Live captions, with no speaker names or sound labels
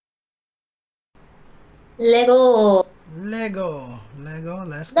Lego. Let's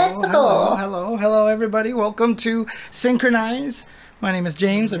Let's go. Hello, go. hello, hello, everybody. Welcome to Synchronize. My name is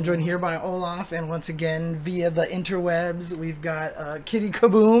James. I'm joined here by Olaf, and once again, via the interwebs, we've got Kitty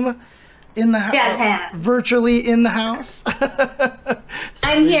Kaboom in the house, Jazz hands. virtually in the house.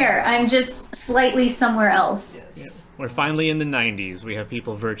 I'm here. I'm just slightly somewhere else. Yes. We're finally in the 90s. We have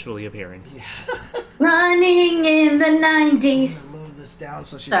people virtually appearing. Running in the 90s. Load this down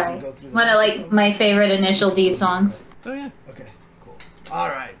so she Sorry. doesn't go through. It's one of like my favorite Initial D songs. Oh, yeah. Okay, cool. All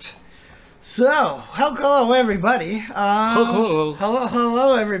right. So, hello, everybody. Hello.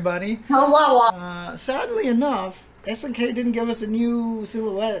 Hello, everybody. Hello. Sadly enough, SNK didn't give us a new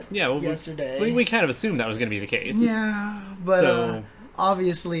silhouette Yeah, well, yesterday. we kind of assumed that was going to be the case. Yeah, but So-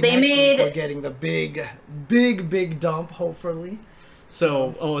 obviously They next week made- we're getting the big dump, hopefully.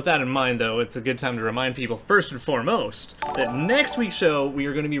 So, with that in mind, though, it's a good time to remind people, first and foremost, that next week's show, we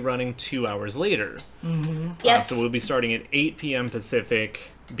are going to be running 2 hours later. Yes. So we'll be starting at 8 p.m.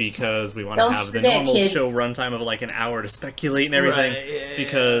 Pacific, because we want to Don't have the forget, normal kids. show runtime of like an hour to speculate and everything. Right, yeah.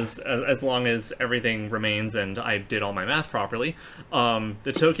 Because as long as everything remains, and I did all my math properly,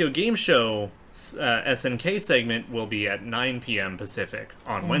 the Tokyo Game Show SNK segment will be at 9 p.m. Pacific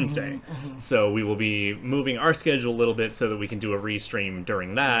on Wednesday. So we will be moving our schedule a little bit so that we can do a restream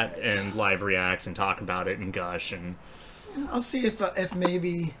during that and live react and talk about it and gush and... I'll see if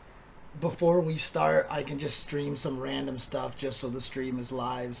maybe before we start, I can just stream some random stuff just so the stream is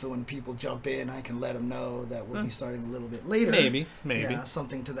live. So when people jump in, I can let them know that we'll be starting a little bit later. Maybe. Yeah,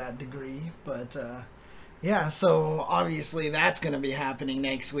 something to that degree. But yeah, so obviously that's going to be happening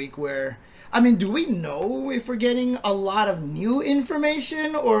next week. Where I mean, do we know if we're getting a lot of new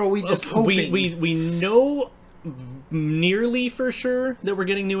information, or are we just hoping? We know nearly for sure that we're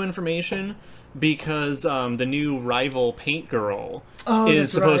getting new information, because the new rival Paint Girl is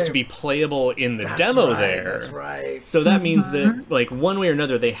that's supposed right. to be playable in the That's demo right, there. That's right. So that means that, like, one way or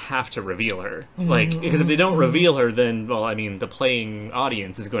another, they have to reveal her. Like, because if they don't reveal her, then, well, I mean, the playing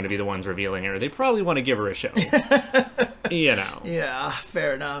audience is going to be the ones revealing her. They probably want to give her a show. You know. Yeah,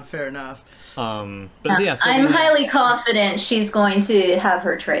 fair enough. But yeah, so I'm we- highly confident she's going to have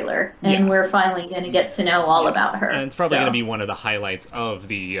her trailer, and Yeah. we're finally going to get to know all about her. And it's probably So- going to be one of the highlights of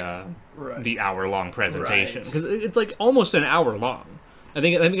the Right. the hour-long presentation, Right. because it's like almost an hour long. I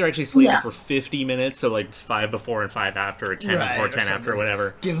think they're actually slated Yeah. for 50 minutes, so like 5 before and 5 after, or 10 Right, before, or 10 after, something.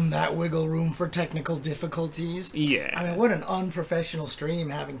 whatever. Give them that wiggle room for technical difficulties. Yeah. I mean, what an unprofessional stream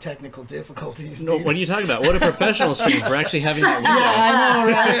having technical difficulties. No, dude. what are you talking about? What a professional stream for actually having that. Lead.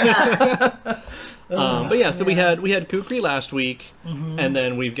 I know, right? But yeah, so we had Kukri last week, and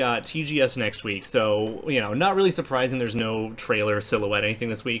then we've got TGS next week. So, you know, not really surprising there's no trailer, silhouette, anything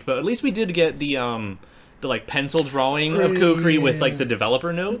this week, but at least we did get the like pencil drawing of Kukri with like the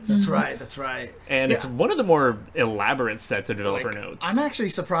developer notes. That's right. And it's Yeah. one of the more elaborate sets of developer Like, notes. I'm actually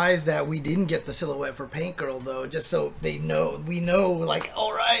surprised that we didn't get the silhouette for Paint Girl, though, just so we know, like,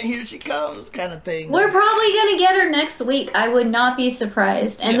 all right, here she comes, kind of thing. We're probably going to get her next week. I would not be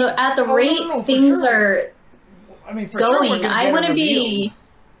surprised. And Yeah. at the no, rate for things sure. are I mean, for sure we're going, gonna I get a wouldn't reveal. be.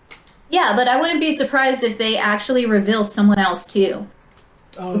 Yeah, but I wouldn't be surprised if they actually reveal someone else too.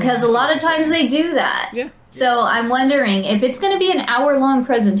 Oh, Because I a see lot what of you're times saying. they do that. Yeah. So I'm wondering if it's going to be an hour-long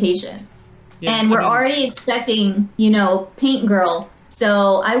presentation, Yeah, and we're I mean, already expecting, Paint Girl.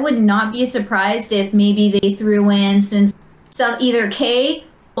 So I would not be surprised if maybe they threw in some either Kay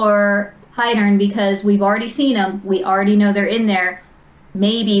or Hydern, because we've already seen them. We already know they're in there.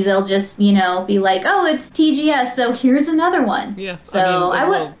 Maybe they'll just, be like, oh, it's TGS, so here's another one. Yeah. So I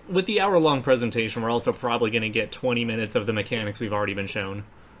would. well, with the hour-long presentation, we're also probably going to get 20 minutes of the mechanics we've already been shown.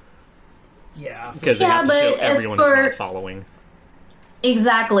 Yeah, for Because they Yeah, have to show but if everyone who's for- not following.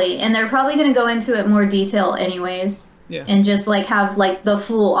 Exactly, and they're probably going to go into it more detail anyways. Yeah. And just have the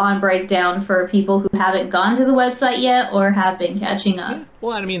full on breakdown for people who haven't gone to the website yet or have been catching up.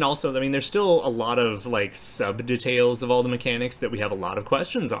 Well, I mean, also, there's still a lot of, like, sub-details of all the mechanics that we have a lot of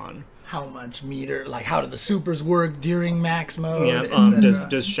questions on. how much meter, like, how do the supers work during max mode? Yeah, etc.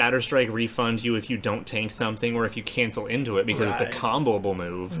 does Shatterstrike refund you if you don't tank something or if you cancel into it because it's Right. a comboable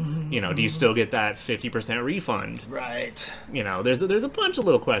move? Do you still get that 50% refund? Right. There's a bunch of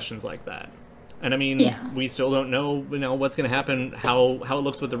little questions like that. And I mean, Yeah. we still don't know, what's going to happen, how it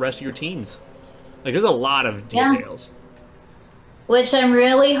looks with the rest of your teams. Like, there's a lot of Yeah. details. Which I'm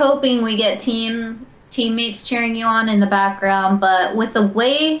really hoping we get teammates cheering you on in the background, but with the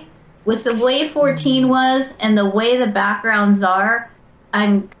way 14 was and the way the backgrounds are,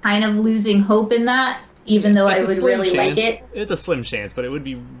 I'm kind of losing hope in that. even though I It's a would slim really like chance. it. It's a slim chance, but it would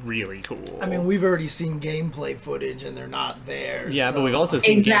be really cool. I mean, we've already seen gameplay footage and they're not there. yeah, so- but we've also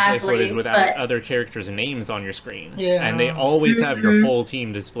seen gameplay Exactly, footage without but- other characters' names on your screen. Yeah. And they always have your whole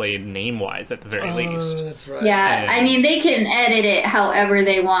team displayed name-wise at the very least. That's right. Yeah, And- I mean, they can edit it however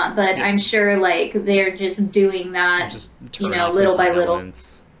they want, but Yeah. I'm sure, like, they're just doing that, Just you turn know, off little some by little.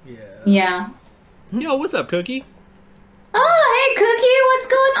 elements. Yeah. Yeah. Yo, what's up, Cookie? Oh, hey, Cookie, what's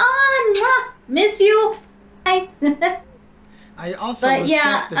going on? Mwah! Miss you. Hi. I also But, respect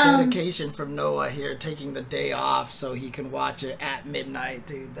yeah, the dedication from Noah here, taking the day off so he can watch it at midnight,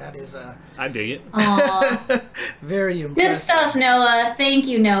 dude. That is I dig it. Aw. very impressive. Good stuff, Noah. Thank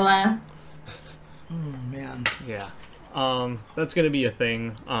you, Noah. Man. Yeah. That's gonna be a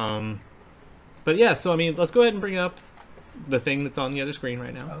thing. But yeah, so I mean, let's go ahead and bring up the thing that's on the other screen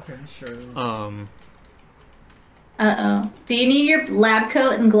right now. Okay, sure. Uh-oh. Do you need your lab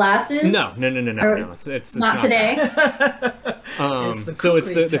coat and glasses? No. Or- It's Not today? It's the So it's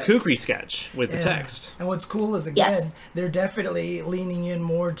the text. Kukri sketch with the Yeah. text. And what's cool is, again, Yes. they're definitely leaning in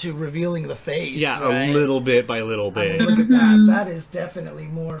more to revealing the face. Yeah, right? a little bit by little I mean, bit. look at that. That is definitely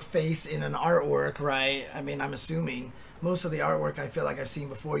more face in an artwork, right? I mean, I'm assuming most of the artwork I feel like I've seen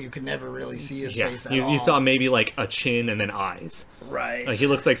before, you could never really see his Yeah, face at you all. saw maybe like a chin and then eyes. Right. Like he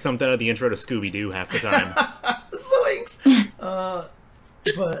looks like something out of the intro to Scooby Doo half the time. Zoinks!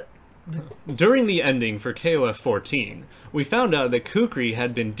 But During the ending for KOF 14, we found out that Kukri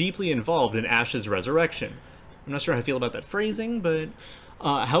had been deeply involved in Ash's resurrection. I'm not sure how I feel about that phrasing, but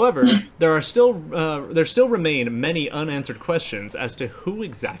however, there still remain many unanswered questions as to who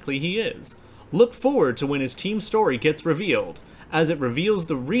exactly he is. Look forward to when his team story gets revealed, as it reveals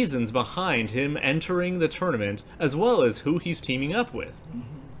the reasons behind him entering the tournament, as well as who he's teaming up with.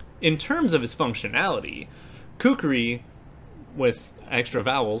 In terms of his functionality, Kukri, with extra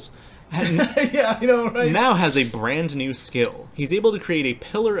vowels, yeah, I know, right? now has a brand new skill. He's able to create a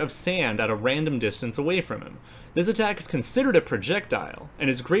pillar of sand at a random distance away from him. This attack is considered a projectile, and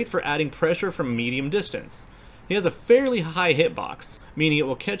is great for adding pressure from medium distance. He has a fairly high hitbox, meaning it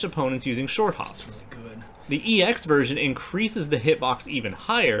will catch opponents using short hops. Good. The EX version increases the hitbox even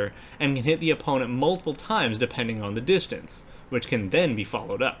higher, and can hit the opponent multiple times depending on the distance, which can then be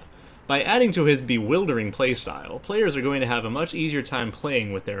followed up. By adding to his bewildering playstyle, players are going to have a much easier time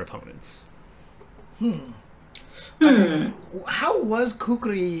playing with their opponents. How was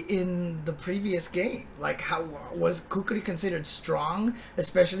Kukri in the previous game? Like, how was Kukri considered strong,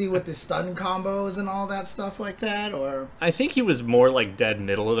 especially with the stun combos and all that stuff like that? Or I think he was more like dead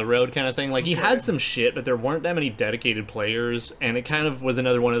middle of the road kind of thing. Like, he Okay. had some shit, but there weren't that many dedicated players, and it kind of was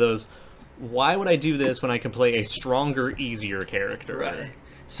another one of those, why would I do this when I can play a stronger, easier character?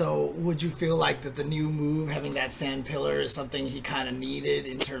 So, would you feel like that the new move, having that sand pillar, is something he kind of needed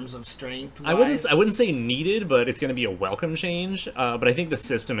in terms of strength? I wouldn't say needed, but it's going to be a welcome change. But I think the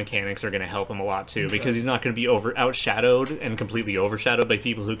system mechanics are going to help him a lot too, because he's not going to be outshadowed and completely overshadowed by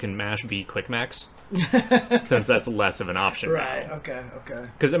people who can mash B quick max, since that's less of an option. Right. Okay.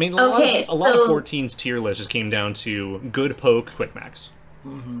 Because I mean, a lot of 14's tier list just came down to good poke quick max.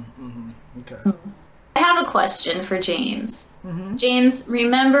 Okay. I have a question for James. James,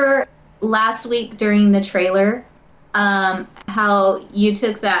 remember last week during the trailer, how you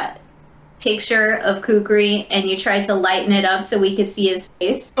took that picture of Kukri and you tried to lighten it up so we could see his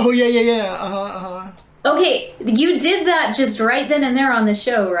face? Oh yeah. Okay, you did that just right then and there on the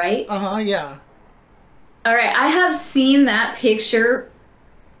show, right? Yeah. All right, I have seen that picture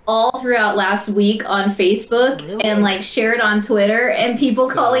all throughout last week on Facebook Really? and like shared on Twitter, and people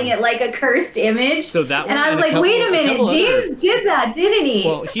calling it like a cursed image. So that and one I was and a like, couple- wait a a minute, couple James other- did that, didn't he?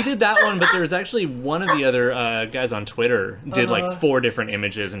 Well, he did that one, but there was actually one of the other guys on Twitter did like 4 different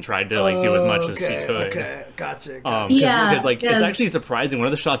images and tried to like do as much as he could. Okay, gotcha. Yeah, because like it's 'cause- actually surprising. One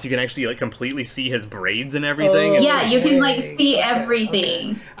of the shots you can actually like completely see his braids and everything. Oh. yeah, you can like Okay, see okay,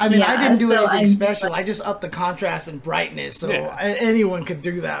 everything. I mean, I Yeah, didn't do so anything I'm just special. like- I just upped the contrast and brightness, so Yeah. anyone could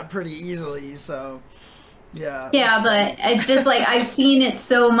do that pretty easily. So, yeah. Yeah, but it's just like I've seen it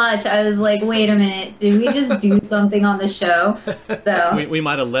so much. I was like, wait a minute, did we just do something on the show? So We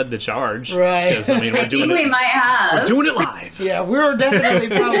might have led the charge, Right. 'cause, I mean, I we're doing think we it. might have. We're doing it live. Yeah, we were definitely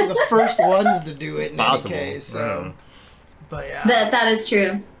probably the first ones to do it in possible. any case. So, but yeah. That is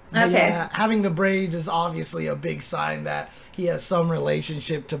true. But Okay. yeah, having the braids is obviously a big sign that he has some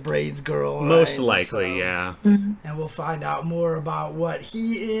relationship to Braid's girl. Most right? likely, So- yeah. Mm-hmm. And we'll find out more about what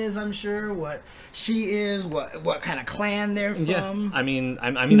he is, I'm sure, what she is, what kind of clan they're from. Yeah, I mean,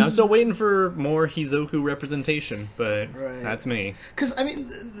 I'm still waiting for more Hizoku representation, but Right. that's me. Because, I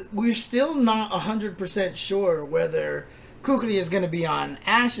mean, we're still not 100% sure whether Kukri is going to be on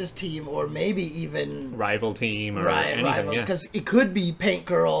Ash's team, or maybe even rival team or anything. rival, Yeah. because it could be Paint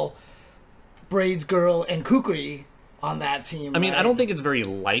Girl, Braids Girl, and Kukri on that team. I mean, I don't think it's very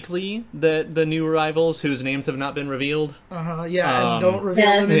likely that the new rivals whose names have not been revealed. Yeah, and don't reveal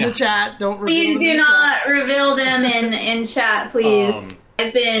Yes. them in Yeah. the chat. Don't reveal Please them do in the not reveal them in chat, please.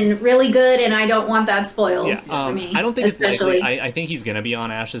 I've been really good, and I don't want that spoiled Yeah, for me. I don't think especially. it's likely. I think he's going to be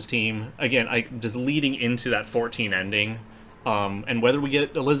on Ash's team. Again, just leading into that 14 ending. And whether we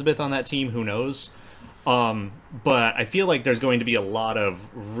get Elizabeth on that team, who knows? But I feel like there's going to be a lot of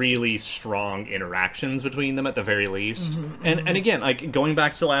really strong interactions between them at the very least. And again, like going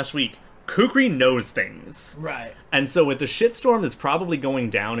back to last week, Kukri knows things. Right. And so with the shitstorm that's probably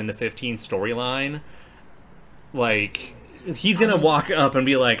going down in the 15 storyline, like, he's going to walk up and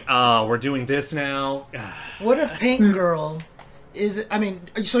be like, we're doing this now. What if Paint Girl is? I mean,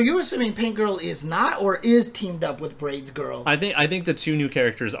 so you're assuming Paint Girl is not, or is teamed up with Braids Girl? I think the two new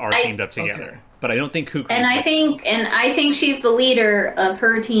characters are teamed up together. Okay. But I don't think Kukri. And I think she's the leader of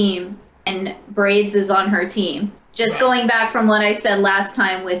her team, and Braids is on her team. Just going back from what I said last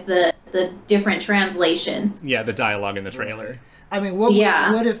time with the different translation. Yeah, the dialogue in the trailer. I mean, what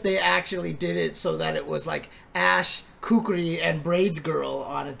Yeah. what if they actually did it so that it was like Ash, Kukri, and Braids Girl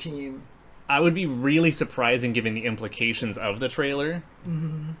on a team? I would be really surprising given the implications of the trailer.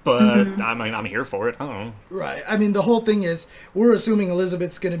 But I'm here for it. I don't know. Right. I mean, the whole thing is we're assuming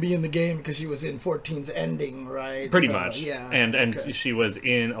Elizabeth's going to be in the game because she was in 14's ending, right? Pretty So, much. Yeah. And okay. she was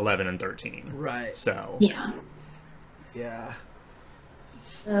in 11 and 13. Right. So. Yeah. Yeah.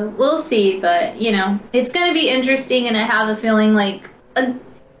 We'll see, but it's going to be interesting, and I have a feeling like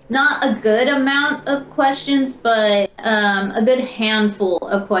not a good amount of questions, but a good handful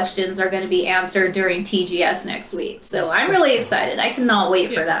of questions are going to be answered during TGS next week. So I'm really excited. I cannot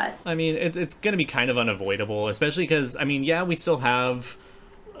wait for that. I mean, it's going to be kind of unavoidable, especially because, I mean, yeah, we still have,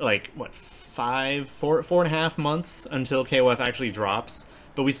 like, what, 4.5 months until KOF actually drops.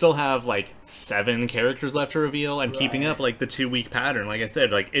 But we still have, like, 7 characters left to reveal, and keeping up, like, the 2-week pattern. Like I said,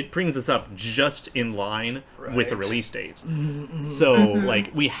 like, it brings us up just in line with the release date. So,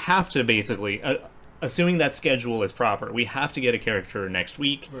 like, we have to basically, assuming that schedule is proper, we have to get a character next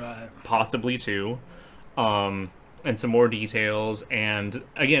week, possibly 2, and some more details. And,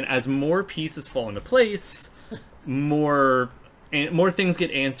 again, as more pieces fall into place, more things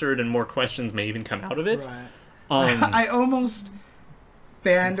get answered and more questions may even come out of it. I almost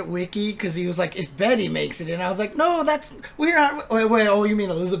banned Wiki because he was like, if Betty makes it in, I was like, no, we're not. Wait, oh, you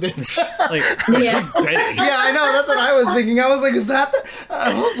mean Elizabeth? Like, Yeah. Betty. Yeah, I know. That's what I was thinking. I was like, is that the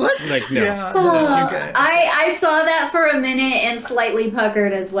what? Like, no. Yeah, no, okay. I saw that for a minute and slightly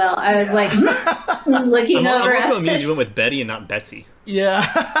puckered as well. I was like looking I'm over also at amused you went with Betty and not Betsy. Yeah.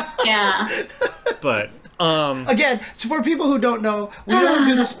 Yeah. But Again, so for people who don't know, we don't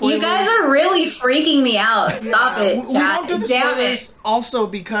do the spoilers. You guys are really freaking me out. Stop it, We chat. don't do the Damn spoilers it. also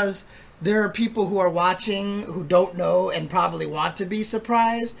because there are people who are watching who don't know and probably want to be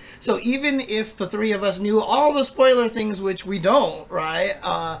surprised. So even if the three of us knew all the spoiler things, which we don't, right?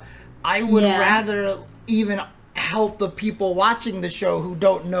 I would rather even help the people watching the show who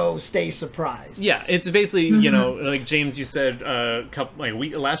don't know stay surprised. yeah, it's basically, you know, like James, you said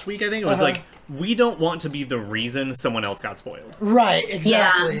last week, I think, it was like, we don't want to be the reason someone else got spoiled. Right,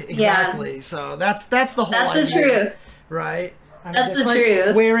 exactly, Yeah, exactly. So that's the whole That's the idea, truth. right? I mean, That's just the like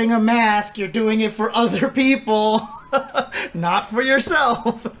truth. Wearing a mask, you're doing it for other people, not for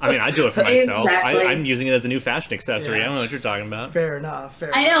yourself. I mean, I do it for myself. Exactly. I'm using it as a new fashion accessory. Yeah. I don't know what you're talking about. Fair enough. Fair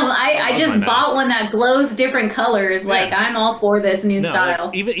I know. I love just my bought mask. one that glows different colors. Like, I'm all for this new No,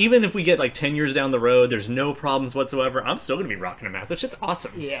 style. like, even if we get like 10 years down the road, there's no problems whatsoever, I'm still going to be rocking a mask. That shit's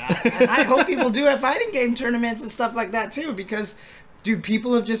awesome. Yeah, and I hope people do at fighting game tournaments and stuff like that too, because, dude,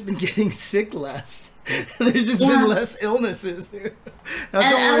 people have just been getting sick less. There's just been less illnesses. Now, don't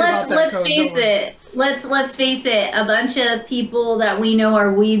And worry about that, let's Code, face don't worry. it. Let's face it. A bunch of people that we know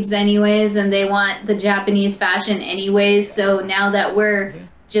are weebs anyways, and they want the Japanese fashion anyways. So now that we're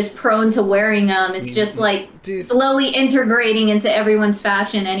just prone to wearing them, it's just like Dude. slowly integrating into everyone's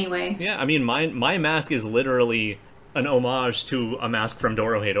fashion anyway. Yeah, I mean, my mask is literally an homage to a mask from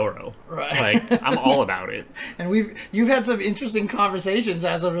Dorohedoro. Right. Like, I'm all about it. And you've had some interesting conversations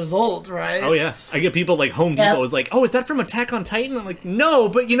as a result, right? Oh yeah, I get people like Home Depot is like, "Oh, is that from Attack on Titan?" I'm like, "No,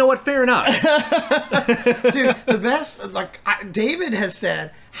 but you know what? Fair enough." Dude, the best, David has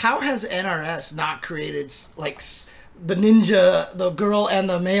said, how has NRS not created the ninja, the girl and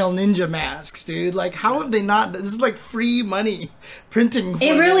the male ninja masks, dude? Like, how have they not? This is like free money printing.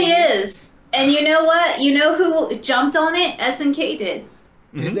 It really is. And you know what? You know who jumped on it? SNK did.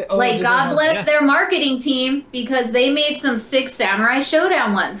 Did they? Oh, Like, did they God have- bless yeah. their marketing team because they made some sick Samurai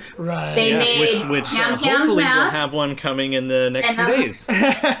Showdown ones. Right. They Yeah, made which Cam Cam's hopefully we'll mask. have one coming in the next And, few days.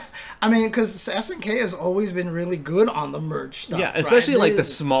 I mean, because SNK has always been really good on the merch stuff. Yeah, especially right? like the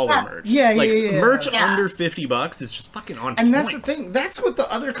smaller Yeah. merch. Yeah, like yeah. merch Yeah. under $50 is just fucking on And point. that's the thing. That's what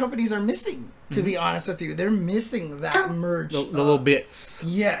the other companies are missing. To be honest with you, they're missing that merch. The little bits,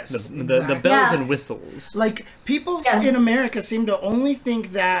 Yes, the exactly. bells Yeah. and whistles. Like people Yeah. in America seem to only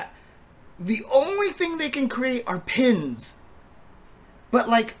think that the only thing they can create are pins. But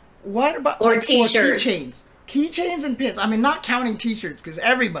like, what about Or like, t-shirts. keychains? Keychains and pins. I mean, not counting t-shirts because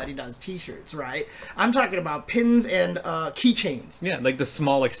everybody does t-shirts, right? I'm talking about pins and keychains. Yeah, like the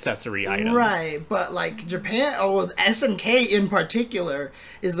small accessory items. Right, but like Japan, SNK in particular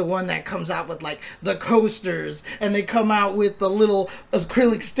is the one that comes out with like the coasters, and they come out with the little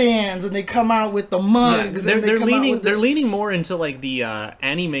acrylic stands, and they come out with the Yeah, mugs. and they're come out leaning with they're the- leaning more into like the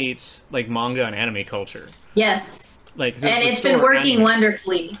animate, like manga and anime culture. Yes. Like And the it's been store working anime.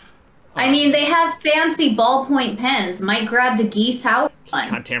 wonderfully. I mean, they have fancy ballpoint pens. Mike grabbed a Geese Howard one.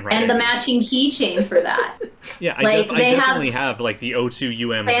 Goddamn right And the I did. matching keychain for that. Yeah, I, like, I they have definitely have like the O2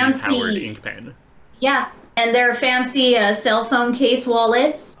 UM fancy- Howard ink pen. Yeah. And they're fancy cell phone case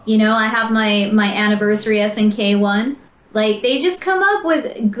wallets. You know, I have my anniversary SNK one. Like, they just come up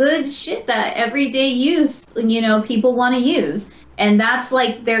with good shit that everyday use, you know, people want to use. And that's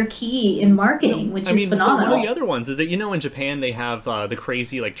like their key in marketing, which I is mean, so phenomenal. one of the other ones is that, you know, in Japan they have the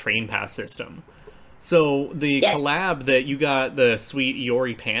crazy like train pass system. So the Yes. collab that you got the sweet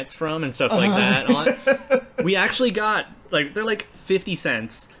Iori pants from and stuff like that on, we actually got like they're like 50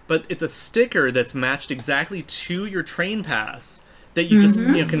 cents, but it's a sticker that's matched exactly to your train pass that you just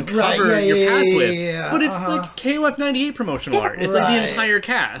you know can cover Right, yeah, your yeah, pass yeah, with. yeah, But it's like KOF 98 promotional art. It's like the Right. entire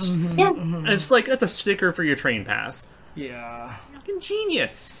cast. yeah. And it's like that's a sticker for your train pass. Yeah, Fucking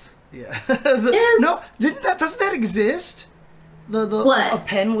genius. yeah. Yes. No, doesn't that exist? The What? a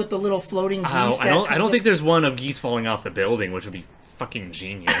pen with the little floating geese. Oh, that I don't comes think there's one of geese falling off the building, which would be fucking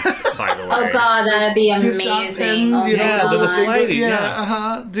genius, by the way. Oh god, that'd be Gift shop amazing. pens, Oh you my know, Yeah, god. the sliding,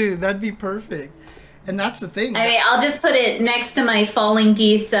 yeah. Dude, that'd be perfect. And that's the thing. I mean, I'll just put it next to my falling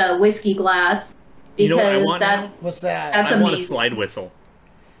geese whiskey glass You know because what I want that now? What's that? That's I want a amazing. slide whistle.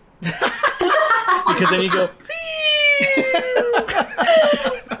 Because then you go,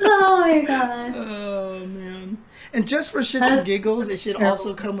 oh my god. Oh man! And just for shits and That's- giggles, it should terrible.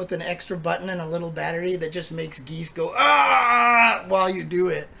 also come with an extra button and a little battery that just makes geese go ah while you do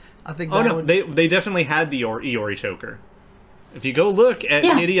it. I think. oh that no, would... they definitely had the Iori choker. If you go look at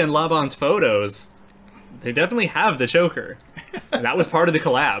Yeah. Nidhi and Laban's photos, they definitely have the choker. That was part of the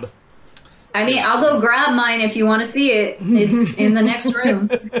collab. I mean, I'll go grab mine if you want to see it. It's in the next room.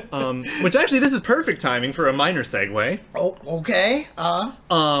 Which actually, this is perfect timing for a minor segue. Oh, okay.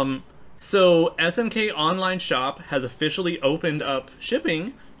 So SNK Online Shop has officially opened up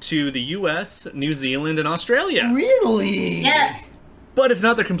shipping to the US, New Zealand, and Australia. Really? Yes, But it's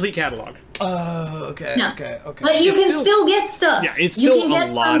not their complete catalog. Okay. No. Okay. Okay. but you It's can still- still get stuff. Yeah, it's You still can get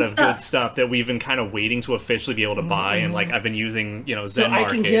a lot some of good stuff that we've been kind of waiting to officially be able to buy, and like I've been using, you know, so Zen I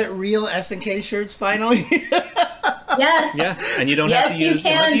Market. can get real SNK shirts finally. Yes. Yeah, and you don't Yes, have to you use, you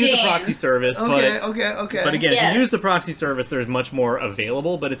don't have can, to use the James. proxy service, okay. but Okay. but again, if Yes. you use the proxy service, there's much more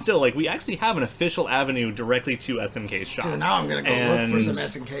available. But it's still like we actually have an official avenue directly to SNK's shop. Dude, now I'm gonna go And- look for some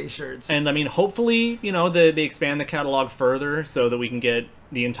SNK shirts. And I mean, hopefully, you know, they expand the catalog further so that we can get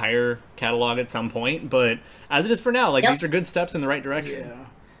the entire catalog at some point. But as it is for now, like Yep. these are good steps in the right direction. yeah.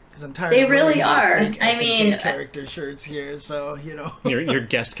 Because I'm tired. They of really wearing are. fake I SNK meing, character shirts here, so you know. Your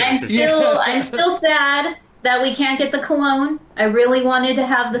guest I'm characters. I'm still sad that we can't get the cologne. I really wanted to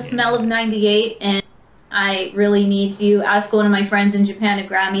have the smell of 98, and I really need to ask one of my friends in Japan to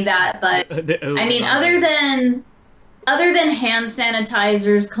grab me that. But Oh, I mean, other than hand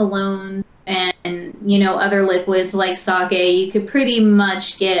sanitizers, colognes, and you know other liquids like sake, you could pretty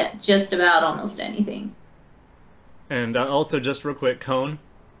much get just about almost anything. And also, just real quick, Cone.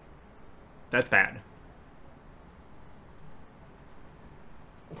 That's bad.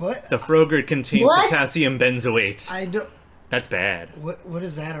 What? The Frogurt contains What? potassium benzoate. I don't. That's bad. What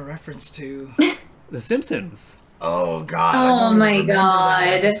is that a reference to? The Simpsons. Oh God! Oh, I don't even my remember that God.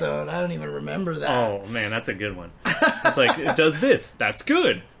 episode. I don't even remember that. Oh man, that's a good one. It's like it does this. That's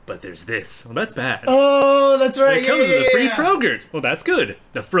good. But there's this. Well, that's bad. Oh, that's right. It comes yeah, with a free yeah. Frogurt. Well, that's good.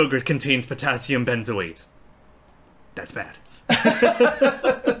 The Frogurt contains potassium benzoate. That's bad.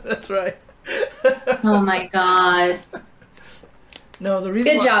 That's right. Oh my god. No, the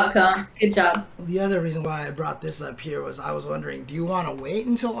reason. Good job, Cone. Good job. The other reason why I brought this up here was I was wondering, do you want to wait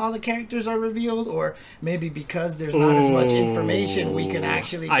until all the characters are revealed, or maybe because there's not as much information, we can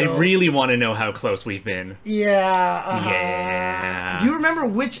actually go... I really want to know how close we've been. Yeah. Yeah. Do you remember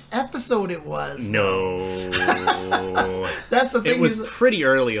which episode it was? No. That's the thing. It was pretty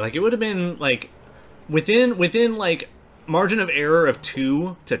early. Like, it would have been, like, within like, margin of error of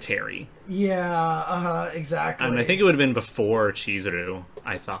 2 to Terry. Yeah, exactly. And I think it would have been before Chizuru,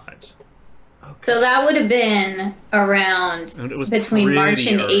 I thought. Okay. So that would have been around And it was between March pretty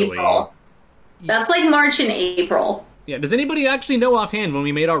and early. April. That's like March and April. Yeah, does anybody actually know offhand when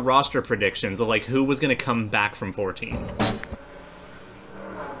we made our roster predictions of, like, who was going to come back from 14?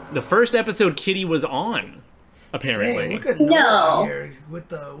 The first episode Kitty was on, apparently. Dang, look at No. Noah here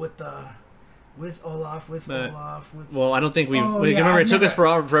with Olaf, with But- Olaf, with... Well, I don't think we've... Oh, like, yeah, remember, I've it took us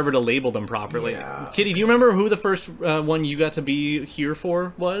never- forever to label them properly. Yeah. Kitty, do you remember who the first one you got to be here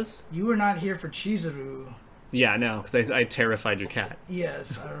for was? You were not here for Chizuru. Yeah, no, because I terrified your cat.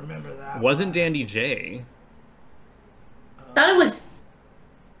 Yes, I remember that. Wasn't one. Dandy J. Thought it was.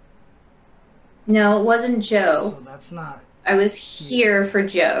 No, it wasn't Joe. So that's not... I was here for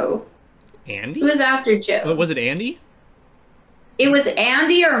Joe. Andy? Who was after Joe? Oh, was it Andy? It was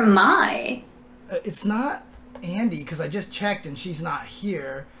Andy or Mai. It's not Andy, because I just checked and she's not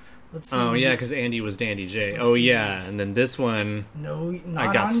here. Let's see. Oh, yeah, because Andy was Dandy J. Let's Oh, see. yeah, and then this one... No, I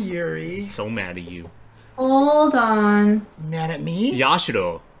not got on Yuri. so mad at you. Hold on. Mad at me?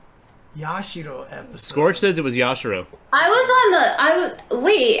 Yashiro. Yashiro episode. Scorch says it was Yashiro. I was on the.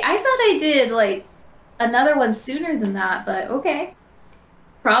 Wait, I thought I did like another one sooner than that, but okay.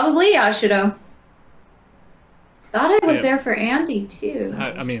 Probably Yashido. Thought I was Yeah. there for Andy too.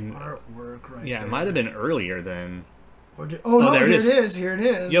 I mean, Artwork right yeah, there. it might have been earlier then. Or no, there it here is. it is. Here it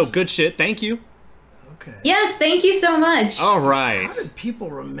is. Yo, good shit. Thank you. Okay. Yes, thank you so much. All How right. did people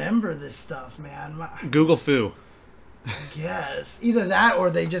remember this stuff, man? Google Foo. Yes. Either that or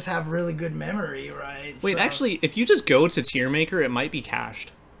they just have really good memory, right? Wait, So- actually, if you just go to Tier Maker, it might be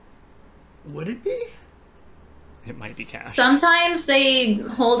cached. Would it be? It might be cached. Sometimes they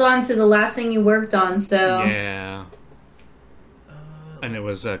hold on to the last thing you worked on, so Yeah. And it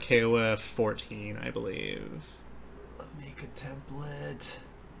was KOF 14, I believe. Make a template.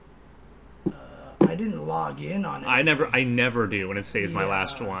 I didn't log in on it. I never do when it saves my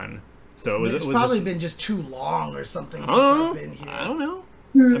last Yeah. one. So it was. It's it was probably just, been just too long or something since I I've been here. don't know.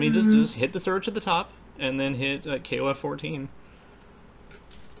 I mean, just hit the search at the top and then hit KOF 14.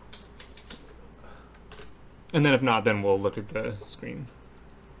 And then if not, then we'll look at the screen.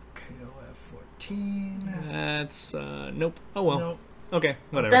 KOF 14. That's nope. Oh well. Nope. Okay,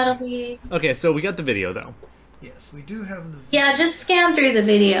 whatever. that'll be. Okay, so we got the video though. Yes, we do have the. Yeah, just scan through the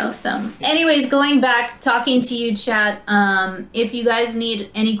video. So, anyways, going back, talking to you, chat. If you guys need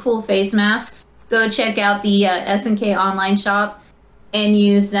any cool face masks, go check out the SNK online shop and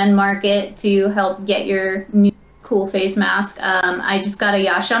use Zen Market to help get your new cool face mask. I just got a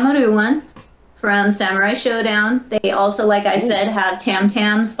Yashamaru one from Samurai Showdown. They also, like I said, have Tam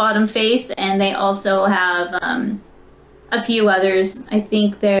Tam's bottom face, and they also have a few others. I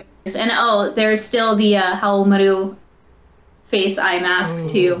think there's there's still the Haomaru face eye mask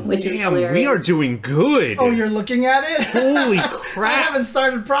too, which is Damn, hilarious. we are doing good. Oh, you're looking at it? Holy I crap! haven't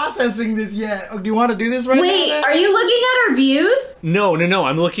started processing this yet. Oh, do you want to do this right Wait, now? are you looking at our views? No.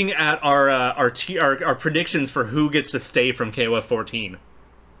 I'm looking at our predictions for who gets to stay from KOF 14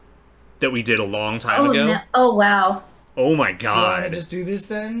 that we did a long time Oh, ago. no. Oh wow. Oh my Do you want to god! just do this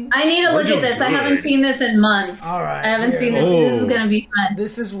then? I need to We're look at doing this. I haven't good. seen this in months. All right, I haven't here. seen this. This is Oh. gonna be fun.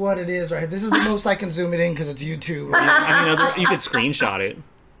 This is what it is, right? This is the most I can zoom it in because it's YouTube. Right? I mean, you could screenshot it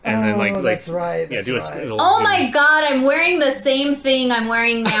and then like that's right. yeah, That's do a right. little Oh zoom. my god, I'm wearing the same thing I'm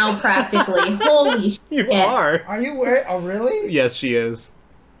wearing now practically. Holy shit. You are. Are you wearing? Oh, really? Yes, she is.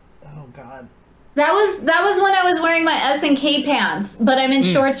 Oh God. That was when I was wearing my SNK pants, but I'm in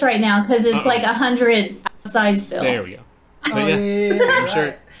shorts right now because it's like 100 outside still. There we go. But Oh, yeah, yeah, same right.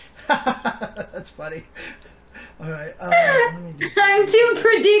 shirt. That's funny. All right. Let me do I'm too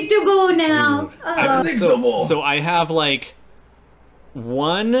predictable now. Dude, I've- Predictable. so I have like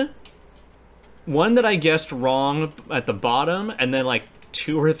one that I guessed wrong at the bottom, and then like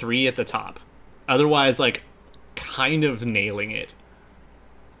 2 or 3 at the top. Otherwise, like kind of nailing it.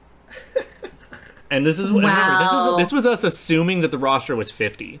 And this is remember, Wow. this was us assuming that the roster was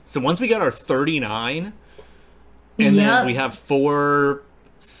 50. So once we got our 39, and Yep. then we have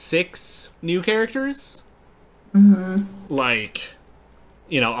 6 new characters. Like,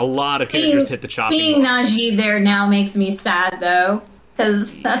 you know, a lot of characters hit the chopping Seeing block. Najee there now makes me sad though,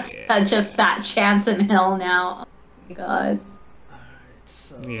 because that's Yeah. such a fat chance in hell now. Oh my god.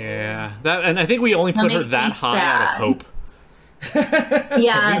 So. Yeah, and I think we only That put her makes that me high out of sad. hope.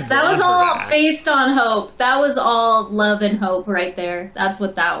 Yeah, that was her all back. based on hope. That was all love and hope right there. That's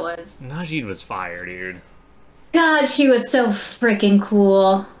what that was. Najid was fire, dude. God, she was so freaking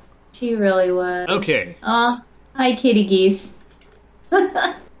cool. She really was. Okay. Hi, kitty geese.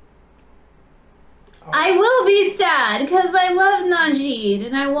 I will be sad because I love Najid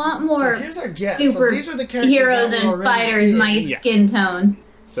and I want more So here's our guess. super So these are the characters heroes that were and already fighters in. my Yeah. skin tone.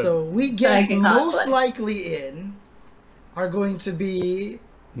 So we I guess can most cosplay. likely in are going to be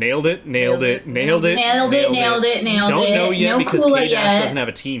Nailed it. Nailed it. Nailed it, nailed it, Don't know yet no because Kula K-Dash yet. doesn't have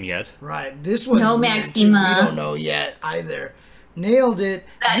a team yet. right. This one's No weird, too. Maxima. We don't know yet either. Nailed it.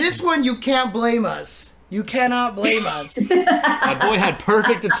 This one you can't blame us. You cannot blame us. My boy had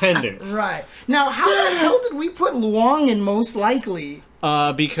perfect attendance. Right. Now, how the hell did we put Luong in most likely?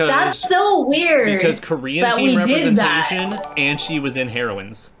 Because That's so weird. because Korean that team we did representation, that. and she was in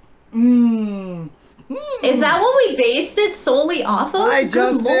Heroines. Is that what we based it solely off of? Hi, Good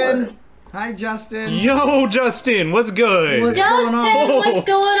Justin. Lord. Hi, Justin. Yo, Justin, what's good? What's Justin, going on? what's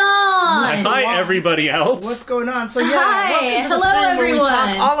going on? Hi, everybody else. What's going on? So yeah, Hi, welcome to the hello, stream where we talk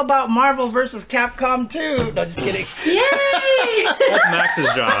everyone. all about Marvel vs. Capcom 2. No, just kidding. Yay! That's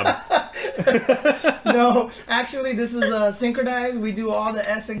Max's job. No, actually, this is synchronized. We do all the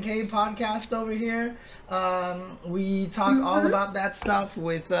SNK podcast over here. We talk all about that stuff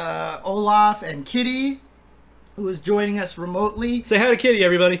with Olaf and Kitty, who is joining us remotely. Say hi to Kitty,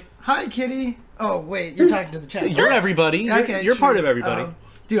 everybody. Hi, Kitty. Oh, wait, you're talking to the chat. You're everybody. Okay, You're part true. of everybody.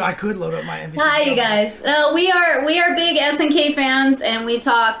 Dude, I could load up my NBC. Hi, you guys. We are big SNK fans, and we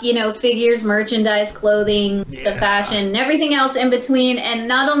talk, figures, merchandise, clothing, the Yeah. fashion, and everything else in between. And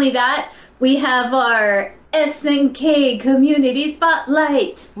not only that, we have our SNK Community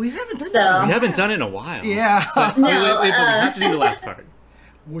Spotlight. We haven't done So- that. We haven't done it in a while. Yeah. But No, wait, we have to do the last part.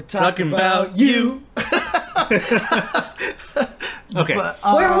 We're talking about you. Okay. But,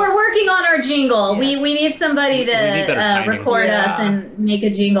 We're working on our jingle. yeah. We need somebody to need better timing. record Yeah. us and make a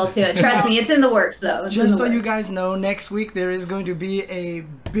jingle to it. Trust me, it's in the works though. It's in just the so you works. guys know, next week there is going to be a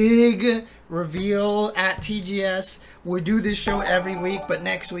big reveal at TGS. We do this show every week, but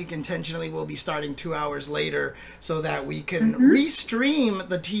next week intentionally we'll be starting 2 hours later so that we can restream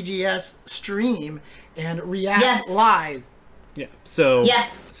the TGS stream and react Yes. live. Yeah. So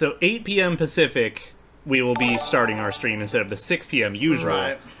Yes. So 8 p.m. Pacific, we will be starting our stream instead of the 6 p.m. usual,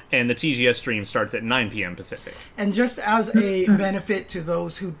 Right. and the TGS stream starts at 9 p.m. Pacific. And just as a benefit to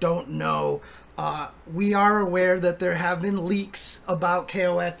those who don't know, we are aware that there have been leaks about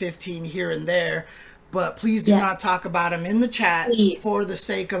KOF 15 here and there, but please do Yes. not talk about them in the chat Please. for the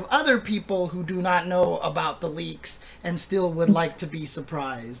sake of other people who do not know about the leaks and still would like to be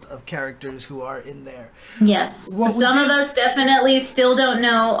surprised of characters who are in there. Yes. What we Some did- of us definitely still don't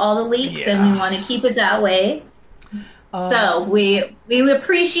know all the leaks, and Yeah. we want to keep it that way. So we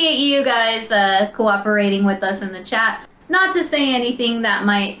appreciate you guys cooperating with us in the chat. Not to say anything that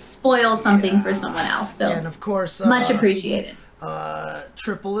might spoil something for someone else. So And of course, much appreciated.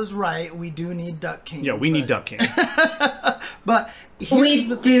 Triple is right. We do need Duck King. Yeah, we need Duck King. But We here's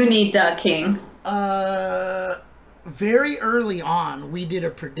the do need Duck King. very early on, we did a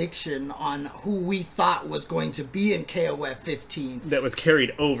prediction on who we thought was going to be in KOF 15. That was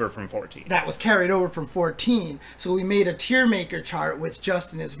carried over from 14. That was carried over from 14. So we made a tier maker chart, which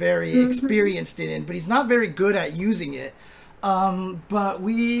Justin is very experienced in, but he's not very good at using it. But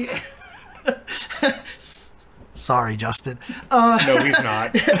we... Sorry, Justin. No, he's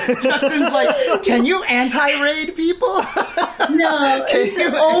not. Justin's like, can you anti-raid people? No,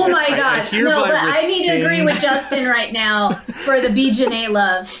 oh my god. hereby No, but I need to agree rescind- with Justin right now for the BJNA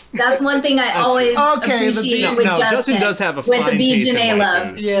love. That's one thing I always Okay, the appreciate B- with No, Justin. Justin does have a with the fine taste in BJNA love.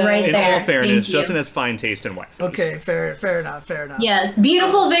 waifus. Yeah. Right In there. all fairness, Thank you. Justin has fine taste in waifus. Okay, fair enough. Yes,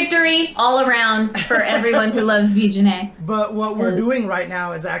 beautiful victory all around for everyone who loves BJNA. But what we're doing right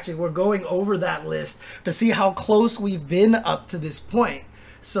now is actually we're going over that list to see how close we've been up to this point.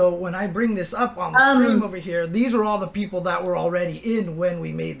 So when I bring this up on the stream over here, these are all the people that were already in when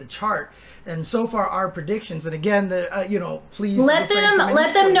we made the chart. And so far our predictions, and again, please Let refrain from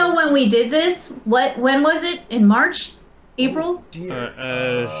any them know spoilers. when we did this. When was it? In March? April? Dear.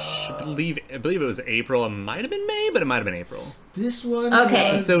 I believe it was April. It might have been May, but it might have been April. This one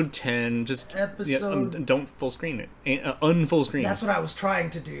Okay. was- Episode 10. Just don't full screen it. Unfull screen. That's what I was trying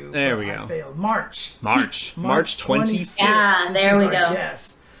to do. There but we I go. failed. March. March 25th. Yeah, This there was we our go.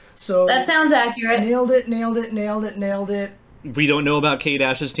 guess. So That sounds accurate. nailed it. We don't know about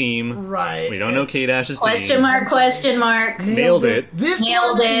K-Dash's team. Right. We don't know K-Dash's Question team. mark, question mark. Nailed it. This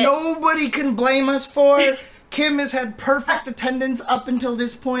Nailed one it. nobody can blame us for Kim has had perfect attendance up until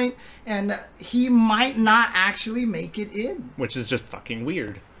this point, and he might not actually make it in. Which is just fucking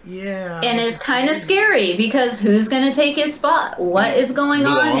weird. Yeah. And it's kind of scary because who's going to take his spot? What is going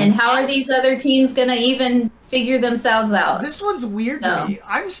on? And how are these other teams going to even figure themselves out? This one's weird to me.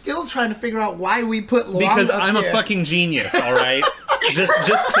 I'm still trying to figure out why we put Luong Because up I'm here. a fucking genius, alright?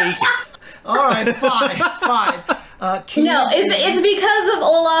 just take it. Alright, fine. No, it's because of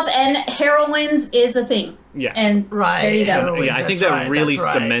Olaf and heroines is a thing. Yeah. And there you go. Heroines, Yeah, I think that's that really that's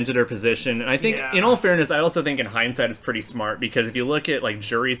right. cemented her position. And I think, in all fairness, I also think in hindsight it's pretty smart because if you look at like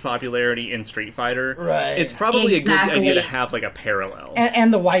Jury's popularity in Street Fighter, Right. it's probably a good Exactly. idea to have like a parallel.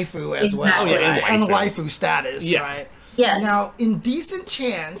 And the waifu as well. Exactly. Oh, yeah, right? and And the waifu. waifu status, Yeah. right? Yes. Now, in Decent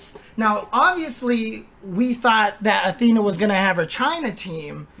Chance, obviously, we thought that Athena was going to have her China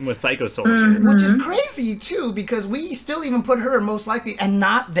team, With Psycho Soldier. which is crazy, too, because we still even put her in most likely, and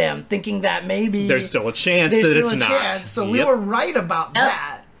not them, thinking that maybe There's still a chance there's that still it's a not. chance. So we Yep. were right about Yep.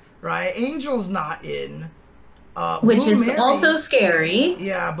 that, right? Angel's not in. Which Blue is Mary- also scary.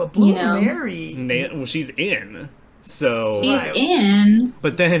 Yeah, but Blue you know. Mary... Well, she's in. So, He's Right. in.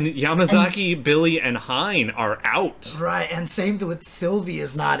 but then Yamazaki, Billy, and Hein are out Right, and same with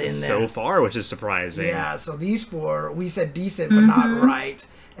Sylvia's not in there. so far, which is surprising. Yeah, so these four, we said decent, but not right.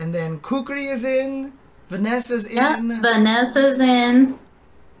 And then Kukri is in, Vanessa's Yep. in, Vanessa's in.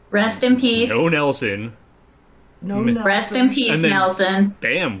 Rest in peace. No Nelson. no Nelson. Rest in peace, And then- Nelson.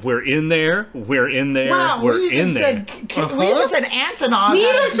 Bam, we're in there. We're in there. Wow, we're we even in there. said we even said Antonov. We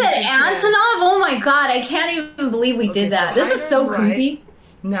had a even said decent chance. Antonov? Oh my god, I can't even believe we Okay, did that. so This is so Hyder's right. creepy.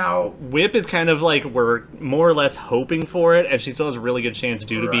 Now, Whip is kind of like we're more or less hoping for it, and she still has a really good chance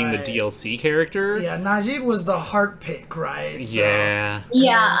due to being the Right. DLC character. yeah, Najib was the heart pick, right? So- Yeah.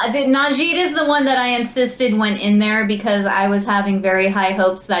 Yeah, Najid is the one that I insisted went in there because I was having very high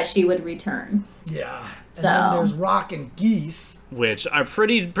hopes that she would return. Yeah. And So- then there's Rock and Geese. Which I'm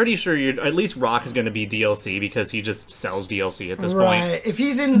pretty sure at least Rock is going to be DLC because he just sells DLC at this point. Right. If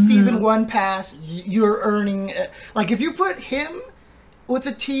he's in season 1 pass, you're earning. Like, if you put him with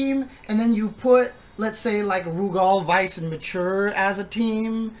a team and then you put, let's say, like Rugal, Vice, and Mature as a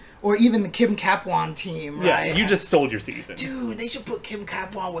team, or even the Kim Kapwan team, Yeah, right? you just sold your season. Dude, they should put Kim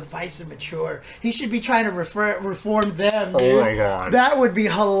Kapwan with Vice and Mature. He should be trying to reform them, dude. Oh my God. That would be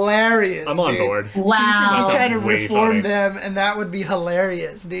hilarious, I'm on dude. board. He should Wow. be trying to Way reform funny. them, and that would be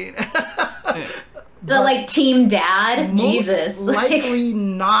hilarious, dude. The like team dad? Most Jesus. likely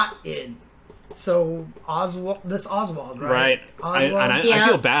not in. So Oswald, right? Right. I Yeah.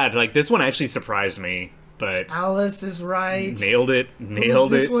 feel bad. Like, this one actually surprised me, but Alice is right. nailed it. Who's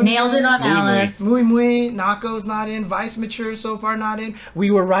Nailed this it. one Nailed it in? on Mui Mui. Alice. Mui Mui, Nako's not in. Vice Mature so far not in.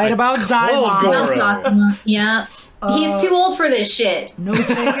 We were right about called Daimon. Goro. Not talking- Yeah. He's too old for this shit. No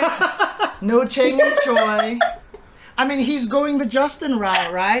Chang and Choi. I mean, he's going the Justin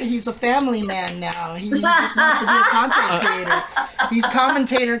route, right? He's a family man now. He just wants to be a content creator. He's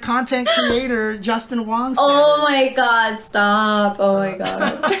commentator, content creator, Justin Wong status. Oh my god, stop. Oh my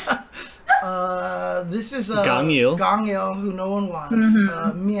god. This is Gang Il. Gang Il, who no one wants.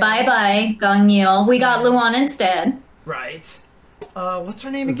 Mia, Bye bye, Gang Yil. We got Luan instead. Right. What's her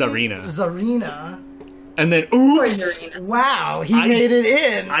name again? Zarina. Zarina. And then, Poor oops! Zarina. Wow, he made it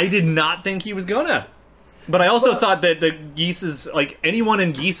in. I did not think he was gonna. But I also thought that the Geese's, like, anyone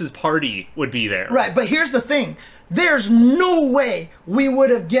in Geese's party would be there. Right, but here's the thing. There's no way we would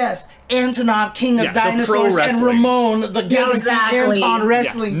have guessed Antonov, King of Yeah, the pro Dinosaurs, and wrestling. Ramon, the Galaxy Exactly. Anton Yeah,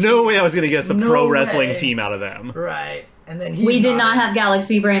 wrestling team. no way I was gonna guess the No pro wrestling way. team out of them. Right, and then he's We did not in. have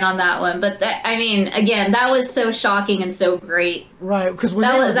Galaxy Brain on that one, but I mean, again, that was so shocking and so great. Right, because when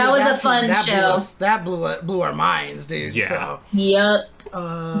That they was- revealed that was a team, fun that show. blew our minds, dude. Yeah. So, Yep.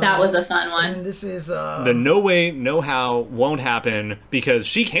 That was a fun one. and this is The no way, no how won't happen because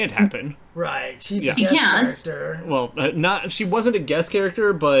she can't happen. right. She's Yeah. the guest can't. character. Well, not she wasn't a guest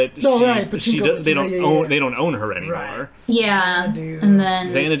character, but No, she, right, but she she do, goes- they don't yeah, yeah, own yeah. they don't own her anymore. Right. Yeah. Xanadu. And then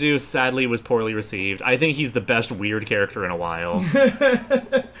Xanadu sadly was poorly received. I think he's the best weird character in a while.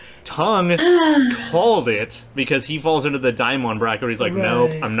 Tongue called it because he falls into the Daimon bracket. Where he's like, nope,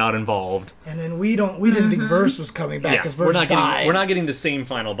 Right. I'm not involved. And then we didn't think Verse was coming back Yeah, because Verse we're not died. getting we're not getting the same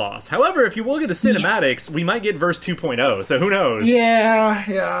final boss. However, if you look at the cinematics, we might get Verse 2.0. So who knows?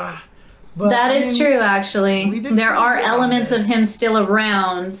 Yeah. But, that I is mean, true, we actually. did There pretty are good on elements of this. him still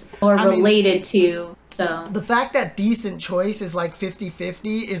around or I mean- related to. So The fact that Decent Choice is like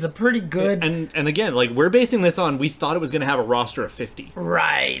 50-50 is a pretty good... And again, like we're basing this on we thought it was going to have a roster of 50.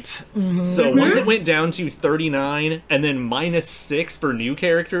 Right. So once it went down to 39 and then -6 for new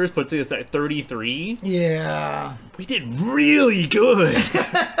characters puts us at 33, Yeah. we did really good.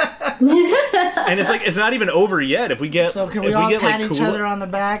 And it's like, it's not even over yet. If we get, So can if we all get, pat like, each cool- other on the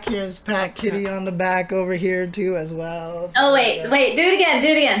back? Here's Pat Kitty on the back over here too as well. Oh wait, do it again, do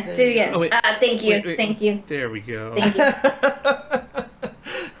it again, do it again. Oh, wait. Thank you, Wait. thank you, There we go. thank you,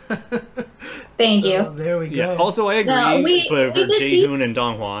 thank So you. there we go. Yeah. Also, I agree. No, we for did Jae-hoon and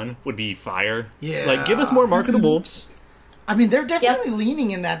Dong Hwan would be fire. Yeah. Like, give us more Mark of the Wolves. I mean, they're definitely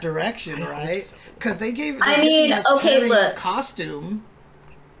leaning in that direction, right? so. Because they gave. I they're mean, giving us okay, Terry a look. costume.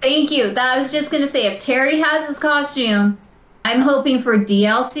 Thank you. That I was just gonna say, if Terry has his costume, I'm hoping for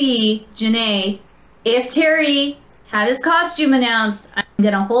DLC Janae. If Terry had his costume announced, I'm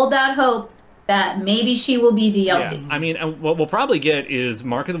gonna hold that hope that maybe she will be DLC. Yeah. I mean, what we'll probably get is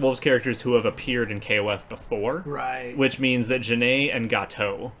Mark of the Wolves characters who have appeared in KOF before. Right. Which means that Janae and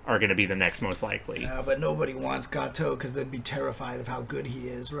Gato are going to be the next most likely. Yeah, but nobody wants Gato because they'd be terrified of how good he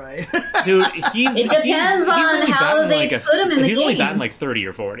is, right? Dude, he's It depends on only how batting they put him in the He's only game. batting like 30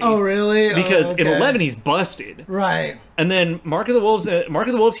 or 40. Oh, really? Because Oh, in okay. 11 he's busted. Right. And then Mark of the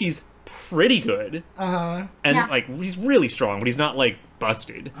Wolves he's pretty good. Uh-huh. And Yeah. like he's really strong, but he's not like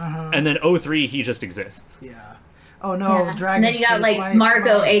busted. And then 03 he just exists. Yeah. Oh, no, Yeah. Dragon And then you got Suit, like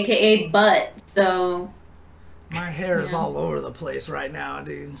Marco, aka Butt. So My hair is Yeah. all over the place right now,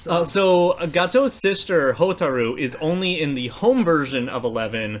 dude. So, So Gato's sister Hotaru is only in the home version of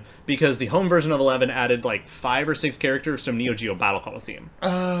 11 because the home version of 11 added like 5 or 6 characters from Neo Geo Battle Coliseum.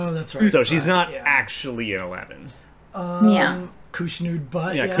 oh, that's right. So she's right, not yeah. actually in 11. yeah. Kushnude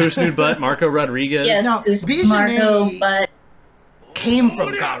Butt. Yeah, Kushnude Butt, Marco Rodriguez. Yes, No, who's Bijane- Marco, Butt. Came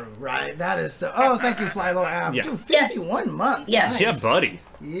from Garu, right? That is the. Oh, thank you, Flylo Am. Yeah. Dude, Yes. 51 months. Yes. Nice. Yeah, buddy.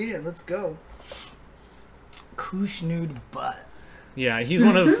 Yeah, let's go. Kushnude Butt. Yeah, he's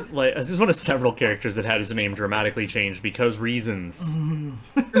one of like he's one of several characters that had his name dramatically changed because reasons.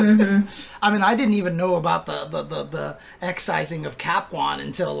 I mean, I didn't even know about the excising of Capwan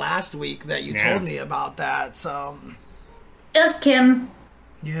until last week that you Yeah. told me about that. So, Just Kim.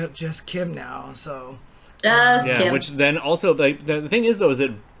 yeah, just Kim now. So, Just Yeah, Kim. which then also like the thing is though is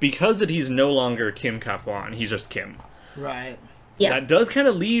that because that he's no longer Kim Kapwan, he's just Kim. right. yeah. That does kind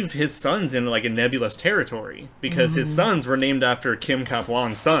of leave his sons in like a nebulous territory because his sons were named after Kim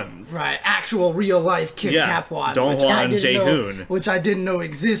Kapwan's sons. Right, actual real life Kim Yeah, Capwan, Dong which I Hwan didn't know, Jae-hoon. which I didn't know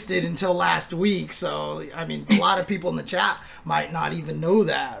existed until last week. So, I mean, a lot of people in the chat might not even know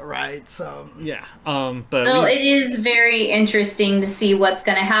that, right? So, Yeah, but So we- it is very interesting to see what's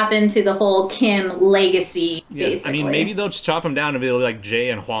going to happen to the whole Kim legacy, yeah, basically. I mean maybe they'll just chop him down and be like Jay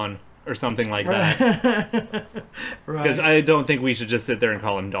and Juan or something like that. Because right. I don't think we should just sit there and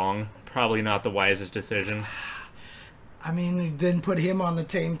call him Dong. Probably not the wisest decision. I mean, then put him on the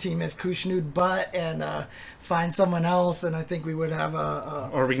same team as Kushnude Butt and find someone else, and I think we would have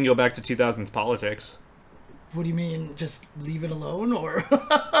a. Or we can go back to 2000s politics. What do you mean? Just leave it alone, or?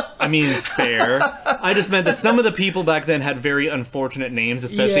 I mean, fair. I just meant that some of the people back then had very unfortunate names,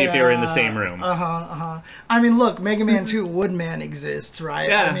 especially if they were in the same room. I mean, look, Mega Man 2 Woodman exists, right?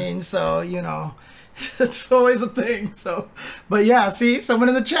 Yeah. I mean, so, you know, it's always a thing. So, but yeah, see, someone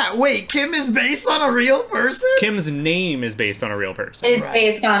in the chat. Wait, Kim is based on a real person? Kim's name is based on a real person. Is Right.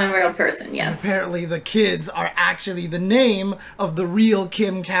 based on a real person, yes. Apparently, the kids are actually the name of the real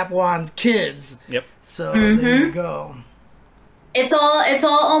Kim Capwan's kids. Yep. So there you go. It's all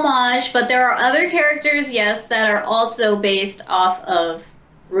homage, but there are other characters, yes, that are also based off of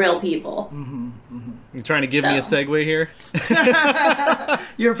real people. You trying to give me a So. segue here?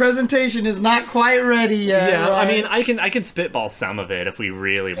 Your presentation is not quite ready yet. Yeah, I right? mean, I can spitball some of it if we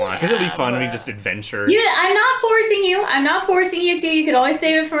really want. Because it'll be fun. We just adventure. I'm not forcing you. I'm not forcing you to. You could always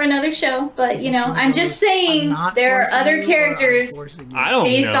save it for another show. But, Is you this know, one of I'm those, just saying not there are forcing other you, or I'm characters forcing you? I don't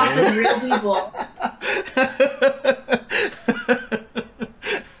based know. off of real people.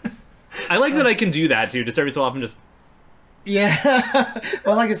 I like that I can do that too. Just every so often, just Yeah.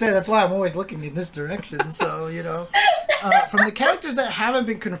 Well, like I said, that's why I'm always looking in this direction. So, you know, from the characters that haven't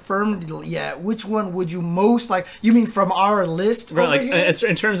been confirmed yet, which one would you most like? You mean from our list? right, over like here?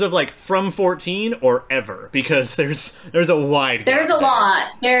 in terms of like from 14 or ever, because there's a wide. There's a gap there. lot.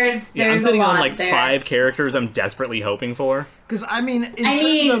 There's Yeah, I'm a sitting lot on like there. 5 characters I'm desperately hoping for. Because, I mean, in I terms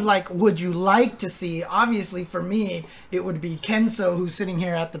mean- of, like, would you like to see, obviously for me, it would be Kenso, who's sitting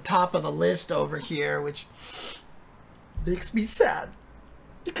here at the top of the list over here, which makes me sad.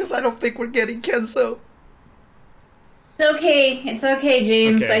 Because I don't think we're getting Kenso. It's okay,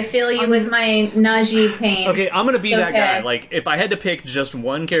 James. Okay. I feel you with my Najee pain. Okay, I'm gonna be It's that guy. okay. Like, if I had to pick just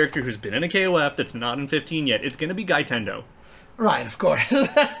one character who's been in a KOF that's not in 15 yet, it's gonna be Guy Tendo. Right, of course.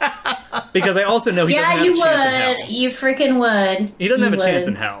 Because I also know he doesn't Yeah, have you a chance in hell. would. You freaking would. He doesn't You have a chance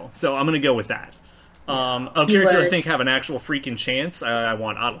would. in hell, so I'm gonna go with that. A You character I would. think have an actual freaking chance. I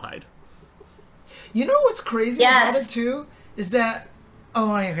want Adelheid. You know what's crazy Yes. about it too is that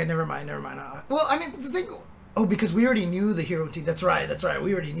okay, never mind. Well, I mean the thing. Oh, because we already knew the hero team. That's right.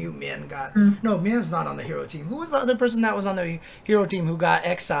 We already knew Mian got. No, Mian's not on the hero team. Who was the other person that was on the hero team who got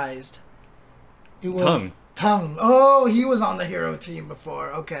excised? It was Tongue. Oh, he was on the hero team before.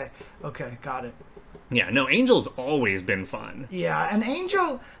 Okay, got it. Yeah, no, Angel's always been fun. Yeah, and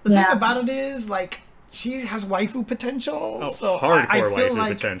Angel. The thing about it is like she has waifu potential. Oh, so hardcore I feel waifu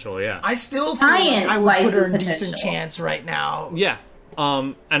like potential, yeah. I still feel like Giant I would put her in waifu decent potential. chance right now. Yeah.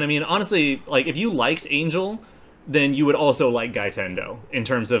 And I mean, honestly, like, if you liked Angel, then you would also like Gaitendo, in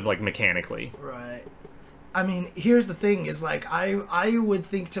terms of, like, mechanically. Right. I mean, here's the thing: is like I would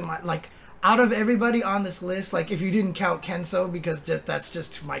think to my like out of everybody on this list, like if you didn't count Kenso because that's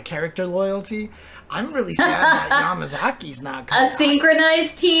just my character loyalty, I'm really sad that Yamazaki's not A coming.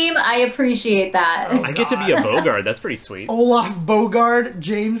 synchronized team, I appreciate that. Oh, I get to be a Bogard, that's pretty sweet. Olaf Bogard,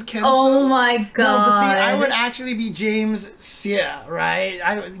 James Kenso. Oh my god. No, but see, I would actually be James Sia,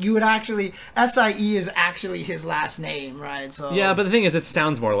 right? You would actually SIE is actually his last name, right? So Yeah, but the thing is, it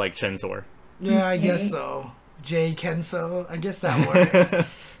sounds more like Chensor. yeah, I guess so. J Kenso, I guess that works.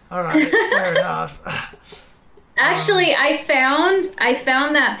 All right, fair enough. Actually, I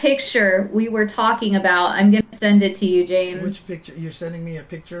found that picture we were talking about. I'm gonna send it to you, James. Which picture? You're sending me a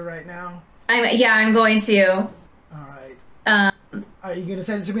picture right now? I'm going to. All right. Are you gonna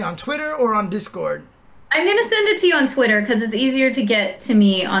send it to me on Twitter or on Discord? I'm gonna send it to you on Twitter because it's easier to get to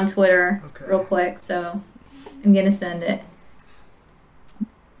me on Twitter Okay. real quick. So I'm gonna send it.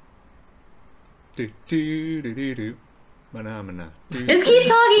 Just keep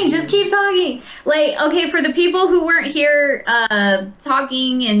talking. Just keep talking. Like, okay, for the people who weren't here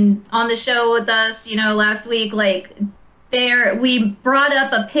talking and on the show with us, last week, like, we brought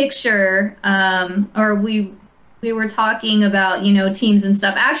up a picture, or we were talking about, teams and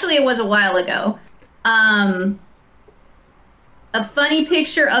stuff. Actually, it was a while ago. A funny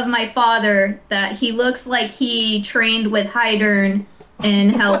picture of my father that he looks like he trained with Hydern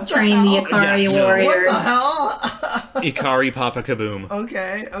and helped train the Ikari Yeah, no. Warriors. What the hell? Ikari Papa Kaboom.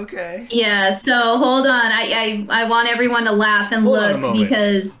 Okay. Yeah, so hold on. I want everyone to laugh and Hold on a look moment.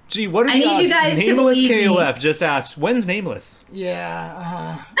 because Gee, what are I the need you odds? guys to Nameless believe me. KOF just asked, when's Nameless?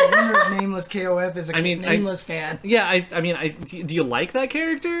 Yeah. I wonder if Nameless KOF is a Nameless fan. Yeah, I mean, do you like that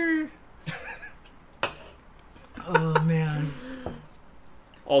character? Oh man.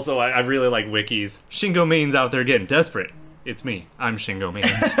 Also, I really like wikis. Shingo Main's out there getting desperate. It's me. I'm Shingo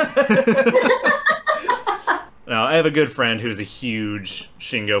Mains. Now, I have a good friend who's a huge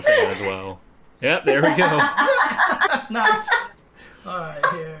Shingo fan as well. Yep, there we go. Nice. All right,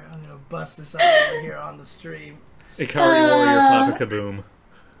 here I'm gonna bust this out over here on the stream. Ikari Warrior Papa Kaboom.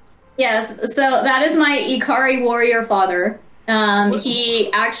 yes, so that is my Ikari Warrior father.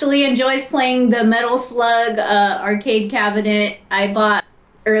 He actually enjoys playing the Metal Slug arcade cabinet I bought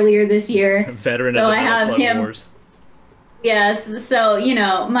earlier this year. Veteran So of the I Metal have Slug him- Wars. Yes, so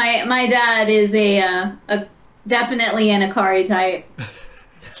my dad is a definitely an Ikari type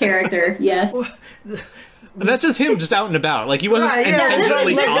character. Yes. And that's just him just out and about. Like, he wasn't Right, yeah,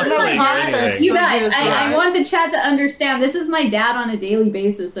 intentionally this is no cosplaying or context. anything. You guys, Yes, I right. want the chat to understand this is my dad on a daily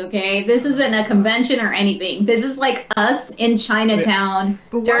basis, okay? This isn't a convention or anything. This is like us in Chinatown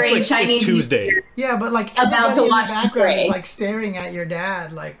But why- during It's like, Chinese it's New Tuesday. Year. Yeah, but like About everybody to in watch the the background is parade. like staring at your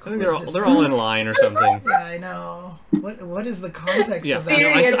dad. Like, I who think is they're this? all in line or something. Yeah, I know. What is the context Yeah, of that?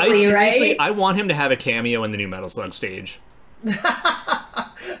 no, Seriously, right? I want him to have a cameo in the new Metal Slug stage.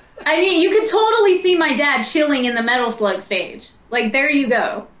 I mean, you could totally see my dad chilling in the Metal Slug stage. Like, there you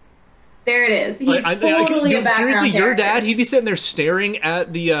go. There it is. He's Like, totally a dude, background seriously, your character. dad, he'd be sitting there staring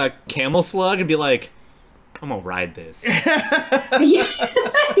at the camel slug and be like, I'm gonna ride this. Yeah,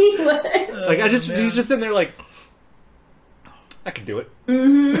 he was. Like, Oh, he's just sitting there like, I can do it.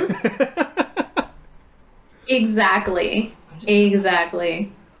 Exactly.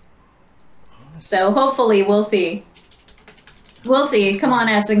 So hopefully we'll see. We'll see. Come on,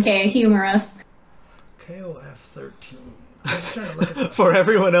 SNK, humor us. KOF 13. I'm just trying to look at the For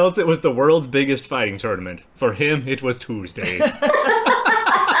everyone else, it was the world's biggest fighting tournament. For him, it was Tuesday.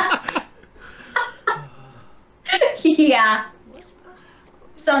 Yeah.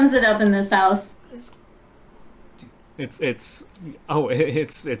 Sums it up in this house. It's a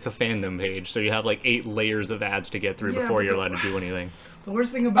fandom page, so you have like 8 layers of ads to get through Yeah, before but you're the- allowed to do anything. The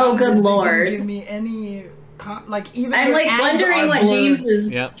worst thing about Oh, it good is lord. they didn't give me any even I'm their like ads wondering are what blurred. James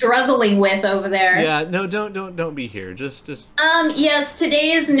is Yep. struggling with over there. Yeah, no, don't be here. Just Yes,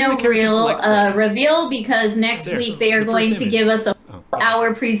 today is no character real select screen. reveal because next There. week they are The first going to image. give us a Oh.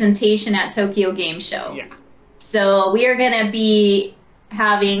 our presentation at Tokyo Game Show. Yeah. So we are going to be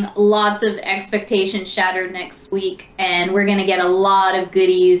having lots of expectations shattered next week, and we're going to get a lot of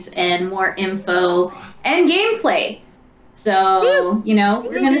goodies and more info and gameplay. So, you know,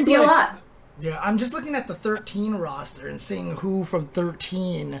 we're going to see a lot. Yeah, I'm just looking at the 13 roster and seeing who from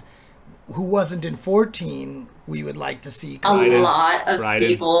 13 who wasn't in 14 we would like to see come A back. lot of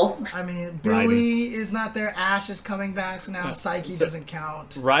people. I mean, Billy is not there. Ash is coming back, so now Psyche doesn't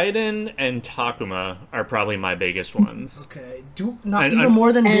count. Raiden and Takuma are probably my biggest ones. Okay, even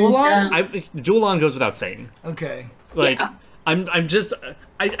more than Dualon? Dualon goes without saying. Okay. Like, Yeah. I'm just...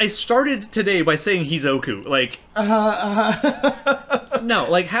 I started today by saying he's Oku. Like... No,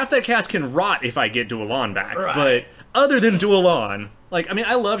 like, half that cast can rot if I get Dualon back. Right. But other than Dualon... Like, I mean,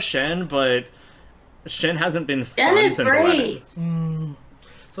 I love Shen, but Shen hasn't been fun Shen is since great. 11.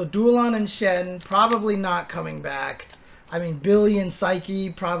 So Dualon and Shen probably not coming back. I mean, Billy and Psyche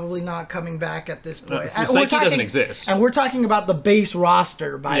probably not coming back at this point. And Psyche we're talking- doesn't exist. And we're talking about the base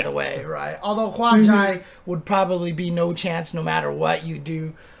roster, by Yeah. the way, right? Although Huajai would probably be no chance no matter what you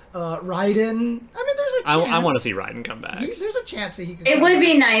do. Raiden, I mean, there's a chance. I want to see Raiden come back. There's a chance that he could It come would back.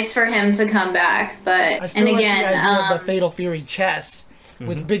 be nice for him to come back, but I still and like again, the idea of the Fatal Fury chess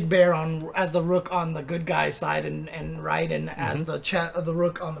with Big Bear as the rook on the good guy's side and Raiden as the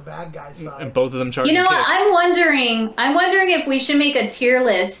rook on the bad guy's side. And both of them charge you know a what? kick. I'm wondering if we should make a tier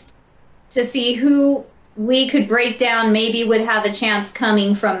list to see who we could break down. Maybe would have a chance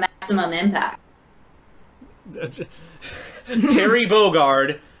coming from Maximum Impact. Terry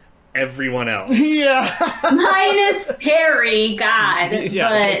Bogard, everyone else. Yeah. Minus Terry, God. Yeah,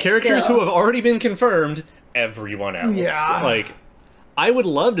 but characters still. who have already been confirmed, everyone else. Yeah. Like, I would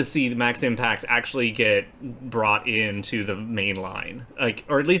love to see the Max Impact actually get brought into the main line. Like,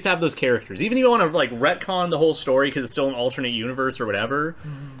 or at least have those characters. Even if you want to, like, retcon the whole story because it's still an alternate universe or whatever.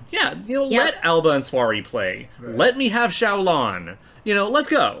 Yeah, you know, Yep. let Alba and Swari play. Let me have Xiaolan. You know, let's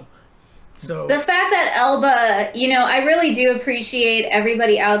go. So The fact that Elba, you know, I really do appreciate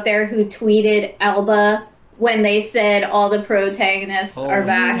everybody out there who tweeted Elba when they said all the protagonists are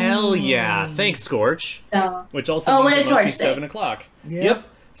back. Hell yeah. Thanks, Scorch. So, Which also Oh, means what it did must be Torch say? 7 o'clock. Yeah. Yep.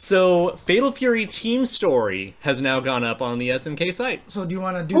 So, Fatal Fury Team Story has now gone up on the SNK site. do you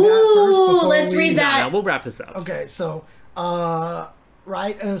want to do that first? Ooh, Before let's we... read that. Now, we'll wrap this up. Okay, so,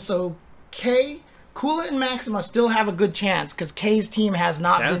 so Kay, Kula, and Maxima still have a good chance because Kay's team has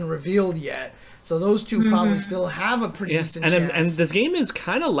not Yeah. been revealed yet. So those two probably still have a pretty Yeah, decent and chance. and this game is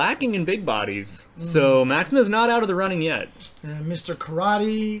kind of lacking in big bodies, so Maxima's not out of the running yet. Mr.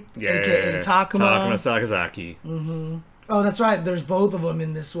 Karate, Yeah, aka Takuma. Sakazaki. Oh, that's right. There's both of them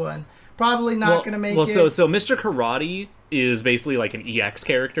in this one. Probably not going to make it. So Mr. Karate is basically like an EX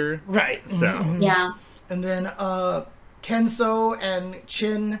character. Right. So yeah. And then Kenso and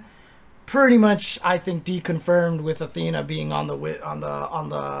Chin, pretty much, I think, deconfirmed with Athena being on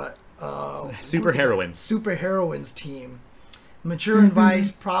the super heroines. super heroines team. Mature and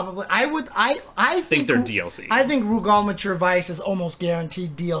Vice probably. I think they're DLC. I think Rugal Mature Vice is almost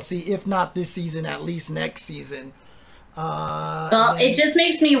guaranteed DLC, if not this season, at least next season. Well, it just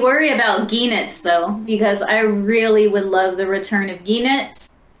makes me worry about Ginitz, though, because I really would love the return of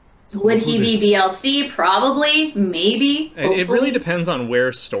Ginitz. Would he be DLC? Probably. Maybe. It really hopefully. depends on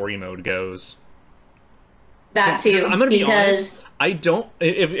where story mode goes. That too. I'm gonna be because honest. I don't.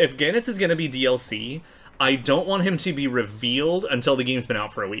 If Ganitz is gonna be DLC, I don't want him to be revealed until the game's been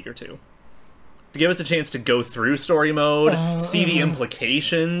out for a week or two. To give us a chance to go through story mode, see the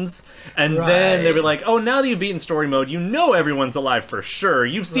implications, and then they'll be like, "Oh, now that you've beaten story mode, you know everyone's alive for sure.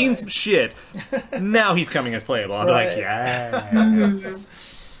 You've seen some shit. Now he's coming as playable." I'll be like, "Yes."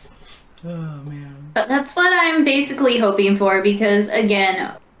 Oh man. But that's what I'm basically hoping for because,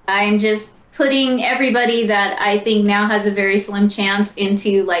 again, I'm just putting everybody that I think now has a very slim chance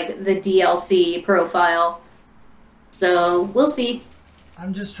into, like, the DLC profile. So, we'll see.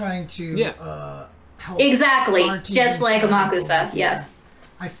 I'm just trying to help. Exactly. RTV Just like Cab Amakusa, over here. yes.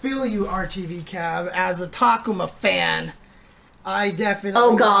 I feel you, RTV Cab. As a Takuma fan, I definitely.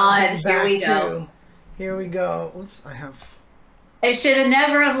 Oh, God. want him Here we back, go. too. Here we go. Oops, I have. I should have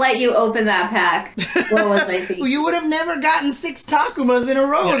never have let you open that pack. What was I Well, thinking? you would have never gotten 6 Takumas in a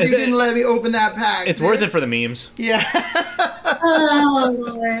row if you didn't let me open that pack. It's worth it for the memes. Yeah. Oh,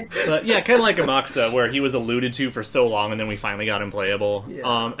 Lord. But yeah, kind of like Amakusa, where he was alluded to for so long, and then we finally got him playable.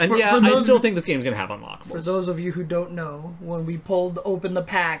 Yeah. And For I those still of- think this game's gonna have unlockables. For those of you who don't know, when we pulled open the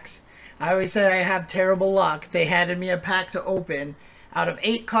packs, I always said I have terrible luck. They handed me a pack to open. Out of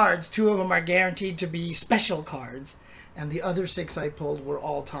 8 cards, 2 of them are guaranteed to be special cards. And the other 6 I pulled were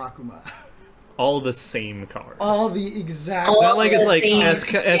all Takuma. all the same card. All the exact. All It's not like it's like same S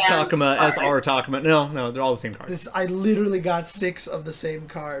Takuma, card. SR Takuma. No, they're all the same card. I literally got 6 of the same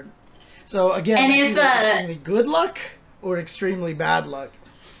card. So again, And it's if, either extremely good luck or extremely bad luck.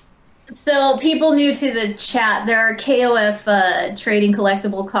 So people new to the chat, there are KOF trading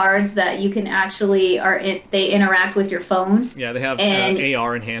collectible cards that you can actually they interact with your phone. Yeah, they have And-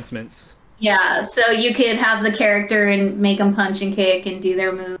 AR enhancements. Yeah, so you could have the character and make them punch and kick and do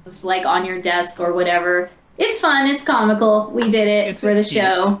their moves like on your desk or whatever. It's fun. It's comical. We did it for the It's cute.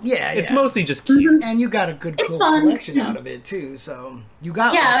 show. Yeah, It's yeah. mostly just cute. And you got a good It's cool fun. collection out of it too. So you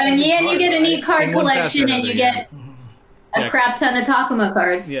got Yeah, like, and every you card, get a right? neat card And one faster collection, than and you another, get Yeah. a crap ton of Takuma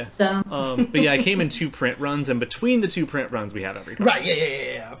cards. Yeah. So But yeah, I came in 2 print runs, and between the 2 print runs, we have every card. Right?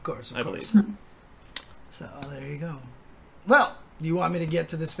 Yeah. Of course. I course. believe. So there you go. Well, do you want me to get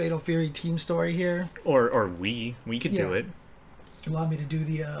to this Fatal Fury team story here? Or we could do Yeah. it. Do you want me to do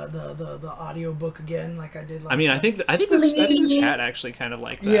the audio book again, like I did last I mean, time? I think the Please. chat actually kind of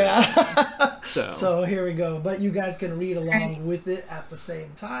liked that. Yeah. So, So here we go. But you guys can read along with it at the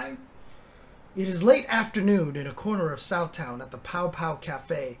same time. It is late afternoon in a corner of Southtown at the Pow Pow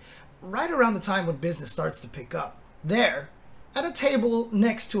Cafe, right around the time when business starts to pick up. There, at a table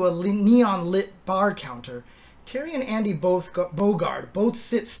next to a neon-lit bar counter, Terry and Andy Bogard both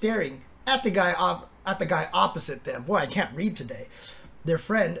sit staring at the guy opposite them. Boy, I can't read today. Their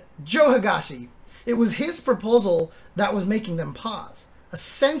friend, Joe Higashi. It was his proposal that was making them pause.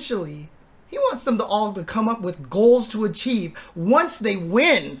 Essentially, he wants them all to come up with goals to achieve once they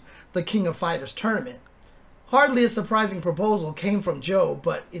win the King of Fighters tournament. Hardly a surprising proposal came from Joe,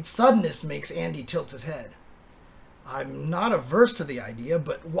 but its suddenness makes Andy tilt his head. I'm not averse to the idea,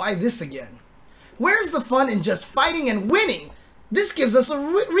 but why this again? Where's the fun in just fighting and winning? This gives us a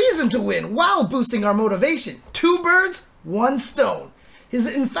reason to win while boosting our motivation. 2 birds, 1 stone. His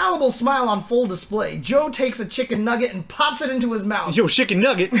infallible smile on full display, Joe takes a chicken nugget and pops it into his mouth. yo, chicken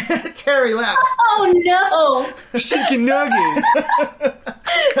nugget, Terry laughs. oh no, chicken nugget.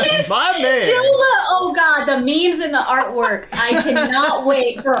 My man. oh god, the memes and the artwork. I cannot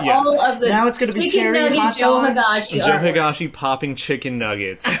wait for Yeah. all of the Now it's gonna be chicken Terry, nugget hot Joe dogs. Higashi Joe artwork. Higashi popping chicken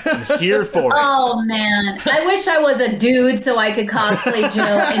nuggets. I'm here for it. Oh man, I wish I was a dude so I could cosplay Joe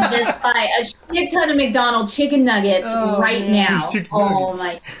and just buy a shit ton of McDonald's chicken nuggets right man. now. Chicken Oh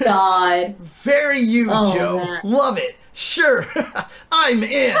my god. Very you, Oh, Joe. man. Love it. Sure. I'm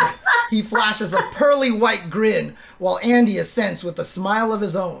in. He flashes a pearly white grin while Andy assents with a smile of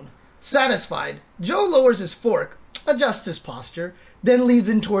his own. Satisfied, Joe lowers his fork, adjusts his posture, then leads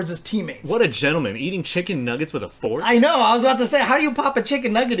in towards his teammates. What a gentleman, eating chicken nuggets with a fork. I know, I was about to say, how do you pop a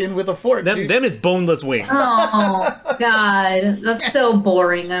chicken nugget in with a fork, dude? Them is boneless wings. Oh god. That's so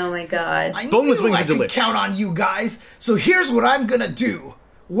boring. Oh my god. I boneless knew wings I are could delicious. count on you guys, so here's what I'm gonna do.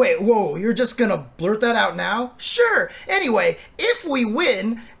 Wait, whoa, you're just gonna blurt that out now? Sure. Anyway, if we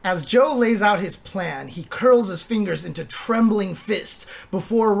win, as Joe lays out his plan, he curls his fingers into trembling fists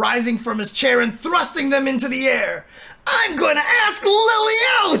before rising from his chair and thrusting them into the air. I'm gonna ask Lily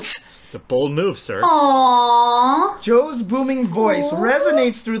out! It's a bold move, sir. Aww. Joe's booming voice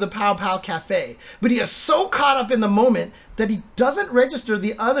resonates through the Pow Pow Cafe, but he is so caught up in the moment that he doesn't register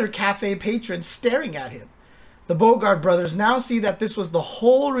the other cafe patrons staring at him. The Bogard brothers now see that this was the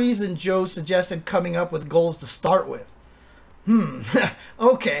whole reason Joe suggested coming up with goals to start with.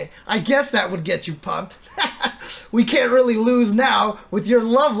 Okay, I guess that would get you pumped. We can't really lose now with your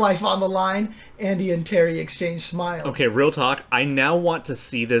love life on the line. Andy and Terry exchange smiles. Okay, real talk. I now want to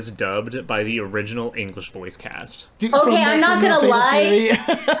see this dubbed by the original English voice cast. Dude, Okay, from I'm the- not from the gonna Fatal lie.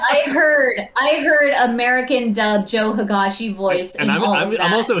 Fury. I heard American dub Joe Higashi voice And in all of I'm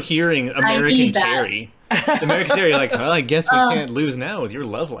that. also hearing American need that. Terry. American Terry, like, well, I guess we can't lose now with your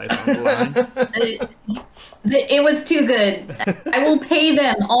love life on the line. It was too good. I will pay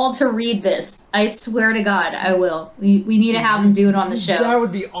them all to read this. I swear to God, I will. We need to have them do it on the show, That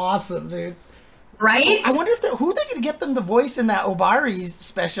would be awesome, dude. right? I wonder if who they're gonna get them to voice in that Obari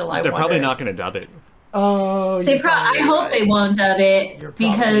special. They're probably not going to dub it. Oh, I hope they won't dub it You're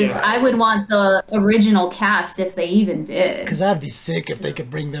probably because right. I would want the original cast if they even did. Because that'd be sick if they could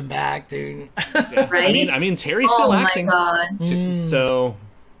bring them back, dude. Right? I mean, Terry's still oh acting. my God. So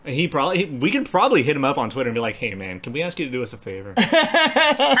we could probably hit him up on Twitter and be like, "Hey, man, can we ask you to do us a favor?"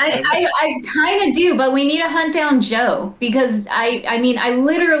 I kind of do, but we need to hunt down Joe because I mean, I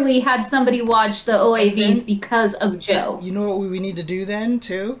literally had somebody watch the OAVs because of Joe. You know what we need to do then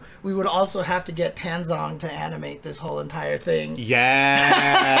too? We would also have to get Tanzong to animate this whole entire thing.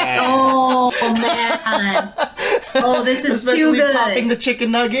 Yeah. Oh man! Oh, this is Especially too good. popping the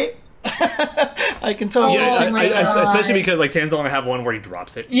chicken nugget. I can totally. Yeah, Oh my especially God. because like Tan's only have one where he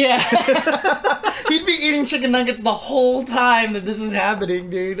drops it. Yeah. He'd be eating chicken nuggets the whole time that this is happening,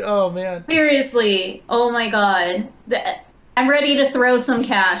 dude. Oh, man. Seriously. Oh my god. I'm ready to throw some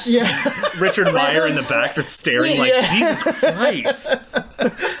cash. Yeah. Richard Meyer in the back just staring like, Yeah. Jesus Christ.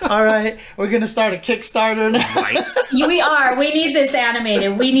 All right. We're going to start a Kickstarter now. Right? We are. We need this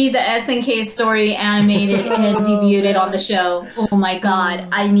animated. We need the SNK story animated and debuted on the show. Oh my god.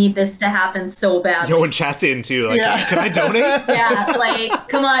 I need this to happen so bad. No one chats in too. Like, Yeah. can I donate? Yeah, like,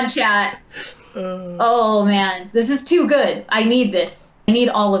 come on, chat. Oh man, this is too good. I need this. I need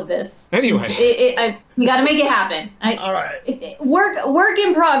all of this. Anyway. You got to make it happen. All right. Work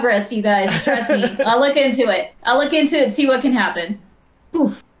in progress, you guys. Trust me. I'll look into it. See what can happen.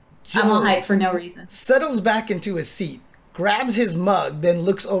 Oof. I'm all hyped for no reason. Settles back into his seat, grabs his mug, then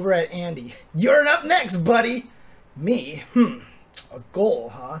looks over at Andy. You're up next, buddy. Me? A goal,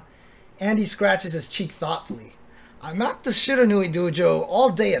 huh? Andy scratches his cheek thoughtfully. I'm at the Shiranui Dojo all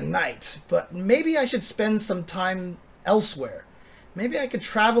day and night, but maybe I should spend some time elsewhere. Maybe I could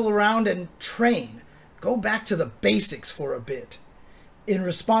travel around and train. Go back to the basics for a bit. In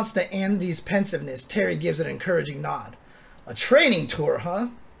response to Andy's pensiveness, Terry gives an encouraging nod. A training tour, huh?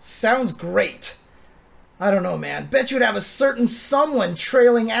 Sounds great. I don't know, man. Bet you'd have a certain someone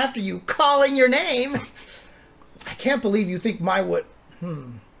trailing after you, calling your name. I can't believe you think my would...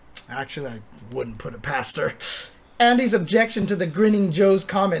 Actually, I wouldn't put it past her. Andy's objection to the grinning Joe's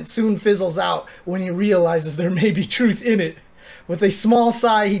comment soon fizzles out when he realizes there may be truth in it. With a small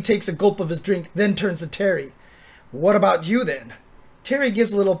sigh, he takes a gulp of his drink, then turns to Terry. What about you, then? Terry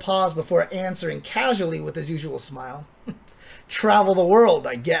gives a little pause before answering casually with his usual smile. Travel the world,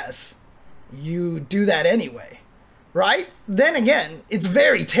 I guess. You do that anyway, right? Then again, it's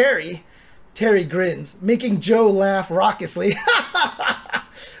very Terry. Terry grins, making Joe laugh raucously,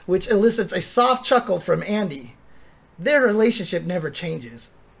 which elicits a soft chuckle from Andy. Their relationship never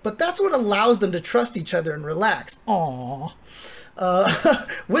changes, but that's what allows them to trust each other and relax. Aww.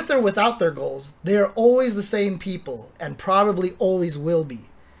 With or without their goals, they are always the same people, and probably always will be.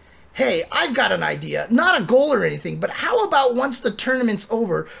 Hey, I've got an idea. Not a goal or anything, but how about once the tournament's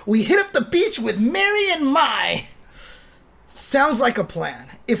over, we hit up the beach with Mary and Mai? Sounds like a plan.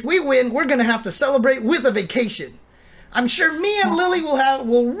 If we win, we're gonna have to celebrate with a vacation. I'm sure me and Lily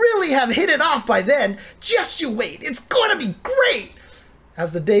will really have hit it off by then. Just you wait. It's gonna be great.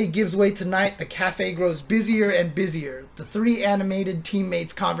 As the day gives way to night, the cafe grows busier and busier. The three animated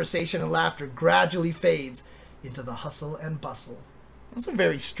teammates' conversation and laughter gradually fades into the hustle and bustle. That's a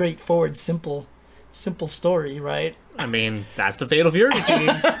very straightforward, simple story, right? I mean, that's the Fatal Fury team.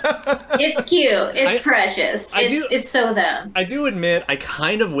 It's cute. It's precious. It's so them. I do admit, I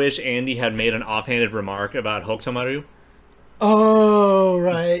kind of wish Andy had made an offhanded remark about Hokutomaru. Oh,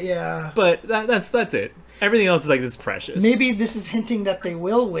 right, yeah. But that's it. Everything else is like, this is precious. Maybe this is hinting that they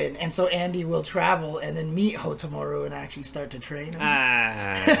will win, and so Andy will travel and then meet Hotomaru and actually start to train him.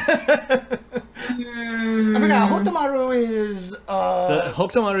 I forgot, Hotomaru is...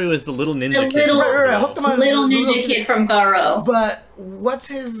 Hokutomaru is the little ninja kid. Little, Hokutomaru is little the ninja kid from Garo. But what's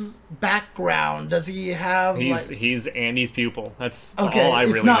his background? Does he have, He's Andy's pupil. That's okay, all I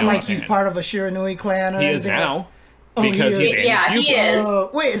really know. It's not like offhand. he's part of a Shiranui clan or He is anything now. Oh, Because he he's is. Andy's Yeah, he pupil.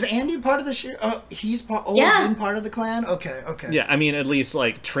 is. Wait, is Andy part of the he's always been part of the clan? Okay. Yeah, I mean, at least,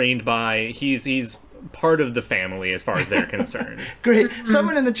 like, trained by... He's part of the family as far as they're concerned. Great.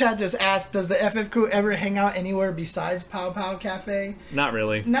 Someone in the chat just asked, does the FF crew ever hang out anywhere besides Pow Pow Cafe? Not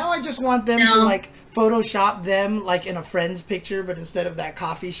really. Now I just want them to, like, Photoshop them, like, in a friend's picture, but instead of that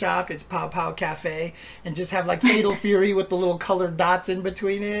coffee shop, it's Pow Pow Cafe, and just have, like, Fatal Fury with the little colored dots in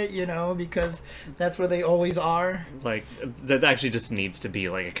between it, you know, because that's where they always are. Like, that actually just needs to be,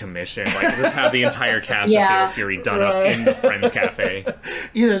 like, a commission. Like, just have the entire cast Yeah. of Fatal Fury done up in the Friends Cafe.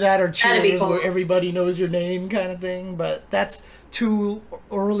 Either that or That'd be Cheers, cool. where everybody knows your name kind of thing, but that's too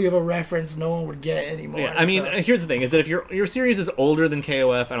early of a reference no one would get anymore. Yeah, I mean, so. here's the thing, is that if your series is older than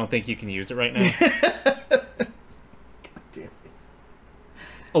KOF, I don't think you can use it right now.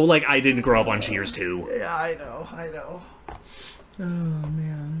 Oh, like, I didn't grow up on Cheers 2. Yeah, I know. Oh,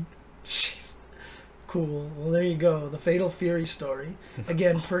 man. Jeez. Cool. Well, there you go. The Fatal Fury story.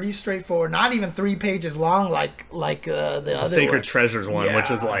 Again, pretty straightforward. Not even 3 pages long like the other Sacred one. Treasures one, Yeah. which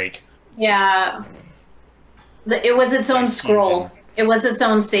was like... Yeah. It was its own scroll. It was its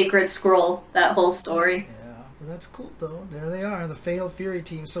own sacred scroll, that whole story. Yeah, but that's cool, though. There they are, the Fatal Fury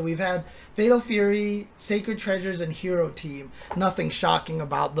team. So we've had Fatal Fury, Sacred Treasures, and Hero Team. Nothing shocking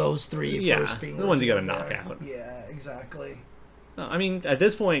about those three Yeah, first being the ones you gotta revealed knock there. out. Yeah, exactly. I mean, at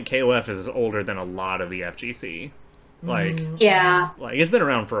this point, KOF is older than a lot of the FGC. Like, Yeah. like it's been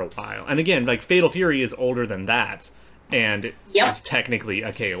around for a while. And again, like Fatal Fury is older than that, and Yep. is technically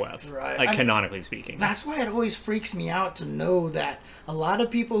a KOF, Right. like I mean, canonically speaking. That's why it always freaks me out to know that a lot of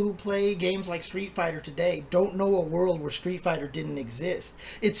people who play games like Street Fighter today don't know a world where Street Fighter didn't exist.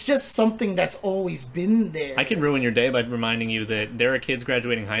 It's just something that's always been there. I can ruin your day by reminding you that there are kids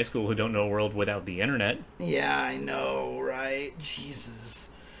graduating high school who don't know a world without the internet. Yeah, I know, right? Jesus.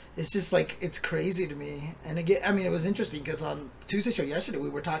 It's just like, it's crazy to me. And again, I mean, it was interesting because on Tuesday show yesterday, we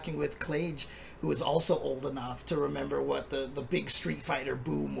were talking with Clage, who was also old enough to remember what the big Street Fighter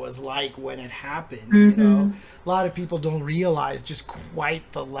boom was like when it happened. You know, a lot of people don't realize just quite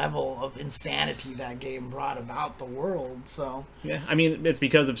the level of insanity that game brought about the world. So, Yeah, I mean, it's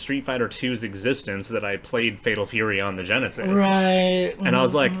because of Street Fighter 2's existence that I played Fatal Fury on the Genesis. right. And I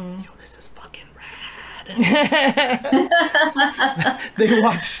was like, yo, this is fucking rad. They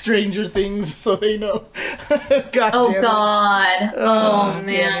watch Stranger Things, so they know. God Oh damn it. God. Oh damn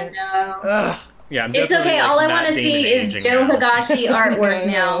man, it. no. Yeah, I'm It's definitely, okay. like, All I Matt want to Damon see is aging Joe now. Higashi artwork I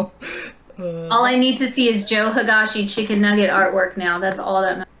now. know. All I need to see is Joe Higashi chicken nugget artwork now. That's all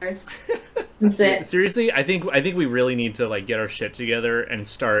that matters. That's it. Seriously, I think we really need to like get our shit together and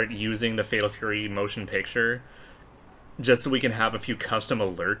start using the Fatal Fury motion picture, just so we can have a few custom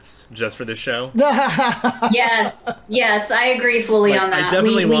alerts just for this show. Yes, yes, I agree fully Like, on that. I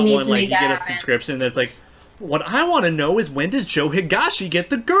definitely we want need one to like make you that get a happen. subscription that's like, what I want to know is when does Joe Higashi get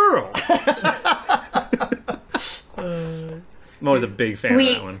the girl? I'm always a big fan of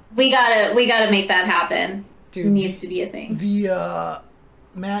that one. We gotta make that happen. Dude, It needs to be a thing. The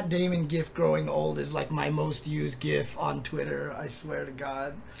Matt Damon gif growing old is like my most used gif on Twitter. I swear to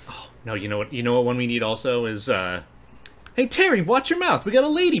God. No, you know what? You know what one we need also is, hey Terry, watch your mouth. We got a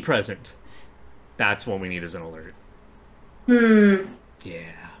lady present. That's one we need as an alert.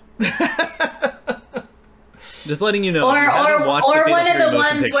 Yeah. Just letting you know. Or- if you haven't or- watched the or Fatal one of Fury the motion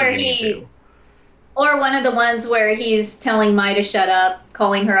ones picture, where you need he- to. Or one of the ones where he's telling Mai to shut up,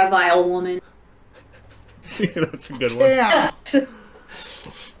 calling her a vile woman. That's a good one. Yeah.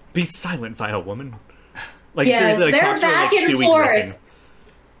 Be silent, vile woman. Like Yes, seriously, like they're talk to her like back and Stewie forth. Griffin.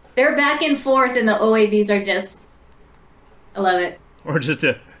 They're back and forth, and the OAVs are just. I love it. Or just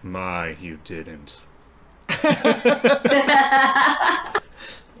a, my, you didn't.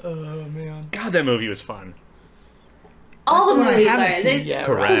 Oh man. God, that movie was fun. All the one I movies haven't are. seen They're yet,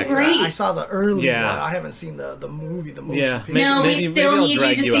 so Correct. great. I saw the early Yeah. one. I haven't seen the movie, the motion Yeah, picture. No, we maybe still I'll need you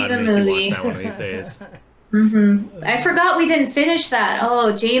drag to see out the and make you movie. watch that one of these days. I forgot we didn't finish that.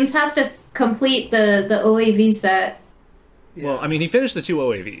 Oh, James has to complete the OAV set. Well, I mean, he finished the two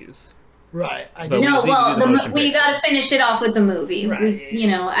OAVs. Right. I But did. we No, just need to well, do the motion we picture. got to finish it off with the movie. Right.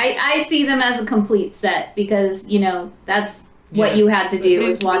 I see them as a complete set because that's what Yeah. you had to do Man,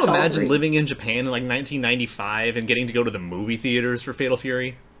 is can watch you all imagine three. living in Japan in like 1995 and getting to go to the movie theaters for Fatal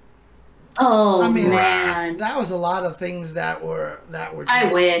Fury? Oh I mean, man, that was a lot of things that were. I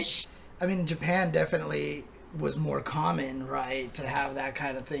just- wish. I mean, Japan definitely was more common, right, to have that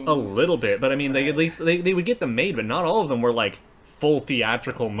kind of thing. A little bit, but I mean, they at least they would get them made, but not all of them were like full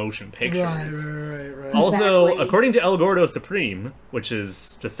theatrical motion pictures. Right. Also, Exactly. according to El Gordo Supreme, which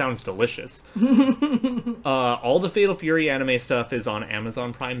is just sounds delicious, all the Fatal Fury anime stuff is on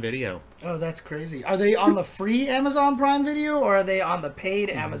Amazon Prime Video. Oh, that's crazy. Are they on the free Amazon Prime Video or are they on the paid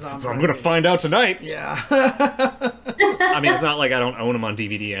Amazon Prime I'm gonna Video? find out tonight. Yeah. I mean, it's not like I don't own them on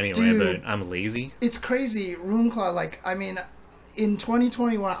DVD anyway, Dude. but I'm lazy. It's crazy. Roomclaw, like, I mean, in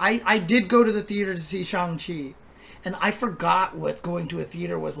 2021, I did go to the theater to see Shang-Chi, and I forgot what going to a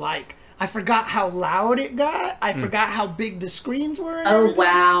theater was like. I forgot how loud it got. I forgot how big the screens were. And Oh everything,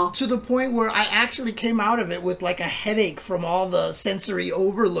 wow. To the point where I actually came out of it with like a headache from all the sensory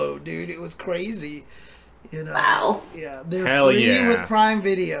overload, dude. It was crazy. You know. Wow. Yeah, they're Hell free yeah. with Prime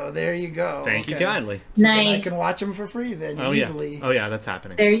Video. There you go. Thank you Okay. kindly. So then Nice. I can watch them for free then Oh easily. yeah. Oh yeah, that's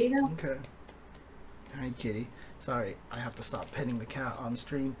happening. There you go. Okay. Hi, kitty. Sorry, I have to stop petting the cat on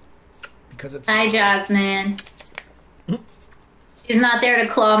stream because it's. Hi, Jasmine. She's not there to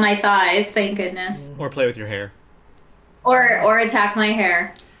claw my thighs, thank goodness, Or play with your hair. or attack my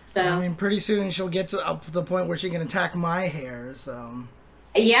hair. So I mean, pretty soon she'll get to up to the point where she can attack my hair. So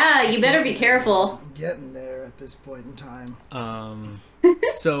yeah, you better be careful. I'm getting there at this point in time.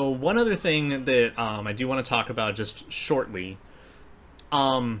 So one other thing that I do want to talk about just shortly.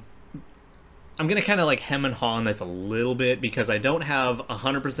 I'm gonna kind of like hem and haw on this a little bit because I don't have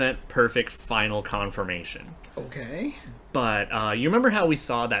 100% perfect final confirmation. Okay. But you remember how we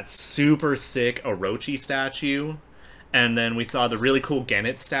saw that super sick Orochi statue, and then we saw the really cool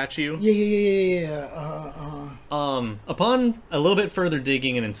Genet statue? Yeah. Upon a little bit further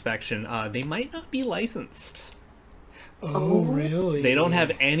digging and inspection, they might not be licensed. Oh, really? They don't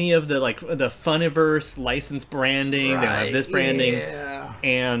have any of the the Funiverse license branding. They don't have this branding. Yeah.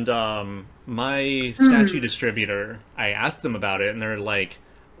 And my statue distributor, I asked them about it, and they're like,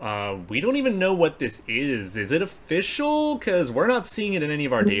 we don't even know what this is. Is it official? Because we're not seeing it in any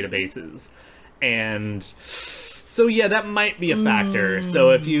of our databases. And so, yeah, that might be a factor.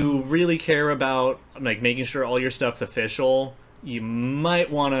 So if you really care about making sure all your stuff's official, you might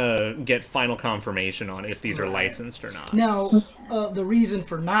want to get final confirmation on if these are licensed or not. Now, the reason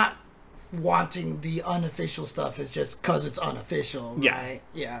for not wanting the unofficial stuff is just because it's unofficial, right?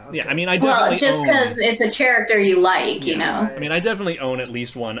 Yeah. Okay. Yeah, I mean, I definitely Well, just because it's a character you like, you know? right. I mean, I definitely own at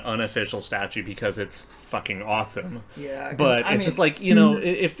least one unofficial statue because it's fucking awesome. Yeah, 'cause, But I it's mean- just like, you know,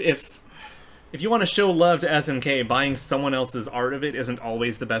 if you want to show love to SNK, buying someone else's art of it isn't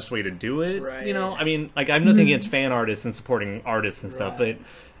always the best way to do it. Right. You know, I mean, like, I have nothing against fan artists and supporting artists and stuff, Right. but,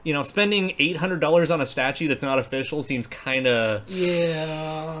 you know, spending $800 on a statue that's not official seems kind of...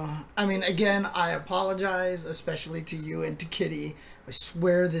 Yeah. I mean, again, I apologize, especially to you and to Kitty. I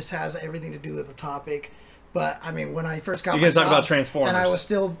swear this has everything to do with the topic. But I mean, when I first got You my guys talk job, about Transformers. and I was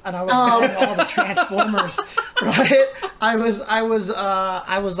buying all the Transformers, right? I was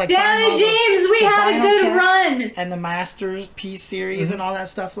like, Damn buying all it, James, we the had a good Binatech run! and the Masterpiece series and all that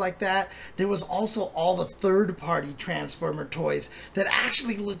stuff like that. There was also all the third-party Transformer toys that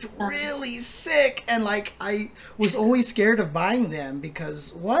actually looked really sick, and like I was always scared of buying them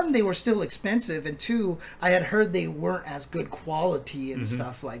because one, they were still expensive, and two, I had heard they weren't as good quality and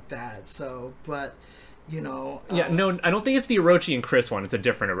stuff like that. So, but. You know, Yeah, no, I don't think it's the Orochi and Chris one. It's a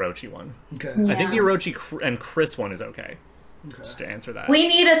different Orochi one. okay. I think the Yeah. Orochi and Chris one is okay. Just to answer that. We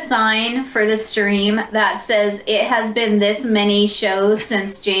need a sign for the stream that says it has been this many shows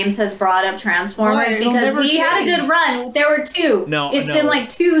since James has brought up Transformers Right, it'll because never we had a change. good run. There were two. No, it's no. been like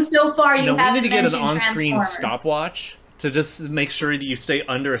two so far. You No, we haven't need to get an mentioned on-screen Transformers. stopwatch to just make sure that you stay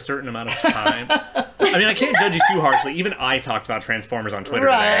under a certain amount of time. I mean, I can't judge you too harshly. Even I talked about Transformers on Twitter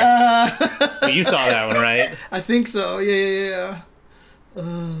today. But you saw that one, right? I think so. Yeah. Oh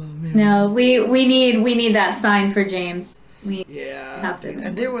man. No, we need that sign for James. Yeah, Have to. dude.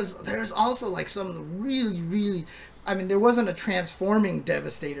 And there's also like some really, I mean, there wasn't a transforming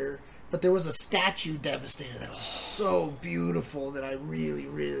Devastator, but there was a statue Devastator that was so beautiful that I really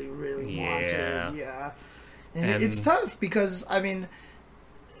wanted. Yeah. And it's tough because, I mean,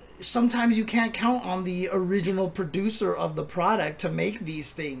 sometimes you can't count on the original producer of the product to make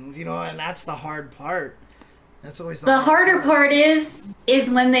these things, you know, and that's the hard part. That's always The harder part is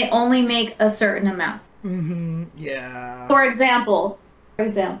when they only make a certain amount. Yeah. For example,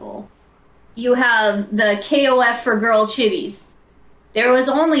 you have the KOF for girl chibis. There was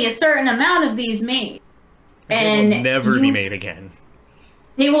only a certain amount of these made. They will never be made again.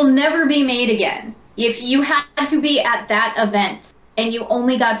 They will never be made again. If you had to be at that event and you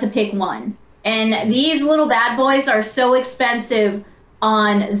only got to pick one. And these little bad boys are so expensive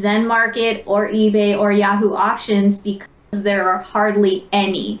on Zen Market or eBay or Yahoo Auctions because there are hardly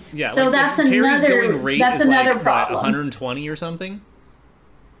any. Yeah, so like, that's the Terry's another going rate that's is another like, problem. What, 120 or something?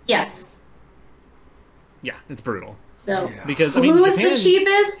 Yes. Yeah, it's brutal. So Yeah. Because I mean, who was Japan, the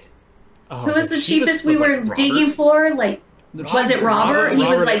cheapest? oh, Who was the cheapest we was, were like, Robert. digging for? Like, was it Robert? He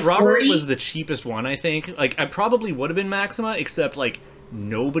was like Robert 40. was the cheapest one, I think. Like, I probably would have been Maxima, except like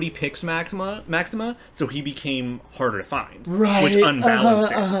nobody picks Maxima, so he became harder to find, Right. which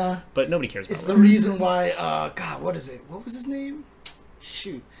unbalanced it. But nobody cares about It's Robert. the reason why, God, what is it? What was his name?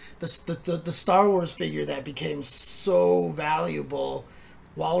 Shoot. The Star Wars figure that became so valuable.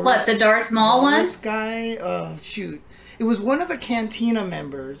 Walrus. What, the Darth Maul one? Walrus guy? Shoot. It was one of the Cantina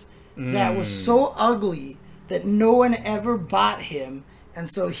members that was so ugly that no one ever bought him. And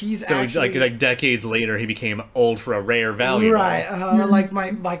so he's So actually... like decades later, he became ultra rare value. Right, like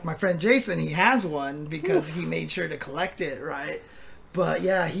my friend Jason, he has one because he made sure to collect it, right? But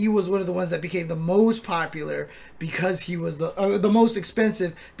yeah, he was one of the ones that became the most popular because he was the most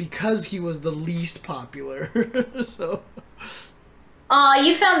expensive because he was the least popular. So,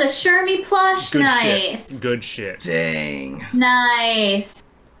 You found the Shermie plush? Good Nice. shit. Good shit. dang. Nice.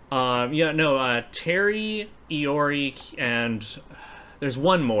 Yeah, no, Terry, Iori, and there's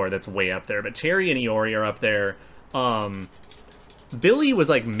one more that's way up there, but Terry and Iori are up there. Billy was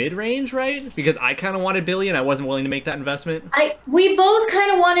like mid-range, right? Because I kind of wanted Billy and I wasn't willing to make that investment. We both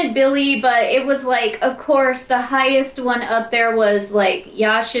kind of wanted Billy, but it was like, of course, the highest one up there was like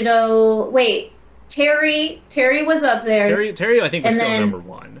Yashido. Wait, Terry was up there. Terry, I think was And still then- number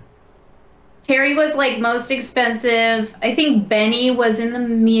one. Terry was like most expensive. I think Benny was in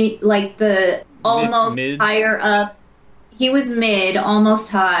the almost Mid? higher up. He was mid,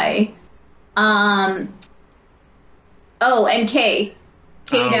 almost high. Oh, and K.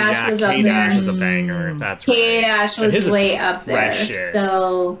 K-Dash was up there. K-Dash is a banger. That's right. K-Dash was And his is way up there. precious.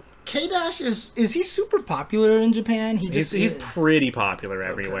 So K-Dash is he super popular in Japan? He's pretty popular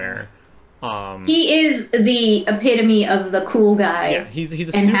everywhere. he is the epitome of the cool guy. Yeah, he's a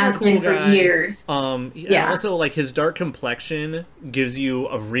and super has cool been guy. for years. Yeah. Also, like, his dark complexion gives you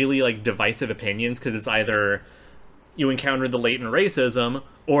a really, like, divisive opinions, because it's either you encounter the latent racism,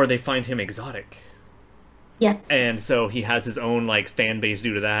 or they find him exotic. Yes. And so he has his own, like, fan base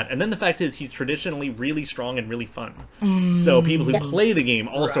due to that. And then the fact is, he's traditionally really strong and really fun. So people who play the game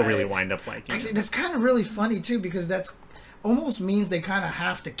also really wind up liking Actually, him. that's kind of really funny too, because that's almost means they kind of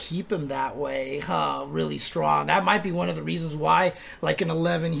have to keep him that way, really strong. That might be one of the reasons why, like in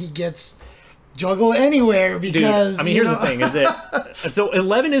 11, he gets juggle anywhere, because Dude, I mean, here's the thing: is that so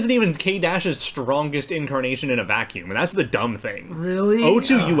 11 isn't even K-Dash's strongest incarnation in a vacuum, and that's the dumb thing. Really?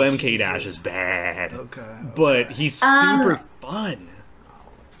 O2UM Oh, K-Dash Jesus. is bad. Okay. But he's super fun.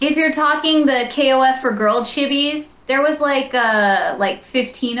 If you're talking the KOF for girl chibis, there was like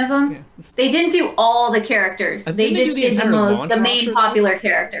 15 of them. Yeah. They didn't do all the characters. think They they just do the did the entire most, launch the roster, main though? popular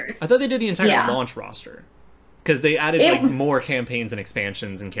characters. I thought they did the entire Yeah. launch roster. Because they added like more campaigns and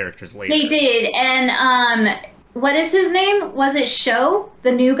expansions and characters later. They did, and what is his name? Was it Sho,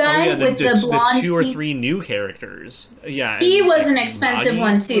 the new guy with the blonde? the 2 or 3 new characters. Yeah, He and, was an expensive Nagi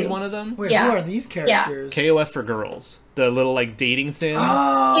one, too. Was one of them. Wait, Yeah. who are these characters? KOF for girls, the little like dating sim.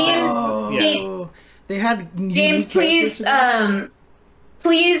 Oh, James, they had unique James, please, characters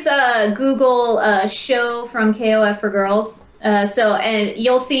please Google Sho from KOF for girls. And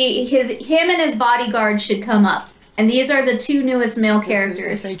you'll see him and his bodyguard should come up. And these are the 2 newest male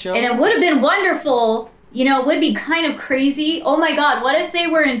characters. SHO? And it would have been wonderful. You know, it would be kind of crazy. Oh my God, what if they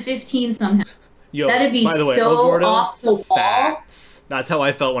were in 15 somehow? Yo, That'd be by the way, so Ogordo, off the wall. facts. That's how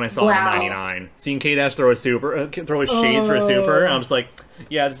I felt when I saw Wow. him in 99. Seeing K-Dash throw a super, throw his shades for a super, I'm just like,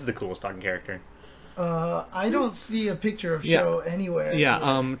 yeah, this is the coolest fucking character. I don't see a picture of Yeah. Sho anywhere.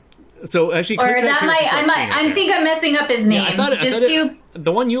 Yeah. So actually, Or click that character might, I start might, seeing it I there. think I'm messing up his name. I thought do,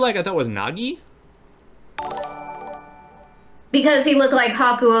 the one you like. I thought was Nagi. because he looked like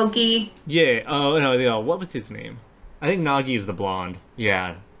Hakuoki. Yeah. Oh no. What was his name? I think Nagi is the blonde.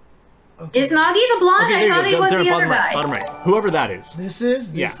 Yeah. Is Nagi the blonde? Okay, I thought he was the other bottom right, guy. bottom right. Whoever that is.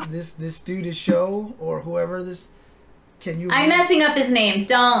 This dude is Sho, or whoever this. Can you? I'm messing up his name.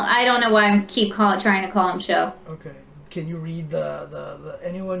 I don't know why I keep trying to call him Sho. Okay. Can you read the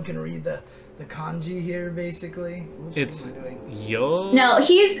anyone can read the kanji here, basically? Oops, It's what am I doing? Yo. No,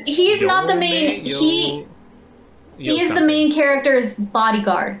 he's not the main. He's the main character's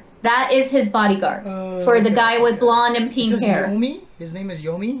bodyguard. That is his bodyguard for the okay, guy with okay. blonde and It pink says hair. Yomi? His name is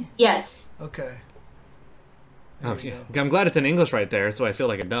Yomi? Yes. Okay. Oh There you yeah. I'm glad it's in English right there, so I feel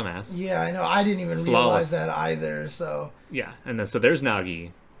like a dumbass. Yeah, I know. I didn't even realize Flawless. that either. So Yeah, and then so there's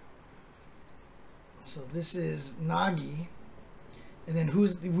Nagi. this is Nagi. And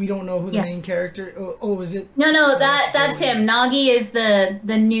then we don't know who the Yes. main character. Oh, is it? No, that's him. Nagi is the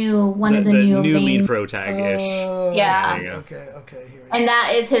new one of the new new main, lead pro tag-ish. Oh, Yeah. There you go. Okay. Here we go. and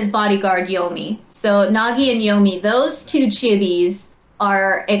that is his bodyguard Yomi. So Nagi and Yomi, those 2 chibis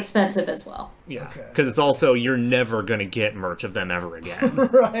are expensive as well. Yeah, Okay. because it's also you're never gonna get merch of them ever again.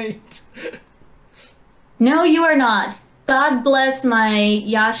 Right. No, you are not. God bless my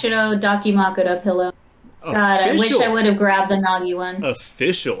Yashiro Dakimakura pillow. God, I wish I would have grabbed the Nagi one.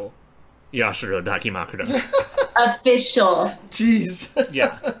 Official Yashiro Dakimakura. Official. Jeez.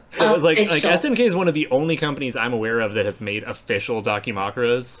 Yeah. So it's like Official. SNK is one of the only companies I'm aware of that has made official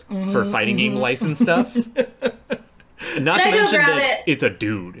Dakimakuras for fighting game license stuff. Not to Can I go mention grab that it? it's a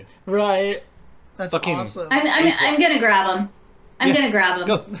dude. Right. That's Fucking- awesome. I'm gonna grab him. I'm gonna grab him.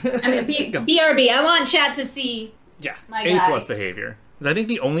 Go. BRB. I want chat to see. Yeah. My A guy. plus behavior. 'Cause I think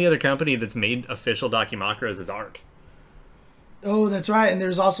the only other company that's made official Dakimakuras is Arc. Oh, that's right. And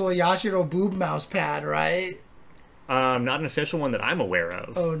there's also a Yashiro boob mouse pad, right? Not an official one that I'm aware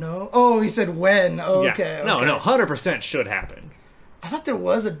of. Oh no. Oh, he said when. Oh, Yeah. okay. No, okay. no, 100% should happen. I thought there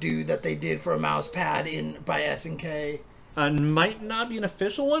was a dude that they did for a mouse pad by SNK. Might not be an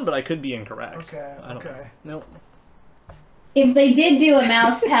official one, but I could be incorrect. Okay, I don't okay. know. If they did do a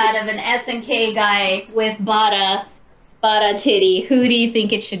mouse pad of an SNK guy with Bada titty, who do you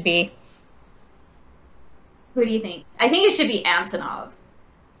think it should be? Who do you think? I think it should be Antonov.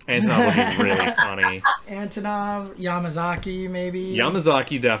 Antonov would be really funny. Antonov, Yamazaki, maybe.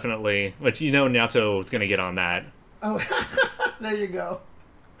 Yamazaki definitely, but you know Nato is going to get on that. Oh, there you go.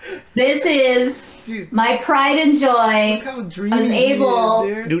 This is Dude, my pride and joy. look how dreamy I was able- he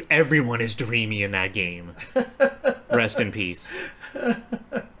is, dude. Dude, everyone is dreamy in that game. Rest in peace.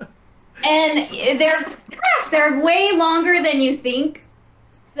 and they're way longer than you think.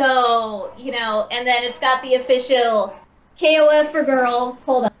 So, and then it's got the official KOF for girls.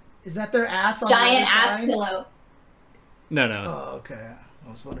 Hold on. Is that their ass on Giant the other ass side? pillow. No. Oh, okay.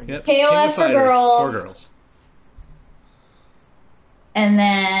 I was wondering. Yep. KOF for Fighters, girls. For girls. And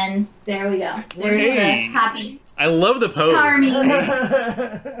then there we go. There's Hey. the happy, I love the pose. charming.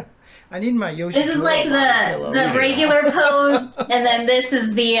 I need my Yoshi. This is like pillow. the regular pose, and then this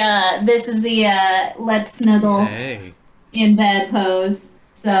is the let's snuggle Hey. in bed pose.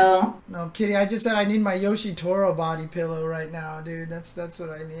 So No, Kitty. I just said I need my Yoshi Toro body pillow right now, dude. That's what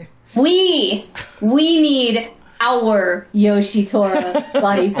I need. we need our Yoshi Tora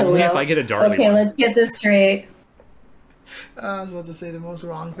body pillow. Only if I get a Darlie Okay, one. let's get this straight. I was about to say the most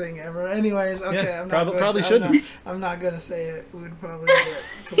wrong thing ever. Anyways, okay. Yeah, I'm not probably shouldn't. I'm not gonna say it. We would probably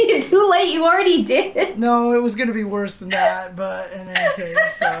get. You're too late. You already did. No, it was gonna be worse than that. But in any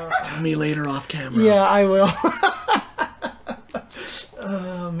case, so. Tell me later off camera. Yeah, I will.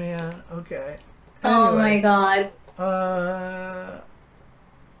 Oh man. Okay. Oh my Anyways, god.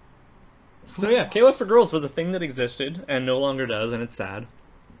 So yeah, KOF for girls was a thing that existed and no longer does, and it's sad.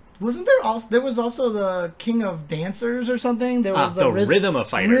 Wasn't there also the King of Dancers or something? There was The Rhythm of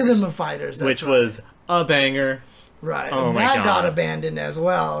Fighters. Rhythm of Fighters, that's which right. was a banger. Right. Oh and my that God. got abandoned as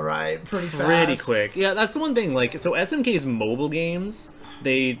well, right? Pretty fast. Pretty quick. Yeah, that's the one thing. Like, so SMK's mobile games,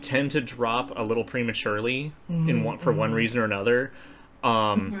 they tend to drop a little prematurely for one reason or another.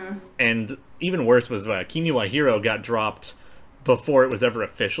 And even worse was Kimi wa Hero got dropped before it was ever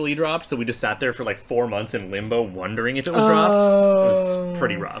officially dropped, so we just sat there for like 4 months in limbo wondering if it was dropped. It was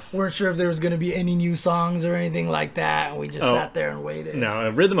pretty rough. Weren't sure if there was going to be any new songs or anything like that, and we just sat there and waited. No,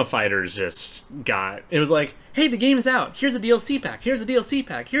 Rhythm of Fighters just got... It was like, hey, the game is out. Here's a DLC pack. Here's a DLC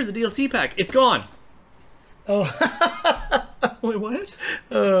pack. Here's a DLC pack. It's gone. Oh. Wait, what?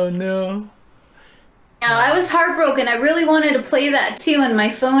 Oh, no. No, I was heartbroken. I really wanted to play that too, and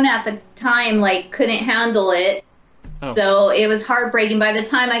my phone at the time couldn't handle it. Oh. So it was heartbreaking. By the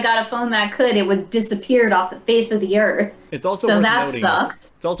time I got a phone that could, it would disappeared off the face of the earth. It's also So worth that noting, sucked.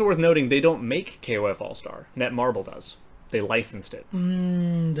 It's also worth noting they don't make KOF All-Star. Netmarble does. They licensed it.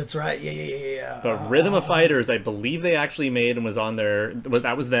 That's right. Yeah. But Rhythm of Fighters, I believe they actually made and was on there.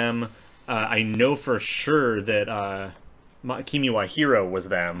 That was them. I know for sure that Kimi wa Hero was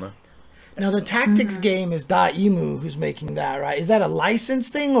them. Now, the tactics game is Daimu who's making that, right? Is that a license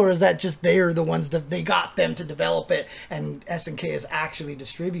thing, or is that just they're the ones that they got them to develop it and SNK is actually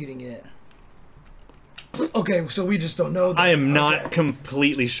distributing it? Okay, so we just don't know that. I am not Okay.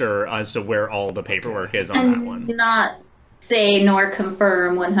 completely sure as to where all the paperwork is on that one. Not say nor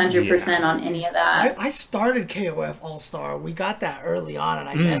confirm 100% on any of that. I started KOF All-Star. We got that early on, and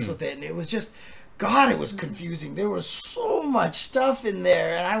I messed with it, and it was just... God, it was confusing. There was so much stuff in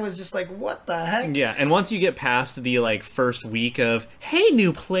there, and I was just like, what the heck? Yeah, and once you get past the first week of, hey,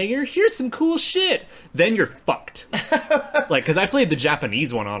 new player, here's some cool shit, then you're fucked. Because I played the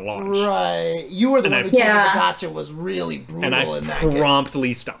Japanese one on launch. Right. You were the And one I- who told me Yeah. the gotcha was really brutal And in I that game.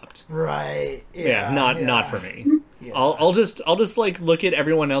 promptly stopped. Right. Yeah, not for me. Yeah. I'll just look at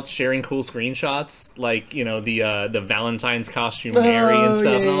everyone else sharing cool screenshots, the Valentine's costume Mary and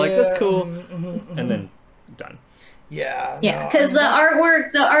stuff, and I'm like, that's cool, and then done. Yeah. Yeah, no, because I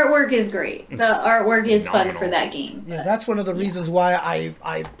mean, the artwork is great. The artwork is fun phenomenal. for that game. Yeah, that's one of the reasons why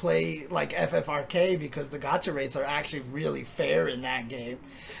I play like FFRK, because the gotcha rates are actually really fair in that game.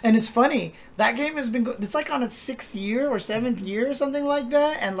 And it's funny, that game has been it's like on its 6th year or 7th year or something like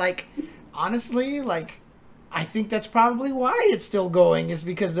that, and honestly, I think that's probably why it's still going, is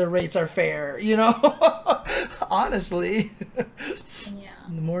because their rates are fair, honestly. Yeah.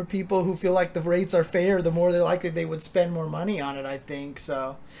 The more people who feel like the rates are fair, the more they're likely they would spend more money on it, I think.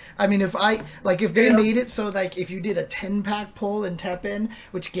 So, I mean, if they made it so if you did a 10-pack pull in Teppen,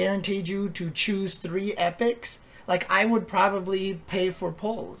 which guaranteed you to choose 3 epics, I would probably pay for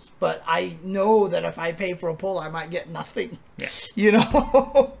pulls. But I know that if I pay for a pull, I might get nothing. Yeah.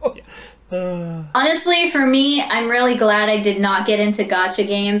 Honestly, for me, I'm really glad I did not get into gotcha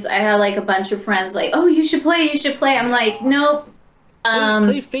games. I had a bunch of friends oh, you should play. I'm like, nope.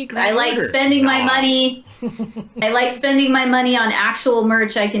 Play Fake I like Reorder. spending my Nah. money. I like spending my money on actual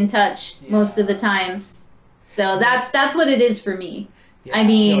merch I can touch most of the times. So that's what it is for me. I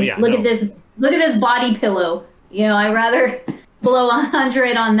mean, look at this body pillow. I'd rather blow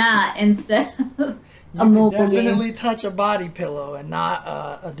 100 on that instead of a mobile Definitely game. touch a body pillow and not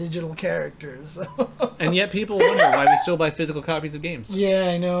a digital character. So. And yet people wonder why we still buy physical copies of games. Yeah,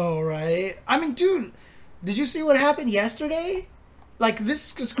 I know, right? I mean, dude, did you see what happened yesterday?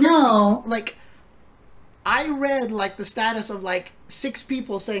 This is crazy. No. I read like the status of like 6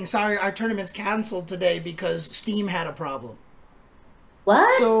 people saying, sorry, our tournament's canceled today because Steam had a problem.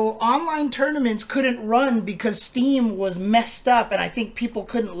 What? So online tournaments couldn't run because Steam was messed up and I think people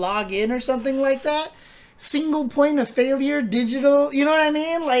couldn't log in or something like that. Single point of failure, digital, you know what I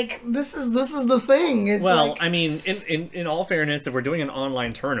mean? Like, this is the thing. It's Well, like, I mean, in all fairness, if we're doing an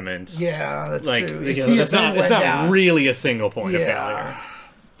online tournament, yeah, that's like, true. you know, it's not really a single point of failure.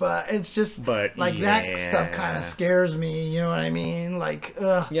 But it's just, But, like, yeah. that stuff kind of scares me, you know what I mean? Like,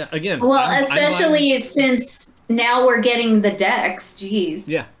 ugh. Yeah, again. Well, I'm especially since now we're getting the decks. Jeez.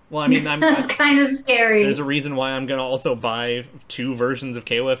 yeah. Well, I mean, That's kind of scary. there's a reason why I'm going to also buy 2 versions of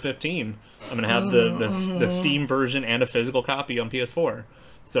KOF 15. I'm going to have the Steam version and a physical copy on PS4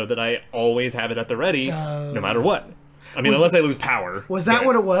 so that I always have it at the ready no matter what. I mean, unless I lose power. Was that but-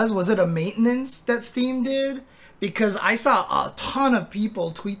 what it was? Was it a maintenance that Steam did? Because I saw a ton of people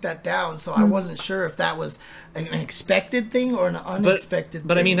tweet that down, so I wasn't sure if that was an expected thing or an unexpected thing.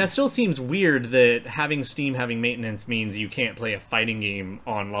 But I mean, that still seems weird that having Steam having maintenance means you can't play a fighting game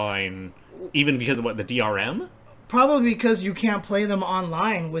online, even because of what, the DRM? Probably because you can't play them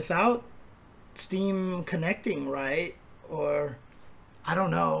online without Steam connecting, right? Or, I don't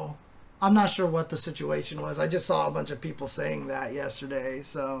know. I'm not sure what the situation was. I just saw a bunch of people saying that yesterday,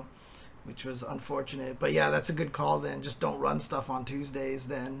 so... which was unfortunate. But yeah, that's a good call then. Just don't run stuff on Tuesdays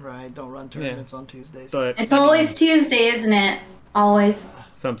then, right? Don't run tournaments on Tuesdays. But It's I mean, always Tuesday, isn't it? Always.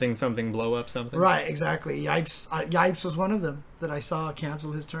 something blow up something. Right, exactly. Yipes was one of them that I saw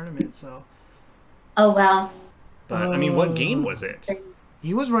cancel his tournament, so... Oh, wow. But I mean, what game was it?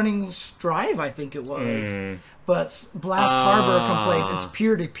 He was running Strive, I think it was. But Blast Harbor complains it's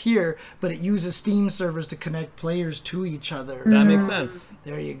peer-to-peer, but it uses Steam servers to connect players to each other. That makes sense.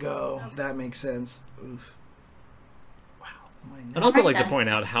 There you go. That makes sense. Oof. Wow. My neck. I'd also like to Okay. point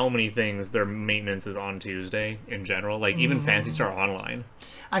out how many things their maintenance is on Tuesday in general. Like, even Phantasy Star Online.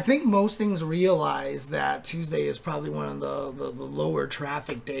 I think most things realize that Tuesday is probably one of the lower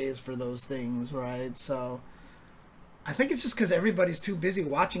traffic days for those things, right? So... I think it's just because everybody's too busy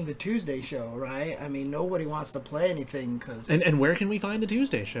watching the Tuesday show, right? I mean, nobody wants to play anything because And where can we find the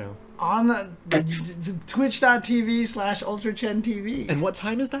Tuesday show? on the twitch.tv/UltraChenTV. And what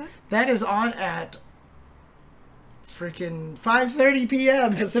time is that? That is on at freaking 5:30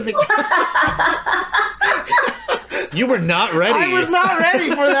 p.m. Pacific time. You were not ready. I was not ready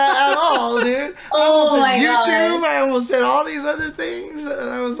for that at all, dude. I Oh almost said my YouTube. God. I almost said all these other things, and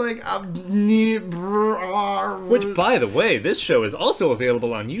I was like, Which, by the way, this show is also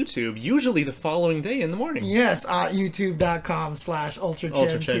available on YouTube, usually the following day in the morning. yes, youtube.com/UltraChen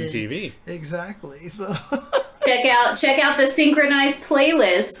UltraChen TV. Exactly. So Check out the synchronized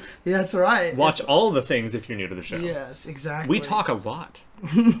playlist. that's right. Watch all the things if you're new to the show. Yes, exactly. We talk a lot.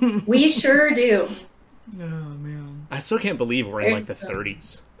 We sure do. Oh man, I still can't believe we're in like the There's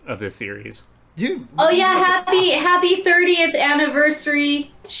 30s of this series. dude. Oh yeah, happy 30th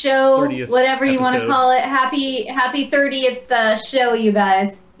anniversary show, 30th whatever you want to episode. call it. Happy 30th show, you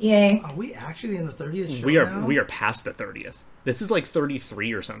guys. Yay. Are we actually in the 30th show We now? are past the 30th. This is like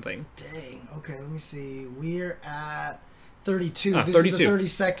 33 or something. Dang. Okay, let me see. We're at 32. Ah, This 32. is the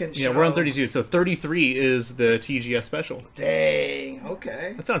 32nd show. Yeah, we're on 32. So 33 is the TGS special. Dang.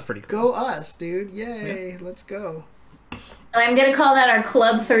 Okay. That sounds pretty cool. Go us, dude. Yay. Let's go. I'm gonna call that our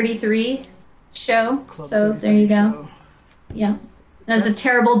Club 33 show. Club so 33 there you go. show. Yeah. That was a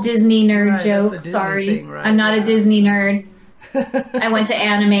terrible Disney nerd Right, that's joke. the Disney Sorry. thing, right? I'm not Yeah. a Disney nerd. I went to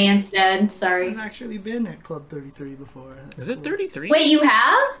anime instead. Sorry. I've actually been at Club 33 before. That's Is it cool. 33? Wait, you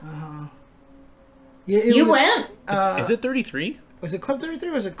have? Yeah, it You was, went? Is it 33? Was it Club 33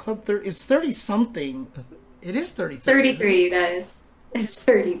 or was it Club 30? It's 30 something. It is 33. 33, you guys. It's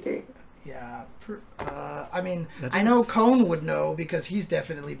 33. Yeah. I mean, That's I know what's- Cone would know because he's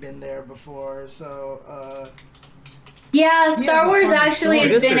definitely been there before. So, Yeah, has Star a Wars funny actually story.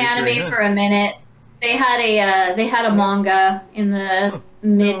 has It is been 33, anime huh? for a minute. They had a manga in the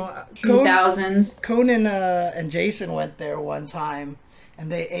mid No, 2000s. Conan and Jason went there one time,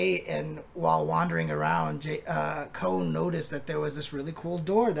 and they ate. And while wandering around, Cone noticed that there was this really cool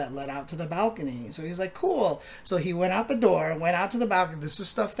door that led out to the balcony. So he's like, "Cool." So he went out the door and went out to the balcony. This is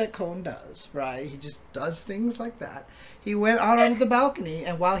stuff that Cone does, right? He just does things like that. He went out onto the balcony,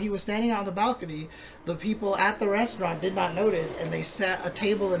 and while he was standing out on the balcony, the people at the restaurant did not notice, and they set a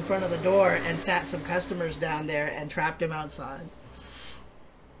table in front of the door and sat some customers down there and trapped him outside.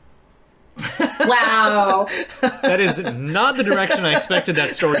 Wow. That is not the direction I expected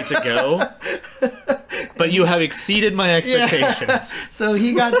that story to go. But you have exceeded my expectations. So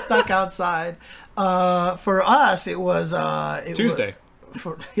he got stuck outside. For us, it was Tuesday.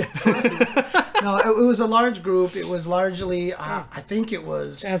 For us, No, it was a large group. It was largely, I think it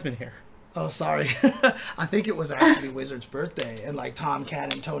was... Jasmine here. Oh, sorry. I think it was actually Wizard's birthday, and like Tom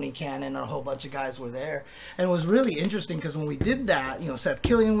Cannon, Tony Cannon, and a whole bunch of guys were there. And it was really interesting because when we did that, Seth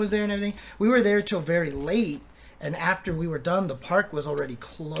Killian was there and everything. We were there till very late, and after we were done, the park was already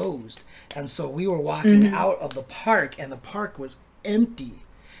closed. And so we were walking out of the park, and the park was empty.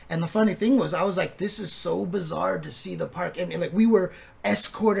 And the funny thing was, I was like, this is so bizarre to see the park empty. Like, we were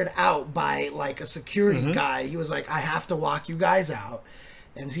escorted out by like a security guy. He was like, I have to walk you guys out.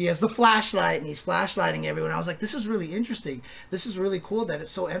 And he has the flashlight, and he's flashlighting everyone. I was like, this is really interesting. This is really cool that it's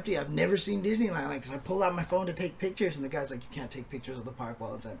so empty. I've never seen Disneyland. Like, 'cause I pulled out my phone to take pictures, and the guy's like, you can't take pictures of the park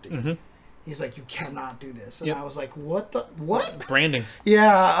while it's empty. He's like, you cannot do this. And I was like, what? Branding.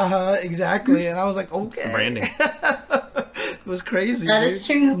 Yeah, exactly. And I was like, okay. Branding. It was crazy. That is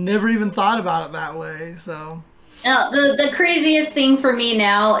true. Never even thought about it that way, so... No, the craziest thing for me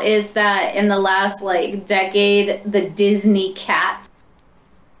now is that in the last, like, decade, the Disney cats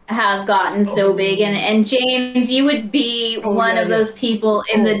have gotten so big. And James, you would be one of those people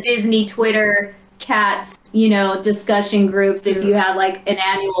in the Disney Twitter cats, discussion groups if you had like an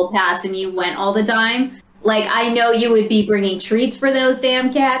annual pass and you went all the time. Like, I know you would be bringing treats for those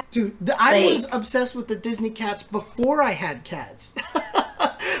damn cats. Dude, I was obsessed with the Disney cats before I had cats.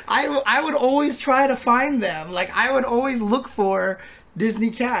 I would always try to find them. Like, I would always look for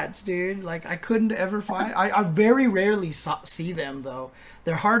Disney cats, dude. Like, I couldn't ever find... I very rarely see them, though.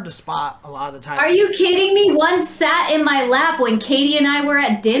 They're hard to spot a lot of the time. Are you kidding me? One sat in my lap when Katie and I were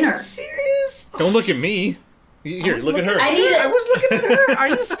at dinner. Serious? Don't look at me. Here, look at her. I was looking at her. Are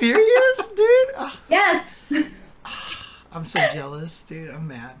you serious, dude? Ugh. Yes. I'm so jealous, dude. I'm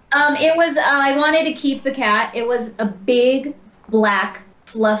mad. It was, I wanted to keep the cat. It was a big, black,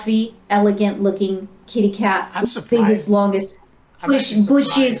 fluffy, elegant-looking kitty cat. I'm surprised. Biggest, longest,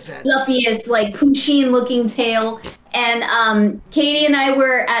 bushiest, fluffiest, like, Pusheen-looking tail. And Katie and I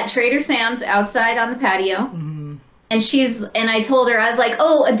were at Trader Sam's outside on the patio. And I told her, I was like,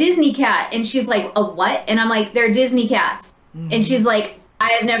 oh, a Disney cat. And she's like, a what? And I'm like, they're Disney cats. And she's like,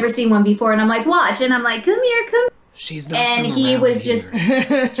 I have never seen one before. And I'm like, watch. And I'm like, come here, come. She's not. And he was just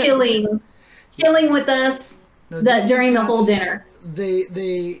chilling with us during the whole dinner.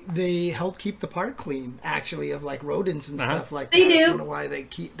 They help keep the park clean, actually, of like rodents and stuff like that. They do. That's one of why they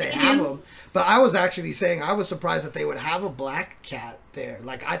have them. But I was actually saying I was surprised that they would have a black cat there.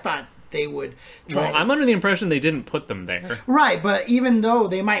 Like, I thought they would try. Well, I'm under the impression they didn't put them there. Right, but even though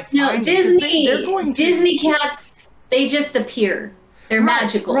they might find they're going to... Disney cats, they just appear. They're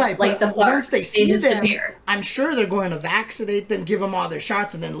magical, right? Like the park. Once they see just them, appear. I'm sure they're going to vaccinate them, give them all their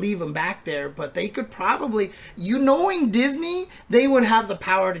shots, and then leave them back there. But they could probably, knowing Disney, they would have the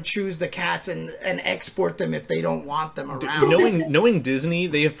power to choose the cats and export them if they don't want them around. Knowing Disney,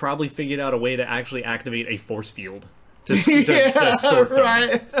 they have probably figured out a way to actually activate a force field to sort them.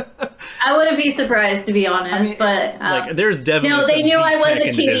 Right. I wouldn't be surprised, to be honest, but like, there's definitely no, they knew I was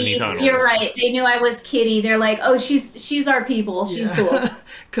a kitty. You're right. They knew I was Kitty. They're like, oh, she's our people. She's cool.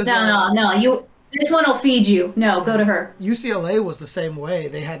 No. This one will feed you. No, go to her. UCLA was the same way.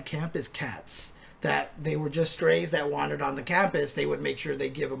 They had campus cats that they were just strays that wandered on the campus. They would make sure they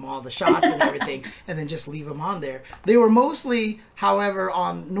give them all the shots and everything, and then just leave them on there. They were mostly, however,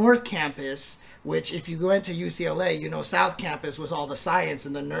 on North Campus. Which, if you went to UCLA, South Campus was all the science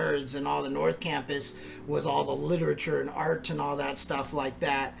and the nerds, and all the North Campus was all the literature and art and all that stuff like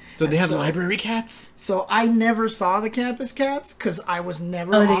that. So they have library cats? So I never saw the campus cats because I was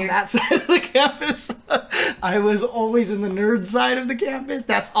never on that side of the campus. I was always in the nerd side of the campus.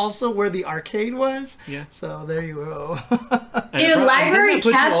 That's also where the arcade was. Yeah. So there you go. Dude, library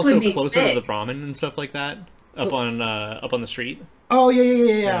cats would be closer sick. to the Brahmin and stuff like that, up on the street. Oh,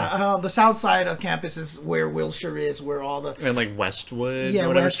 yeah. The south side of campus is where Wilshire is, where all the... And like Westwood. Yeah, or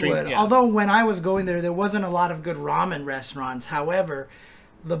whatever Westwood. Street. Yeah. Although when I was going there wasn't a lot of good ramen restaurants. However,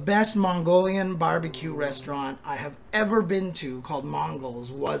 the best Mongolian barbecue restaurant I have ever been to, called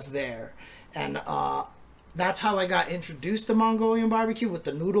Mongols, was there. And that's how I got introduced to Mongolian barbecue, with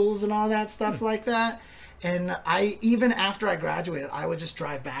the noodles and all that stuff like that. And even after I graduated, I would just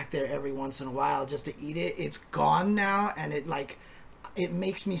drive back there every once in a while just to eat it. It's gone now, and it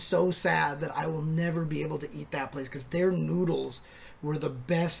makes me so sad that I will never be able to eat that place, because their noodles were the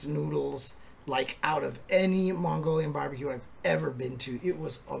best noodles, like, out of any Mongolian barbecue I've ever been to. It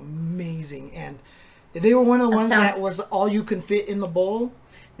was amazing. And they were one of the ones that was all you can fit in the bowl.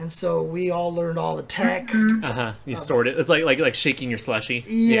 And so we all learned all the tech. You sort it. It's like shaking your slushie.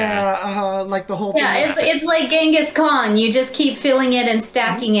 Yeah. Like the whole thing. Yeah, it's like Genghis Khan. You just keep filling it and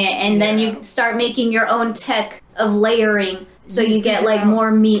stacking it, and then you start making your own tech of layering. So you get like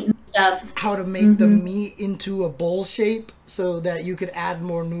more meat and stuff. how to make the meat into a bowl shape so that you could add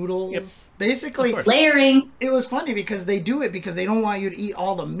more noodles. Yep. Basically, Layering. it was funny because they do it because they don't want you to eat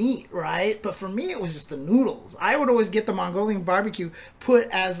all the meat, right? But for me, it was just the noodles. I would always get the Mongolian barbecue, put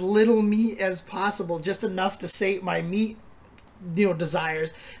as little meat as possible, just enough to sate my meat,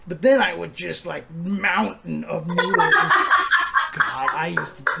 desires. But then I would just like mountain of noodles. God, I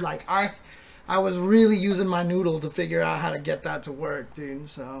used to like I was really using my noodle to figure out how to get that to work, dude.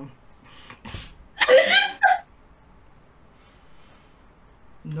 So.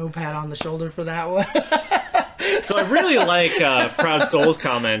 No pat on the shoulder for that one. So I really like Proud Soul's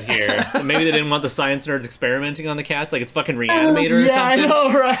comment here. Maybe they didn't want the science nerds experimenting on the cats, like it's fucking Reanimator or Yeah, something.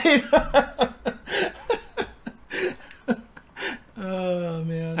 I know, right? Oh,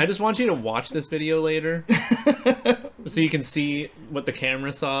 man. I just want you to watch this video later so you can see what the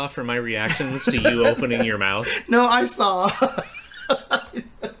camera saw for my reactions to you opening your mouth. No, I saw.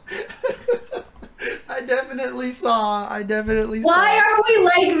 I definitely saw. Why are we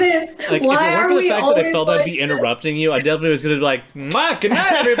like this? Like, Why if it are weren't for the we fact that always I felt I'd like be this? interrupting you, I definitely was going to be like, "Mwah, good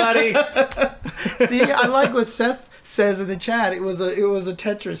night, everybody." See, I like what Seth says in the chat. It was a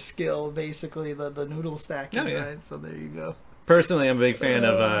Tetris skill, basically, the noodle stacking, Oh, yeah. right? So there you go. Personally, I'm a big fan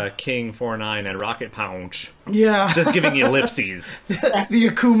of King 49 and Rocket Punch. Yeah. Just giving you ellipses. The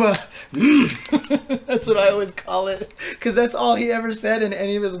Akuma. That's what I always call it. Because that's all he ever said in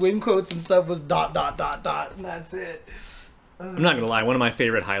any of his win quotes and stuff was ... And that's it. I'm not gonna lie, one of my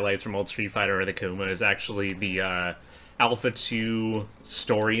favorite highlights from old Street Fighter or the Kuma is actually the Alpha 2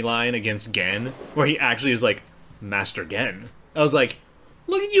 storyline against Gen, where he actually is like, Master Gen. I was like,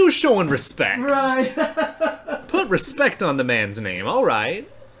 look at you showing respect. Right. Put respect on the man's name, alright.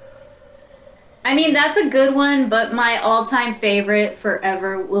 I mean, that's a good one, but my all-time favorite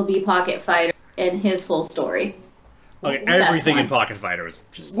forever will be Pocket Fighter and his whole story. Okay, That's everything in fine. Pocket Fighter is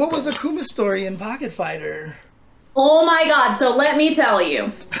just... What was Akuma's story in Pocket Fighter? Oh my god, so let me tell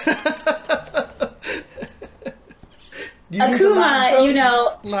you. Do you need the lab coat?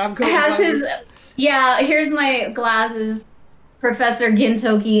 Akuma, Lab coat has glasses? his... Yeah, here's my glasses. Professor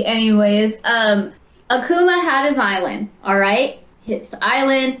Gintoki, anyways. Akuma had his island, alright? His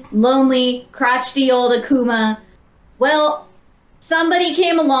island, lonely, crotchety old Akuma. Well, somebody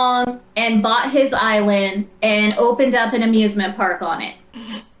came along and bought his island and opened up an amusement park on it.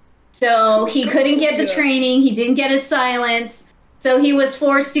 So he couldn't get the training, he didn't get his silence, so he was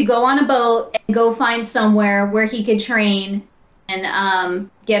forced to go on a boat and go find somewhere where he could train and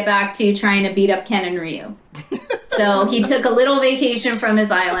get back to trying to beat up Ken and Ryu. So he took a little vacation from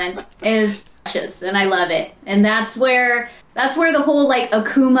his island. It is precious, and I love it. And that's where the whole like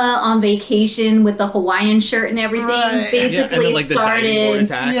Akuma on vacation with the Hawaiian shirt and everything Right. Yeah, and basically then, like, the diving board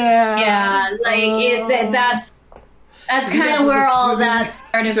started. attacks. Yeah. Yeah, that's You kind got of where the all swimming that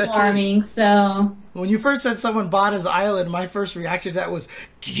started stretches. forming. So When you first said someone bought his island, my first reaction to that was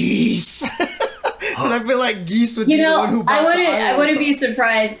geese. Because I feel like geese would be the one who bought I the island. I wouldn't be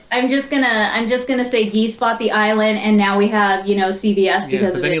surprised. I'm just gonna say Geese bought the island, and now we have CBS Yeah, because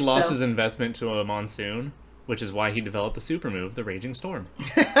but of then it. he lost so. his investment to a monsoon, which is why he developed the super move, the Raging Storm.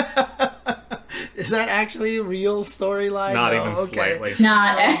 Is that actually a real storyline? Not No, even okay. slightly.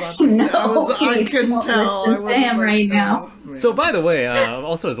 Not I was about to say- no. I please couldn't don't tell. listen to him right now. Man. So, by the way,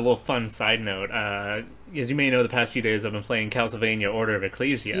 also as a little fun side note, as you may know, the past few days I've been playing Castlevania Order of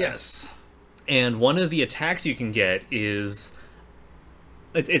Ecclesia. Yes. And one of the attacks you can get is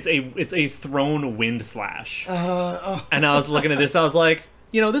it's a thrown wind slash. And I was looking at this, I was like,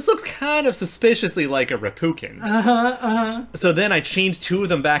 this looks kind of suspiciously like a Reppuken. So then I chained two of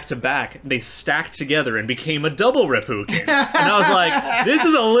them back to back. They stacked together and became a double Reppuken. And I was like, this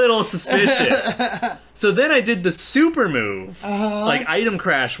is a little suspicious. So then I did the super move, like item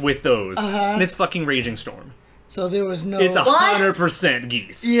crash with those, and it's fucking Raging Storm. So there was no. It's What? 100%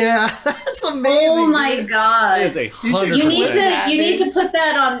 geese. Yeah, that's amazing. Oh my dude. god! It is 100%. You need Clip that, to dude. put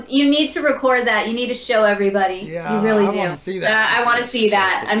that on. You need to record that. You need to show everybody. Yeah, you really I do. wanna see that. I want to see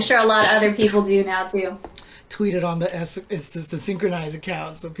that. I'm sure a lot of other people do now too. Tweet it on the the synchronized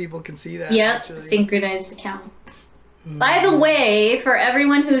account so people can see that. Yep, actually. synchronized account. By the way, for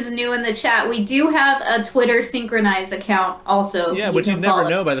everyone who's new in the chat, we do have a Twitter synchronized account also. Yeah, you but can you'd never follow.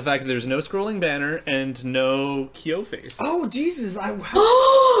 know by the fact that there's no scrolling banner and no Kyo face. Oh Jesus!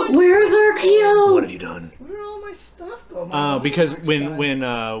 Where's our Kyo? What have you done? Where did all my stuff go? Because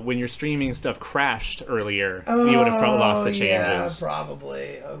when your streaming stuff crashed earlier, you would have probably lost the Yeah, changes.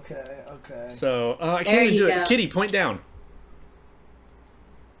 probably. Okay. So I There can't even you do go. it. Kitty, point down.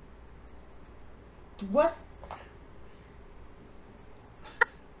 What?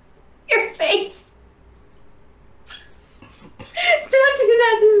 Your face. Don't do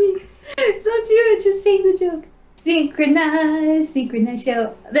that to me. synchronized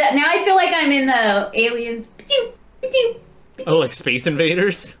show. Now I feel like I'm in the Aliens. Oh, like Space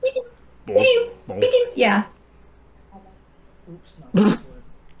Invaders? Yeah. Oops, not this one.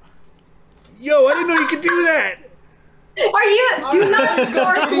 Yo, I didn't know you could do that! Are you? Do not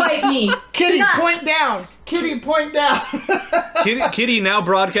score swipe me. Kitty, Do not- point down. Kitty, point down. Kitty now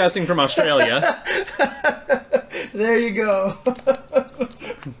broadcasting from Australia. There you go.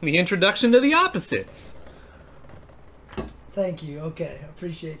 The introduction to the opposites. Thank you. Okay, I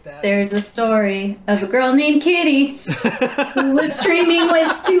appreciate that. There's a story of a girl named Kitty who was streaming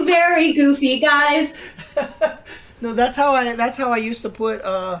with two very goofy guys. No, that's how I used to put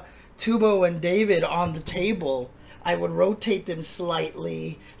Tubo and David on the table. I would rotate them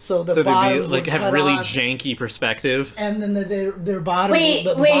slightly so the So they'd be bottoms like would have cut really off, janky perspective. and then their bottoms, Wait,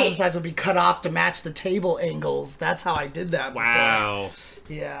 the wait. bottom sides would be cut off to match the table angles. That's how I did that. Wow.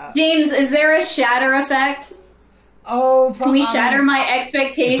 Before. Yeah. James, is there a shatter effect? Oh, Can we shatter my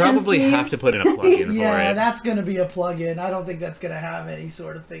expectations? You probably please? have to put in a plug-in for Yeah, it. that's gonna be a plug-in. I don't think that's gonna have any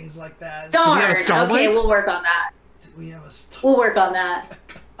sort of things like that. Darn. have a star Okay, wipe? we'll work on that. We have a star. We'll work on that.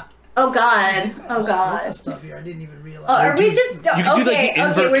 Oh God. Oh All sorts God. of stuff here. I didn't even realize. Oh, are we Dude, just? You could do like the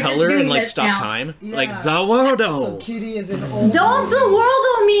invert we're just color doing and like this stop now. time. Yeah. Like So Zawardo. Kitty is an old. Don't the world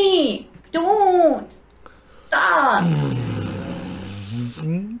on me! Don't stop.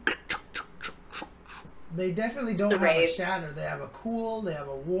 They definitely don't The have a rave. shatter. They have a cool. They have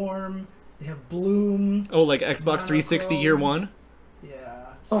a warm. They have bloom. Oh, like Xbox 360 year one? Yeah.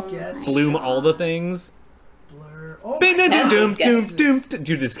 Oh Sketch. my Bloom all the things. Blur. Oh. Doom, My That's a doom, sketch. doom, doom, doom.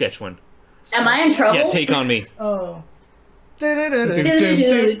 Do the sketch one. Am I in trouble? Yeah, take on me. Oh. I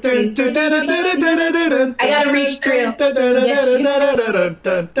gotta reach through.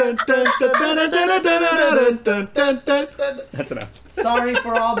 That's enough. Sorry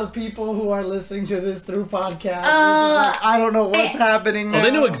for all the people who are listening to this through podcast. They're just like, Uh, I don't know what's happening now. Oh,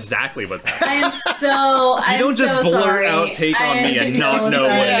 they know exactly what's happening. I am so. You don't just blurt sorry. out "take on I me" am and not so know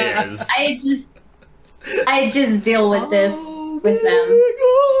what sorry. it is. I just deal with this with them.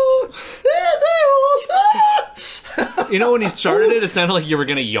 You know, when you started it, it sounded like you were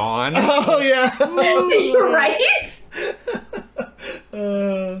gonna yawn. Oh yeah. You're right.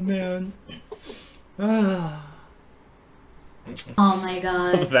 Oh man. Ah. Oh my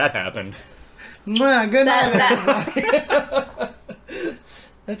God. That happened. Mwah, good night. That.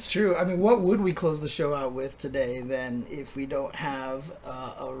 That's true. I mean, what would we close the show out with today then, if we don't have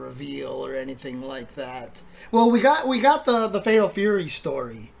a reveal or anything like that? Well, we got the Fatal Fury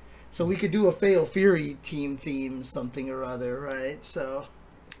story, so we could do a Fatal Fury team theme, something or other, right? So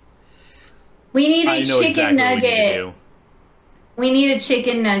We need I a know chicken exactly what we need to nugget. do. We need a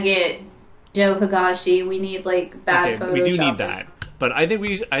chicken nugget, Joe Higashi. We need like bad Okay, photos. we do need that, but I think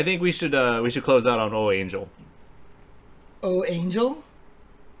we should close out on Oh Angel. Oh Angel?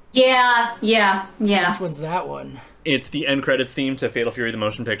 Yeah. Which one's that one? It's the end credits theme to Fatal Fury the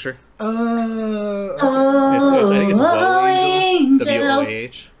motion picture. Okay. Oh, I think it's Woe Angel. Angel.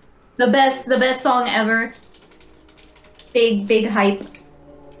 W-O-A-H. The best song ever. Big hype.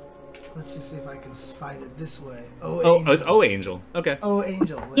 Let's just see if I can find it this way. Oh, Angel. it's Oh Angel. Okay. Oh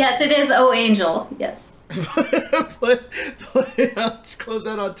Angel. Yes, it is. Oh, Angel. Yes. Put it on, let's close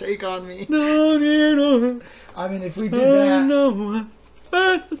that on Take On Me. I mean, if we did that...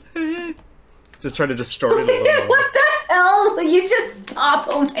 Just try to distort it a little more. What the hell? You just stop.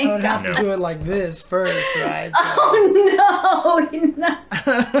 Oh my I would have God. to do it like this first, right? So- Oh no.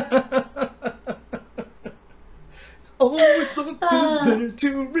 Always something there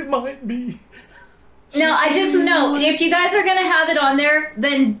to remind me. No, I just know if you guys are gonna have it on there,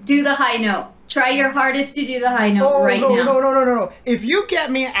 then do the high note. Try your hardest to do the high note Oh, right no, now. no. If you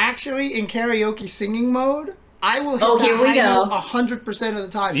get me actually in karaoke singing mode, I will hit that here we high go. note 100% of the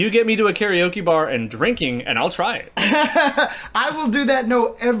time. You get me to a karaoke bar and drinking, and I'll try it. I will do that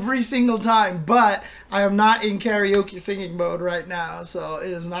note every single time, but I am not in karaoke singing mode right now, so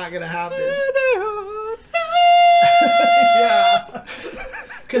it is not going to happen. Yeah.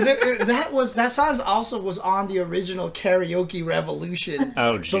 Because that song also was on the original Karaoke Revolution.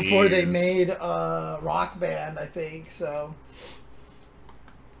 Oh, jeez. Before they made Rock Band, I think, so...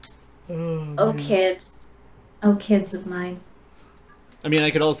 Oh kids. Oh kids of mine. I mean,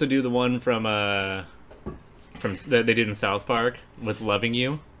 I could also do the one from that they did in South Park with "Loving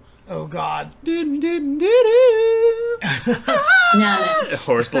You." Oh, God. No.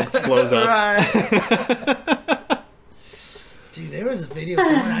 Horse blows up. Right. Dude, there was a video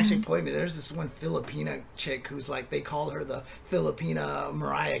someone actually pointed me. There's this one Filipina chick who's like, they call her the Filipina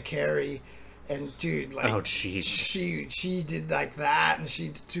Mariah Carey. And dude, like, Oh, jeez. she did like that, and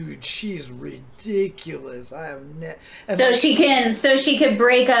she's ridiculous. I have So she could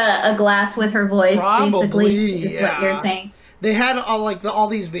break a glass with her voice. Probably, basically, is what you're yeah. saying. They had all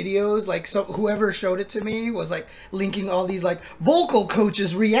these videos, like, so whoever showed it to me was like linking all these like vocal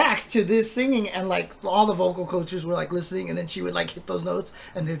coaches react to this singing, and like all the vocal coaches were like listening, and then she would like hit those notes,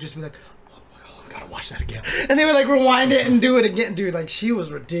 and they'd just be like, "Oh my god, I gotta watch that again," and they would like rewind it and do it again. Dude, like, she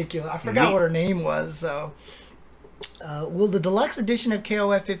was ridiculous. I forgot what her name was. So, will the deluxe edition of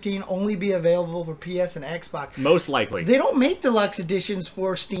KOF 15 only be available for PS and Xbox? Most likely. They don't make deluxe editions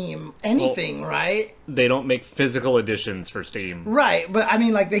for Steam anything, right? They don't make physical editions for Steam. Right, but I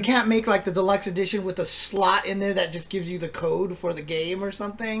mean, like, they can't make like the deluxe edition with a slot in there that just gives you the code for the game or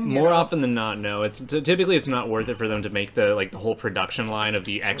something. More often than not, no. It's typically it's not worth it for them to make the whole production line of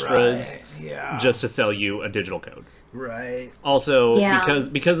the extras Right, yeah. just to sell you a digital code. Right. Also, Yeah.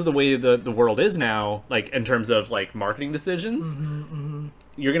 because of the way the world is now, like in terms of like marketing decisions,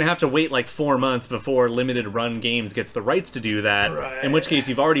 you're gonna have to wait like 4 months before limited run games gets the rights to do that. Right. In which case,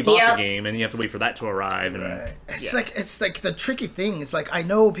 you've already bought Yep. the game, and you have to wait for that to arrive. And Right. It's yeah. like the tricky thing. It's like, I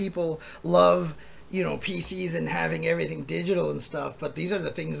know people love, PCs and having everything digital and stuff, but these are the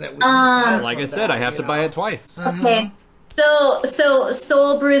things that we decide Like from I said, that, I have to buy it twice. Okay. So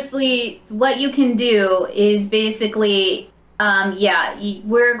Soul Bruce Lee, what you can do is basically,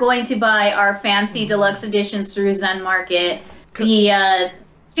 we're going to buy our fancy deluxe editions through Zen Market. The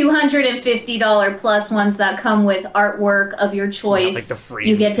 $250 plus ones that come with artwork of your choice. like the free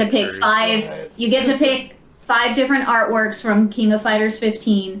you get to pick pictures. five. Right. You get to pick 5 different artworks from King of Fighters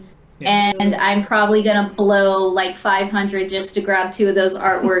 15. And I'm probably gonna blow like 500 just to grab 2 of those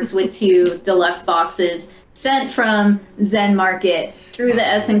artworks with 2 deluxe boxes sent from Zen Market through the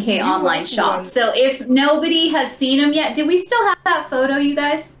SNK online shop. one- So if nobody has seen them yet, do we still have that photo, you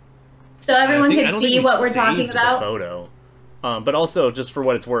guys? So everyone I can don't see think we what we're talking saved the about. photo. But also, just for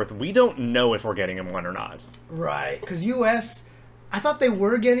what it's worth, we don't know if we're getting him one or not. Right, because US, I thought they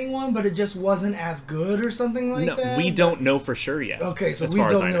were getting one, but it just wasn't as good or something like No, that. we don't know for sure yet. Okay, so as we far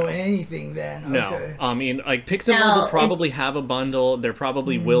as don't I know anything then. No, Okay. I mean, like Pixel No, will probably have a bundle. There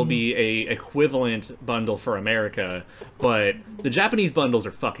probably will be a equivalent bundle for America, but the Japanese bundles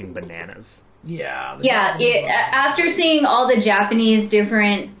are fucking bananas. Yeah. Yeah, after seeing all the Japanese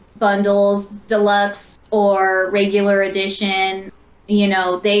different bundles, deluxe or regular edition,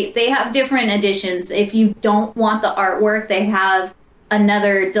 they have different editions. If you don't want the artwork, they have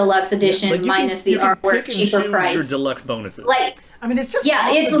another deluxe edition Like, you minus can the artwork, pick and cheaper choose price. Your deluxe bonuses. Like, I mean, it's just yeah,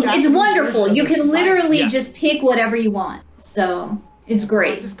 all the it's Japanese wonderful. version You of the can site. literally Yeah. just pick whatever you want. So it's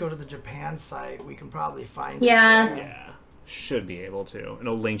great. Just go to the Japan site. We can probably find Yeah. it. yeah, should be able to, and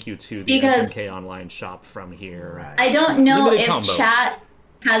it'll link you to the Because- SNK online shop from here. Right. I don't know Limited if combo. chat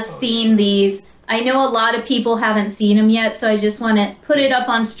has seen these. I know a lot of people haven't seen them yet, so I just want to put it up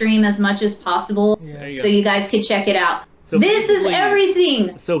on stream as much as possible Yeah. There you so go. you guys can check it out. So This is basically-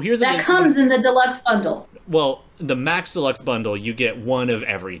 everything So here's that comes in the deluxe bundle, Well, the Max Deluxe bundle, you get one of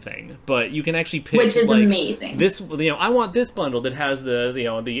everything, but you can actually pick, which is like, amazing. This, I want this bundle that has the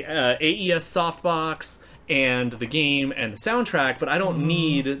AES softbox and the game and the soundtrack, but I don't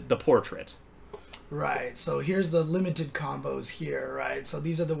need the portrait. Right. So here's the limited combos here, right? So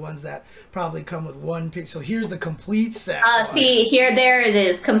these are the ones that probably come with one pick. So here's the complete set. See here, there it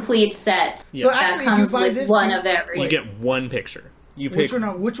is, complete set. Yeah. So That actually, if you comes buy with this, one you- of every. You get one picture. You pick. Which one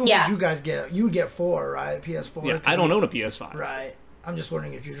Yeah. would you guys get? You would get 4, right? PS4. Yeah, 'cause I don't you- own a PS5. Right. I'm just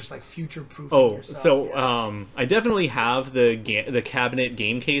wondering if you're just like future proofing Oh, yourself. so yeah. I definitely have the cabinet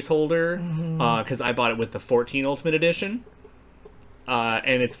game case holder because I bought it with the 14 Ultimate Edition,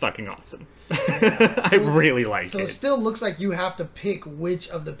 and it's fucking awesome. I really like So it. it still looks like you have to pick which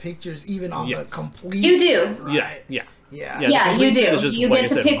of the pictures, even on Yes. the complete. You do. set, right? Yeah, yeah. Yeah. the Yeah, complete you set do. is just, You like get I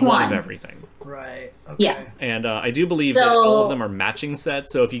to said, pick one one. of everything. Right. Okay. Yeah. And I do believe that So- all of them are matching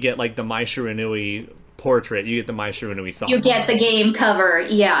sets. So if you get like the Mai Shiranui portrait, you get the Mai Shiranui soft. You get the game cover,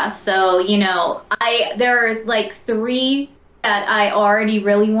 yeah. So there are like 3 that I already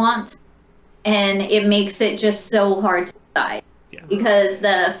really want, and it makes it just so hard to decide. Yeah. Because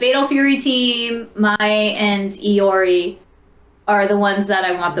the Fatal Fury team, Mai, and Iori are the ones that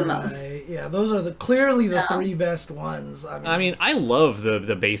I want the most. Right. Yeah, those are clearly the So- 3 best ones. I mean, I love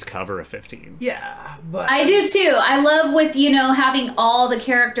the base cover of 15. yeah, but I do too. I love with having all the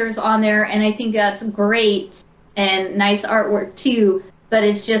characters on there, and I think that's great and nice artwork too. But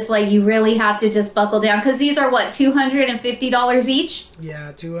it's just like you really have to just buckle down because these are what $250 each.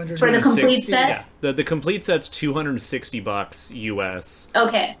 yeah, 200 For the complete set? Yeah, the complete set's $260 US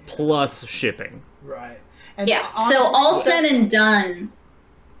Okay. plus shipping. Right. And Yeah. honestly, So all said and done,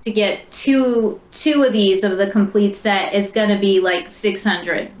 to get two of these of the complete set is gonna be like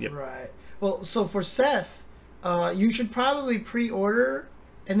 600. Yep. Right. Well, so for Seth, you should probably pre-order,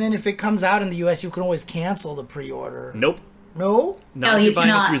 and then if it comes out in the US, you can always cancel the pre-order. Nope. No? No, Not if you you're buying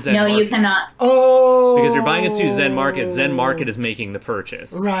it cannot. through Zen No, you Market. cannot. Oh. Because you're buying it through Zen Market. Zen Market is making the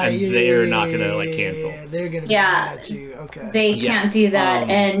purchase. Right. And yeah, they're yeah, not yeah, going to, like, yeah, cancel. Yeah, they're going to be Yeah. mad at you. Okay. They Yeah. can't do that.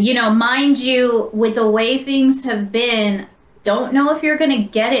 And, you know, mind you, with the way things have been, don't know if you're going to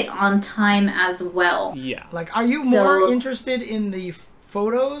get it on time as well. Yeah. Like, are you So- more interested in the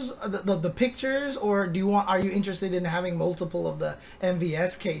photos, the pictures, or are you interested in having multiple of the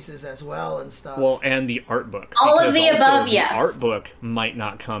MVS cases as well and stuff? Well, and the art book. All of Because the also above, yes. The art book might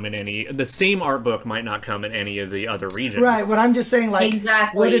not come in the same art book might not come in any of the other regions. right, but I'm just saying, like,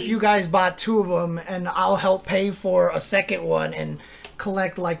 Exactly. what if you guys bought two of them, and I'll help pay for a second one and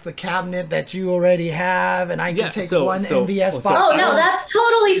collect, like, the cabinet that you already have, and I can Yeah, take so- one so- MVS well, so box. Oh, no, that's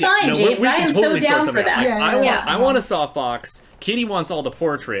totally fine, No, James. we I can am totally so sort down them for out. that. Yeah, I want a soft box. Kitty wants all the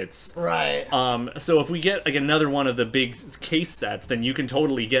portraits. Right. So if we get like another one of the big case sets, then you can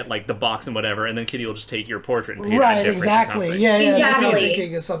totally get like the box and whatever, and then Kitty will just take your portrait and pay that Right, difference or exactly. something. Yeah, that's what I was Exactly.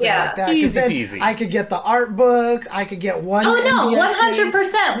 thinking of something Yeah. like that. 'Cause Easy then peasy. I could get the art book. I could get one. Oh, no, MVS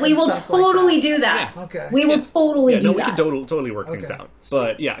 100%. case We and will stuff like totally that. do that. Yeah. Okay. We will totally Yeah, do no, we that. can totally work things Okay. out.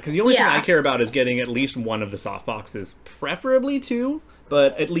 But yeah, because the only thing Yeah. I care about is getting at least one of the soft boxes, preferably two,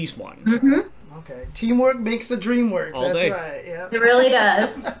 but at least one. Mm-hmm. Okay. Teamwork makes the dream work. All That's day. right. Yeah. It really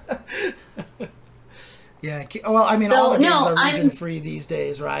does. Yeah. Well, I mean, So, all the games no, are I'm- region free these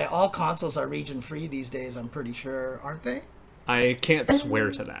days, right? All consoles are region free these days. I'm pretty sure, aren't they? I can't swear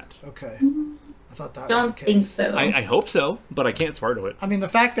to that. Okay. I thought that Don't was the think case. so. I hope so, but I can't swear to it. I mean, the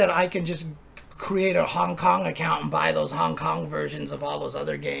fact that I can just create a Hong Kong account and buy those Hong Kong versions of all those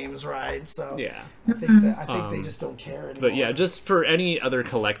other games, right? So Yeah. I think they just don't care anymore. But yeah, just for any other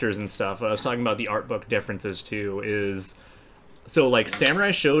collectors and stuff, I was talking about the art book differences too, is so like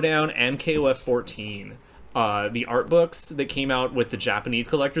Samurai Showdown and KOF 14, the art books that came out with the Japanese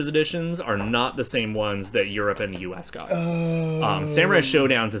collector's editions are not the same ones that Europe and the US got. Samurai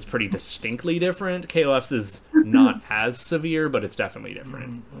Showdown's is pretty distinctly different. KOF's is not as severe, but it's definitely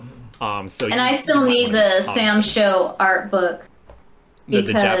different. So And I still need the Sam Show art book the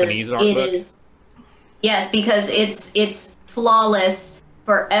because Japanese art it book. is. Yes, because it's flawless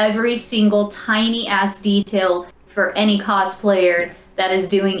for every single tiny ass detail for any cosplayer that is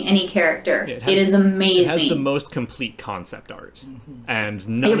doing any character. Yeah, It is amazing. It has the most complete concept art, and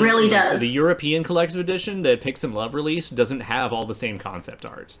none It really of, does. The European collector's edition that Pix and Love released doesn't have all the same concept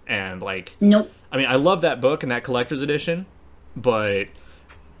art, and like, Nope. I mean, I love that book and that collector's edition, but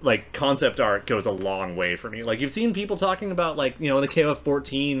like concept art goes a long way for me. Like you've seen people talking about like, you know, the KOF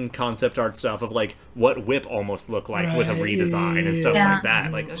 14 concept art stuff of like what Whip almost looked like with a Right, redesign and stuff yeah. like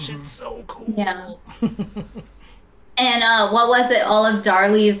that. Like that shit's so cool. Yeah. And what was it? All of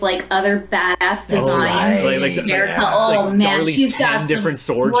Darley's like other badass designs. right. Like the, Erica, yeah. oh like man, Darley's she's 10 got some different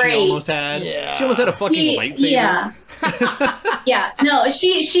swords great, she almost had. Yeah. She almost had a fucking lightsaber. Yeah. Yeah, no,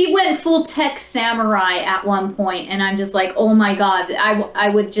 she went full tech samurai at one point, and I'm just like, oh my god, I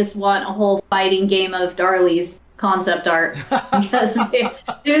would just want a whole fighting game of Darley's concept art because it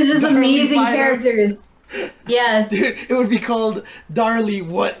was just Darley amazing fighter. characters. Yes, Dude, it would be called Darley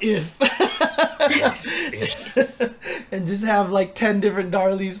What If. And just have like 10 different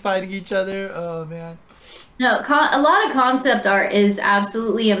Darleys fighting each other. Oh man. no, a lot of concept art is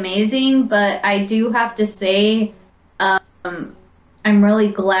absolutely amazing, but I do have to say, I'm really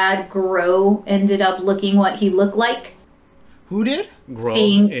glad Gro ended up looking what he looked like. Who did? Grow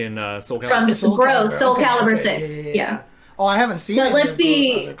Seeing in Soul from Calibur. Gro, Soul Okay, Calibur okay, 6. yeah. Yeah. Oh, I haven't seen But any let's of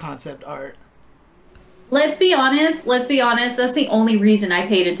be- those other concept art. Let's be honest. That's the only reason I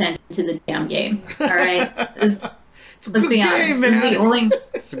paid attention to the damn game. All right. It's a Let's good be game, honest. man. It's the only.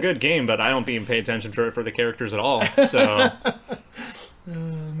 It's a good game, but I don't even pay attention to it for the characters at all. So, Oh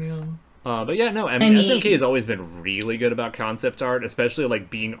man. but yeah, no. I mean, mean- SNK has always been really good about concept art, especially like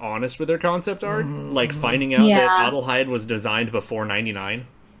being honest with their concept art. Like finding out Yeah. that Adelheid was designed before '99.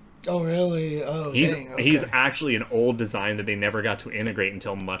 Oh really? Oh He's dang. Okay. he's actually an old design that they never got to integrate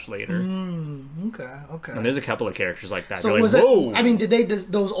until much later. Okay. Okay. And there's a couple of characters like that. So You're like, was whoa! it? I mean, did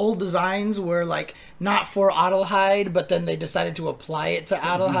those old designs were like not for Adelheid, but then they decided to apply it to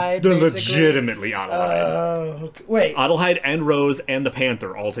Adelheid? they're basically? legitimately Adelheid. Okay. Wait. Adelheid and Rose and the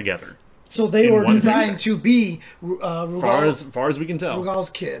Panther all together. So they in were one designed to be Far as we can tell. Rugal's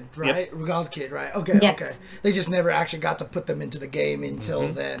kid, right? Yep. Rugal's kid, right? Okay, Yes. okay. They just never actually got to put them into the game until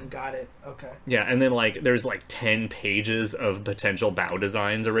Mm-hmm. then. Got it. Okay. Yeah, and then like there's like 10 pages of potential bow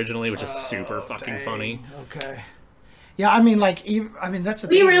designs originally, which is super fucking Dang. funny. Okay. Yeah, I mean, like, that's the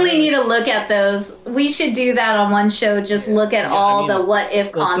We thing, really right? need to look at those. We should do that on one show. Just look at all the what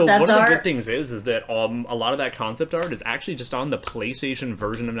if Well, so concept one of the good art. things is that a lot of that concept art is actually just on the PlayStation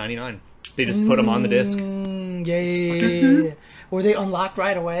version of 99. They just put them on the disc. Yeah. Were they unlocked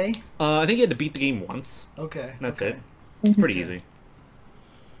right away? I think you had to beat the game once. Okay. That's okay. it. It's pretty easy.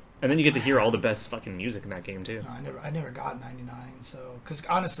 And then you get to hear all the best fucking music in that game too. No, I never got 99. So, because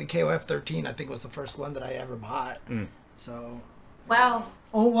honestly, KOF 13 I think was the first one that I ever bought. So. Wow.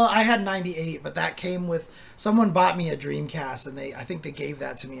 Oh well, I had 98, but that came with someone bought me a Dreamcast, and I think they gave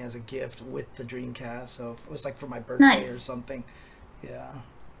that to me as a gift with the Dreamcast. So it was like for my birthday or Nice. something. Yeah.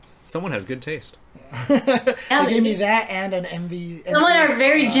 Someone has good taste. They they gave me do. that and an MV. Someone are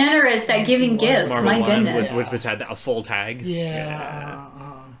very generous at giving gifts. Marvel My One, goodness. which had a full tag. Yeah.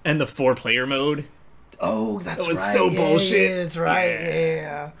 And the 4-player mode. Oh, that's That was right. so Yeah, bullshit. Yeah, that's right.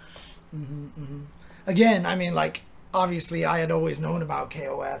 Yeah. Yeah. Again, I mean, like, obviously, I had always known about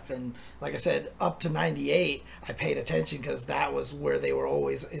KOF, and like I said, up to 98, I paid attention because that was where they were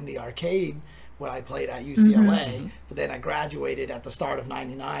always in the arcade when I played at UCLA. But then I graduated at the start of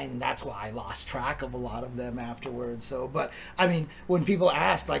 99, and that's why I lost track of a lot of them afterwards. So, but I mean, when people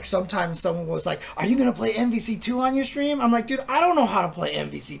ask, like, sometimes someone was like, "Are you gonna play MVC2 on your stream?" I'm like, "Dude, I don't know how to play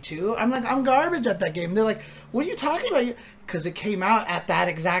MVC2. I'm like, I'm garbage at that game." They're like, "What are you talking about?" Because it came out at that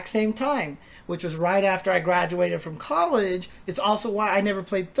exact same time, which was right after I graduated from college. It's also why I never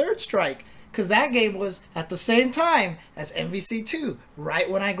played Third Strike, because that game was at the same time as MVC2, right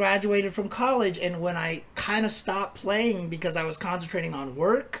when I graduated from college, and when I kind of stopped playing because I was concentrating on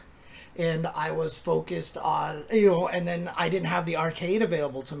work and I was focused on, and then I didn't have the arcade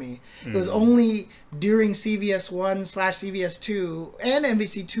available to me. It was only during CVS1/CVS2 and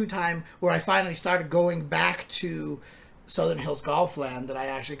MVC2 time where I finally started going back to Southern Hills Golfland that I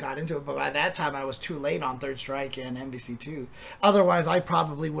actually got into it, but by that time I was too late on Third Strike and MVC2. Otherwise, I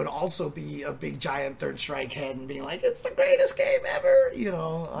probably would also be a big giant Third Strike head and being like, "It's the greatest game ever,"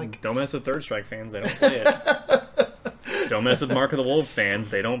 like. Don't mess with Third Strike fans, they don't play it. Don't mess with Mark of the Wolves fans,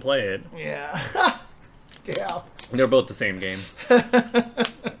 they don't play it. Yeah. Yeah. They're both the same game.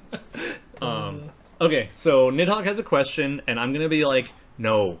 Okay, so Nidhogg has a question, and I'm gonna be like,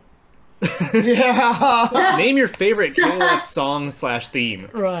 no. Yeah. Name your favorite KOF song/theme.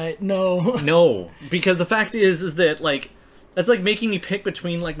 Right. No. No, because the fact is that, like, that's like making me pick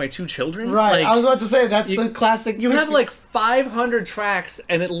between, like, my two children. Right. Like, I was about to say that's you- the classic. you have like 500 tracks,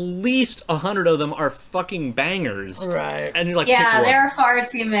 and at least 100 of them are fucking bangers. Right. And you're like, Yeah, pick one. there are far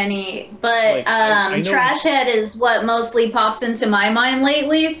too many. But Like, I know- Trash Head is what mostly pops into my mind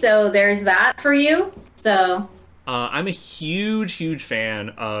lately, so there's that for you. So, I'm a huge fan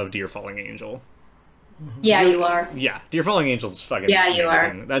of Dear Falling Angel. yeah, you are. Yeah, Dear Falling Angel is fucking Yeah, you are.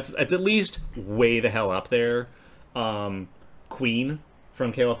 amazing. That's at least way the hell up there. Queen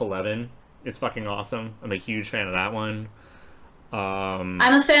from KOF 11 is fucking awesome. I'm a huge fan of that one. I'm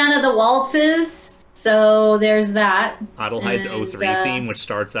a fan of the waltzes, so there's that. Adelheide's And, 03 theme, which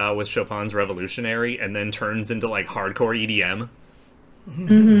starts out with Chopin's Revolutionary and then turns into like hardcore EDM.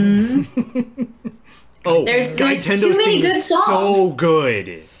 Oh, There's Gaitendo's too many theme good is songs. so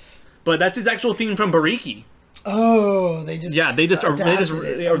good. But that's his actual theme from Bariki. Oh, they just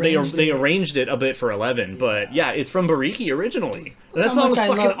They arranged it a bit for 11, but yeah, it's from Bariki originally. And that How song much was I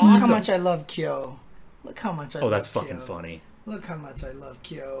fucking love, awesome. Look how much I love Kyo. Look how much I Oh, love that's fucking Kyo. funny. Look how much I love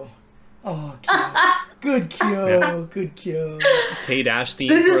Kyo. Oh, Kyo. Good Kyo. Yeah. Good Kyo. K-Dash theme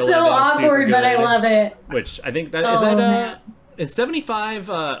This for is so 11 is super awkward, but I good. love it. Which I think that Oh, man. is 75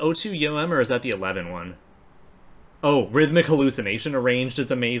 O2 UM, or is that the 11 one? Oh, Rhythmic Hallucination arranged is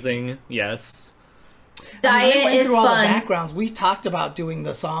amazing. Yes. Diet we went is through all the fun. backgrounds. We talked about doing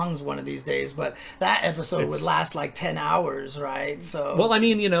the songs one of these days, but that episode would It's- last like 10 hours, right? So Well, I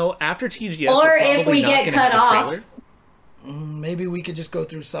mean, after TGS, Or we're if probably we not get gonna cut have a off. trailer. maybe we could just go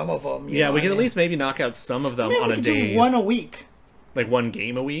through some of them. Yeah, we can at least maybe knock out some of them maybe on we a could day, do one a week. like one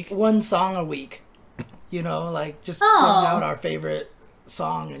game a week. One song a week. Like just Oh. putting out our favorite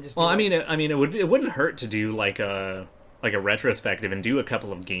song and just. Well, be I mean, it wouldn't hurt to do like a retrospective and do a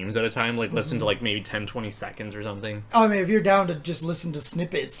couple of games at a time, like listen to like maybe 10, 20 seconds or something. I mean, if you're down to just listen to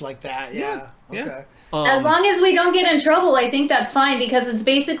snippets like that, yeah. Yeah. Okay. As long as we don't get in trouble, I think that's fine because it's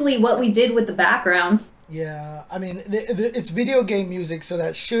basically what we did with the backgrounds. Yeah, I mean, it's video game music, so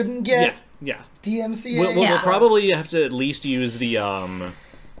that shouldn't get Yeah. DMCA. We'll Yeah. probably have to at least use the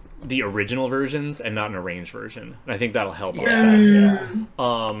original versions and not an arranged version. I think that'll help. Yeah, Also.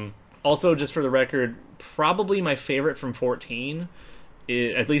 yeah. Also, just for the record, probably my favorite from 14,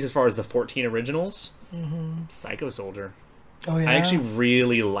 at least as far as the 14 originals, Psycho Soldier. Oh yeah. I actually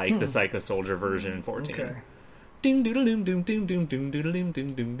really like the Psycho Soldier version in 14. Okay. Ding doodle doom doom doom doom doom doodle doom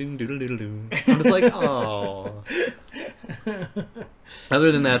doom doom doom doodle doodle doom. I'm just like, oh.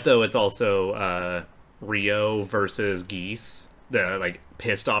 Other than that, though, it's also Rio versus Geese, the like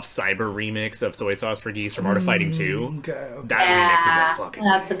pissed off cyber remix of Soy Sauce for Geese from Art of Fighting 2. Okay. That remix is a fucking.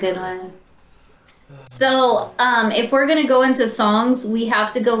 That's a good one. So, if we're gonna go into songs, we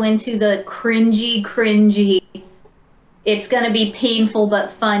have to go into the cringy. It's gonna be painful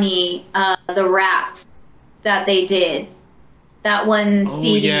but funny. The raps that they did. That one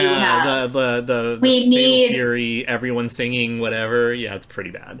CD you have. the We Fatal need- Fury, everyone singing whatever. Yeah, it's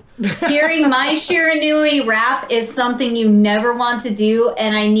pretty bad. Hearing my Shiranui rap is something you never want to do,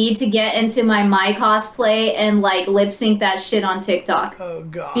 and I need to get into my cosplay and like lip sync that shit on TikTok Oh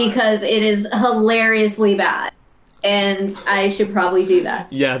god. because it is hilariously bad, and I should probably do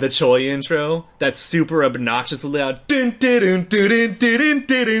that. Yeah, the Choi intro. That's super obnoxiously loud. Ding, ding, ding, ding, ding,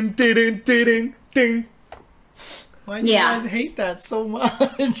 ding, ding, ding, ding. Why do you Yeah. guys hate that so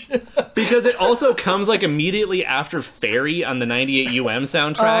much? Because it also comes like immediately after Fairy on the 98 UM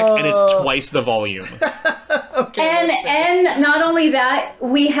soundtrack, and it's twice the volume. And not only that,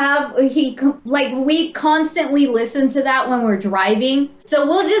 we constantly listen to that when we're driving, so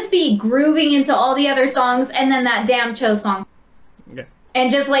we'll just be grooving into all the other songs, and then that damn Cho song, Okay.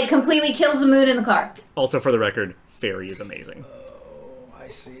 and just like completely kills the mood in the car. Also, for the record, Fairy is amazing. I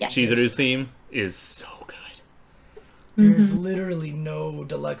see. Yeah. Chizuru's theme is so good. There's literally no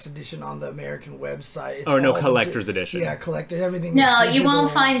deluxe edition on the American website. It's Or no all the collector's edition. Yeah, collector, everything. No, is you won't digital,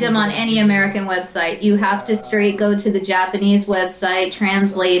 find them on digital, any digital. American website. You have to straight go to the Japanese website,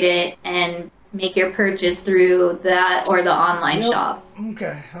 translate it, and make your purchase through that or the online Yep. shop.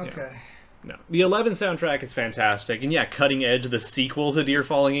 Okay. No. The 11 soundtrack is fantastic, and yeah, Cutting Edge, the sequel to Dear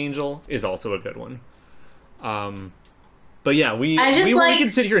Falling Angel, is also a good one. But yeah, we can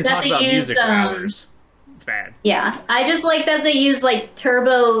sit here and that talk they about use, music for hours. It's bad. Yeah, I just like that they use like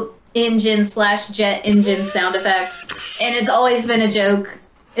turbo engine / jet engine sound effects, and it's always been a joke.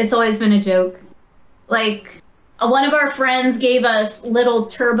 Like, one of our friends gave us little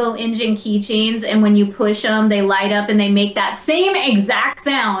turbo engine keychains, and when you push them, they light up and they make that same exact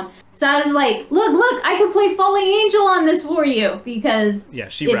sound. So I was like, look, I can play Falling Angel on this for you, because Yeah,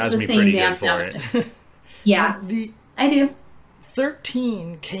 she it's razzed the me same pretty damn good for sound. it. Yeah, The I do.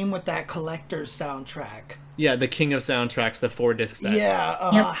 13 came with that collector's soundtrack. Yeah, the king of soundtracks, the 4-disc set.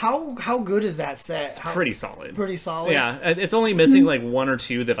 Yeah. Yep. How good is that set? Pretty solid. Pretty solid. Yeah, it's only missing like one or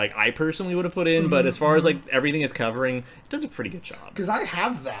two that like I personally would have put in, but as far as like everything it's covering, it does a pretty good job. Because I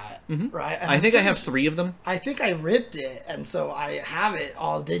have that, right? And I I'm think I pretty have 3 of them. I think I ripped it, and so I have it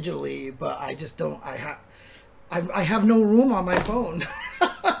all digitally, but I just don't. I have no room on my phone.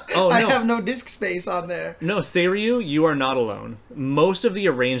 Oh, no. I have no disk space on there. No, Seiryu, you are not alone. Most of the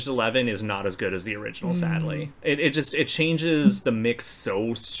arranged 11 is not as good as the original, sadly. It changes the mix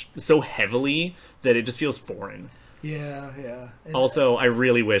so heavily that it just feels foreign. Yeah. And Also, I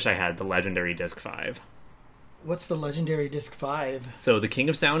really wish I had the legendary disc 5. what's the legendary disc 5? So the king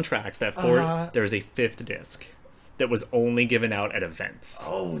of soundtracks, there's a 5th disc that was only given out at events.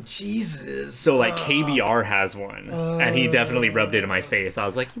 Oh Jesus! So like KBR has one, and he definitely rubbed it in my face. I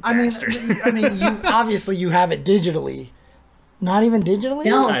was like, you I mean, bastard. you obviously you have it digitally. Not even digitally.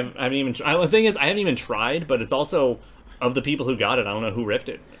 No. I haven't even. The thing is, I haven't even tried. But it's also of the people who got it. I don't know who ripped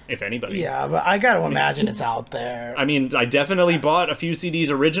it, if anybody. Yeah, but I got to imagine it's out there. I mean, I definitely bought a few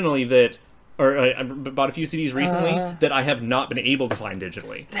CDs originally that. Or I bought a few CDs recently that I have not been able to find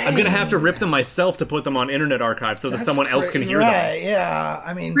digitally. I'm gonna have to rip them myself to put them on Internet Archive so that someone else can hear them. Right? Yeah.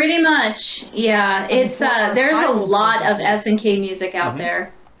 I mean, Pretty much, yeah. It's for there's a archival lot of purposes. SNK music out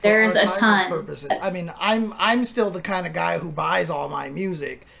there. There's a archival ton. Purposes. I mean, I'm still the kind of guy who buys all my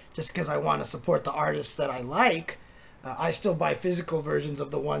music just because I want to support the artists that I like. I still buy physical versions of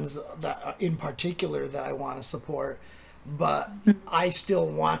the ones that, in particular, that I want to support. But I still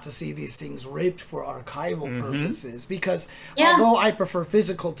want to see these things ripped for archival purposes because Yeah. although I prefer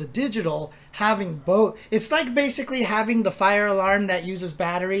physical to digital, having both, it's like basically having the fire alarm that uses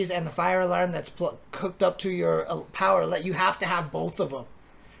batteries and the fire alarm that's hooked up to your power. You have to have both of them,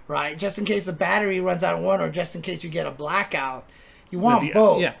 right? Just in case the battery runs out of one, or just in case you get a blackout. You want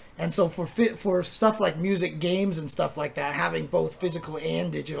both. yeah. And so for stuff like music, games, and stuff like that, having both physical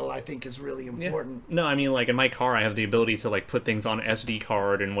and digital, I think, is really important. No, I mean, like, in my car, I have the ability to, like, put things on SD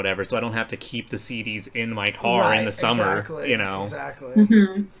card and whatever, so I don't have to keep the CDs in my car in the summer, exactly, you know? Exactly.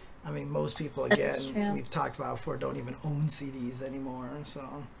 I mean, most people, That's again, true. we've talked about before, don't even own CDs anymore, so...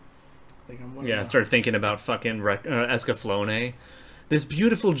 I think I'm one Yeah, of the- start thinking about fucking Escaflowne. This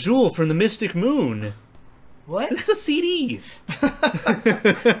beautiful jewel from the Mystic Moon. What? This is a CD.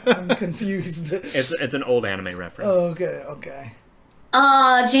 I'm confused. It's an old anime reference. Oh, okay.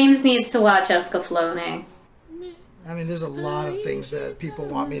 James needs to watch Escaflowne. I mean, there's a lot of things that people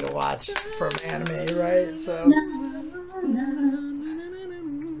want me to watch from anime, right? So.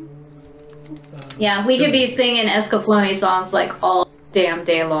 Yeah, we could be singing Escaflowne songs like all damn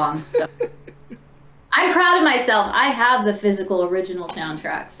day long. So. I'm proud of myself. I have the physical original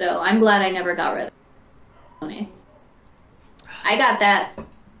soundtrack, so I'm glad I never got rid of it. I got that.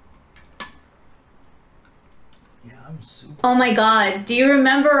 Yeah, I'm super. Oh my god, do you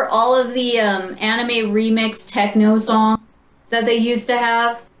remember all of the anime remix techno songs that they used to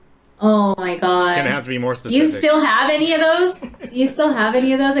have? Oh my god. Gonna have to be more Do specific. you still have any of those? Do you still have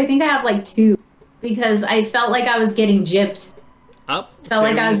any of those? I think I have like 2 because I felt like I was getting gypped. Felt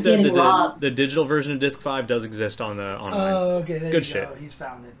like I was getting robbed. The digital version of Disc 5 does exist on the online. Oh, okay. There Good you shit. go. He's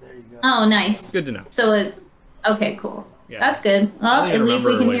found it. There you go. Oh, nice. Good to know. So it. Okay, cool. Yeah. That's good. Well, I at don't least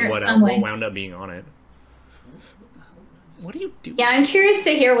we remember, can hear it what some way. wound up being on it. What do you do? Yeah, I'm curious to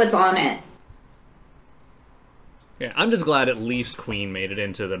hear what's on it. Yeah, I'm just glad at least Queen made it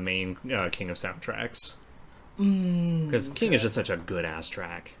into the main King of soundtracks. Because King is just such a good ass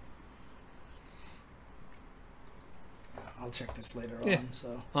track. I'll check this later Yeah. on.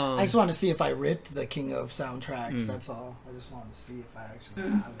 So I just want to see if I ripped the King of soundtracks. Hmm. That's all. I just want to see if I actually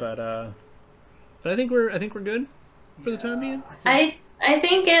have it. But I think we're good for the time being. I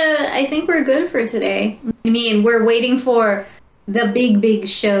think we're good for today. I mean, we're waiting for the big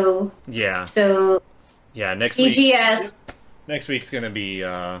show. Yeah. So Yeah, next week. TGS, Next week's gonna be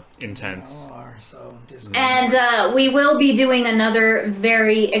intense. So and we will be doing another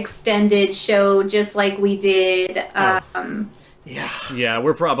very extended show, just like we did. yeah. Yeah,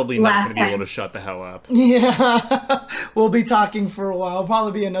 we're probably not Last gonna be able time. to shut the hell up. Yeah. We'll be talking for a while.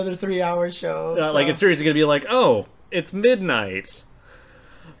 Probably be another 3-hour show. Like it's seriously gonna be like, oh, it's midnight.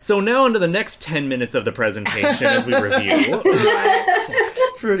 So now into the next 10 minutes of the presentation as we review.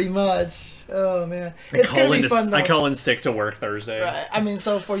 Pretty much. Oh man, it's gonna be fun though. I call in sick to work Thursday. Right. I mean,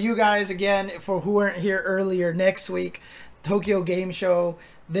 so for you guys again, for who weren't here earlier, next week, Tokyo Game Show,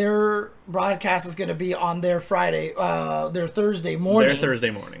 their broadcast is going to be on their Thursday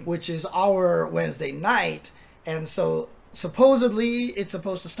morning. Which is our Wednesday night, and so supposedly it's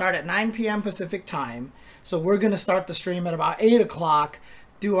supposed to start at 9 p.m. Pacific time. So we're going to start the stream at about 8 o'clock.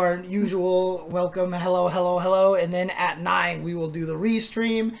 Do our usual welcome, hello, and then at 9 we will do the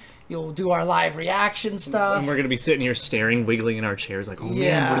restream. You'll do our live reaction stuff. And we're going to be sitting here staring, wiggling in our chairs like, oh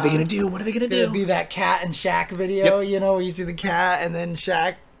Yeah. man, what are they going to do? What are they going to do? It'll be that Cat and Shaq video, Yep. you know, where you see the cat and then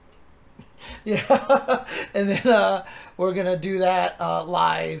Shaq. Yeah. And then we're going to do that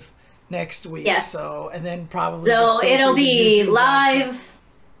live next week. Yes. So, and then probably. So just go it'll through the be YouTube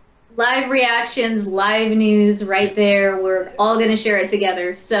live reactions, live news right there. We're all going to share it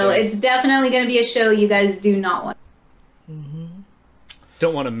together. So Yeah. it's definitely going to be a show you guys do not want.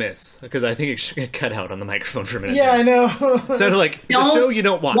 Don't want to miss, because I think it should get cut out on the microphone for a minute. Yeah, I know. Sounded like the Don't show you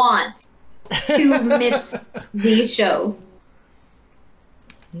don't want. to miss the show.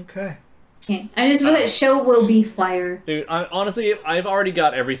 Okay. Okay. I just feel that show will be fire. Dude, honestly, I've already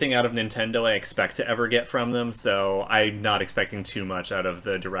got everything out of Nintendo I expect to ever get from them, so I'm not expecting too much out of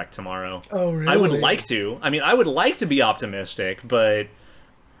the Direct tomorrow. Oh, really? I would like to. I mean, I would like to be optimistic, but,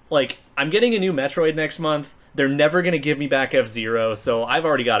 like, I'm getting a new Metroid next month. They're never going to give me back F-Zero, so I've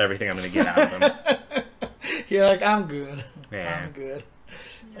already got everything I'm going to get out of them. You're like, I'm good. Yeah. I'm good.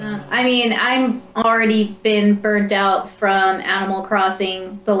 I mean, I'm already been burnt out from Animal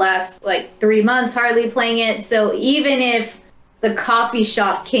Crossing the last, 3 months, hardly playing it. So even if the coffee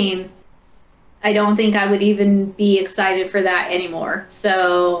shop came, I don't think I would even be excited for that anymore.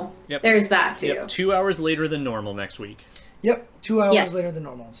 So Yep. there's that, too. Yep, 2 hours later than normal next week. Yep. 2 hours Yes. later than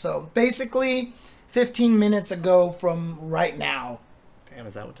normal. So basically, 15 minutes ago from right now. Damn,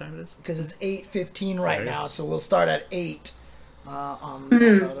 is that what time it is? Because it's 8:15 right Sorry. now, so we'll start at 8 on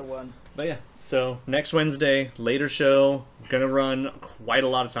the other one. But yeah, so next Wednesday, later show. Gonna run quite a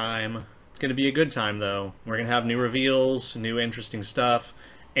lot of time. It's gonna be a good time though. We're gonna have new reveals, new interesting stuff,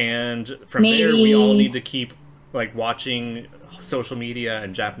 and from there we all need to keep watching social media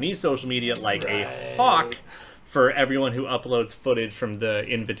and Japanese social media like a hawk for everyone who uploads footage from the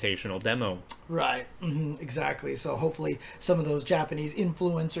invitational demo. Right, exactly. So hopefully some of those Japanese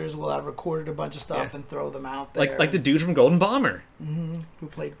influencers will have recorded a bunch of stuff Yeah. and throw them out there. Like the dude from Golden Bomber who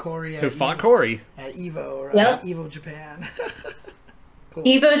played Corey at who fought Corey. at Evo, right? Yep. Evo Japan. Cool.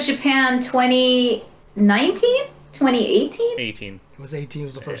 Evo Japan 2019? 2018? 18. It was 18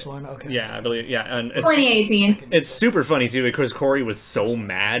 was the first one. Okay. Yeah, I believe. Yeah, and it's 2018. it's super funny too because Corey was so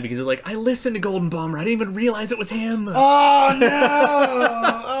mad because he's like, I listened to Golden Bomber, I didn't even realize it was him. Oh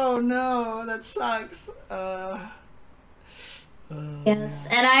no! Oh no! That sucks. Yes,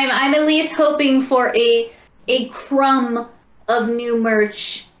 and I'm at least hoping for a crumb of new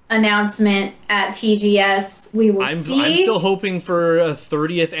merch announcement at TGS. We will I'm see. still hoping for a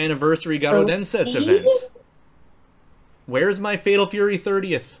 30th anniversary Garo Densetsu event. Where's my Fatal Fury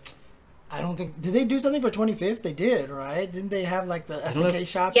 30th? I don't think. Did they do something for 25th? They did, right? Didn't they have like the SNK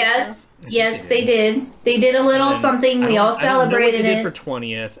shop? Yes, yes, they did. They did a little something. We all I don't know what celebrated they did it. for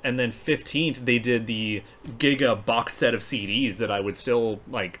 20th, and then 15th they did the Giga box set of CDs that I would still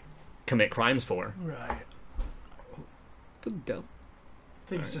like commit crimes for. Right. Dumb. I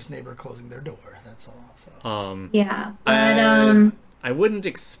think it's just neighbor closing their door. That's all. So. Yeah, but I wouldn't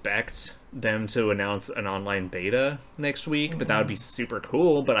expect them to announce an online beta next week, but that would be super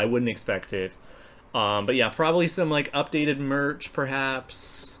cool, but I wouldn't expect it. But yeah, probably some like updated merch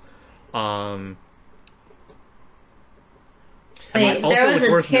perhaps. wait, also there was it's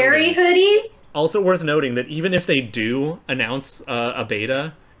a worth Terry noting- hoodie. Also worth noting that even if they do announce a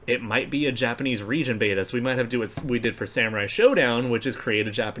beta, it might be a Japanese region beta, so we might have to do what we did for Samurai Showdown, which is create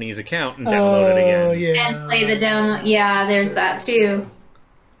a Japanese account and download it again. Yeah. And play the demo. Yeah, there's that too.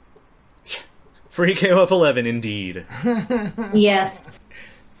 Free KOF 11, indeed. Yes.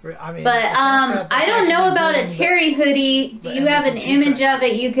 I mean, But the fact that I that's don't know actually about a doing the- Terry hoodie. Do the you have an MST image track. of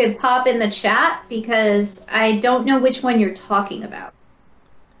it you could pop in the chat? Because I don't know which one you're talking about.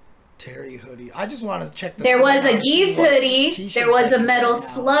 Terry hoodie. I just want to check the. There store was a out and see geese what hoodie. t-shirts There was I a can metal get now.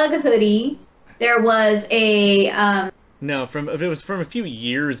 slug hoodie. There was a No, if it was from a few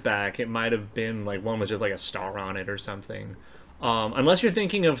years back, it might have been like one with just like a star on it or something. Unless you're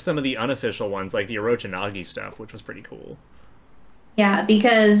thinking of some of the unofficial ones, like the Orochanagi stuff, which was pretty cool. yeah,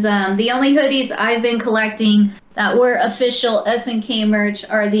 because the only hoodies I've been collecting that were official SNK merch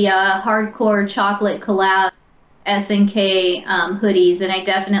are the hardcore chocolate collab SNK hoodies, and I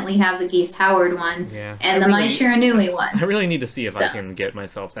definitely have the Geese Howard one Yeah. and I the really- Mai Shiranui one. I really need to see if I So- can get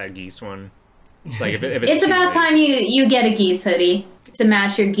myself that geese one. Like if It's too about late, time you get a Geese hoodie to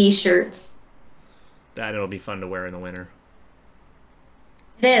match your Geese shirts. that it'll be fun to wear in the winter.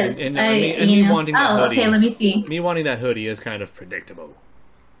 It is. And me wanting that oh, hoodie. okay. Let me see. Me wanting that hoodie is kind of predictable.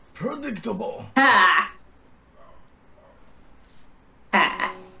 Predictable. Ah.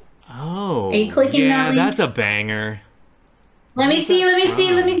 Ah. Oh, Are you clicking yeah, that link? that's a banger. Let me see. Let me see.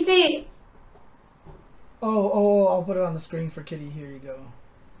 from? Let me see. Oh, I'll put it on the screen for Kitty. Here you go.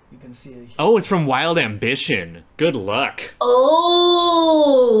 You can see it. Oh, it's from Wild Ambition. Good luck.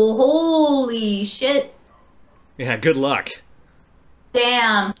 Oh, holy shit. Yeah, good luck.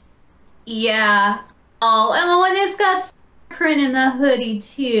 Damn. Yeah. Oh, and it's got print in the hoodie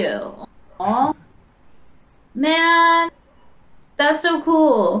too. Oh, man, that's so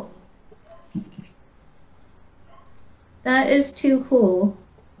cool. That is too cool.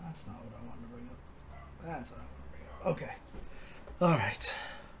 That's not what I wanted to bring up. That's what I want to bring up. Okay. All right.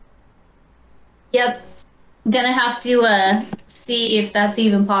 Yep. Gonna have to see if that's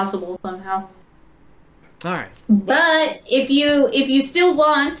even possible somehow. All right. But if you still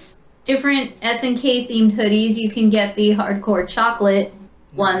want different SNK themed hoodies, you can get the hardcore chocolate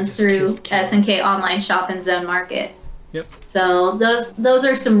ones just through kissed Kira. SNK online shop and Zen Market. Yep. So those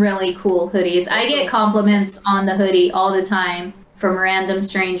are some really cool hoodies. I get compliments on the hoodie all the time from random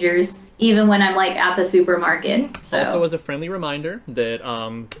strangers, even when I'm like at the supermarket. So Also, as a friendly reminder that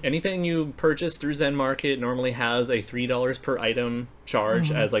anything you purchase through Zen Market normally has a $3 per item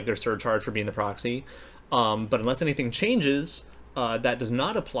charge as like their surcharge for being the proxy. But unless anything changes, that does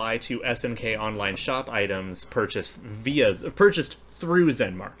not apply to SNK online shop items purchased through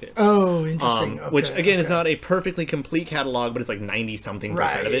Zen Market. Oh, interesting. Which again is okay. not a perfectly complete catalog, but it's like 90-something%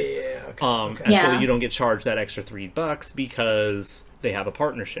 right. of it. Yeah. Okay. okay. And so Yeah. you don't get charged that extra $3 because they have a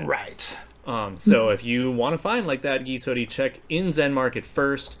partnership. Right. So if you want to find like that geese hoodie, check in Zen Market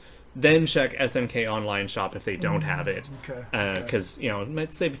first, then check SNK online shop if they don't have it. Okay. Because you know it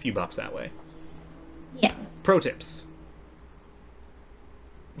might save a few bucks that way. yeah. Pro tips.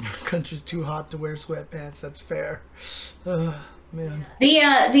 Country's too hot to wear sweatpants. That's fair. Man.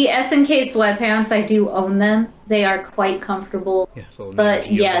 The SNK sweatpants, I do own them. They are quite comfortable. Yeah, it's a little But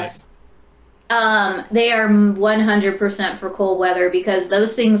Neo Geo yes, they are 100% for cold weather because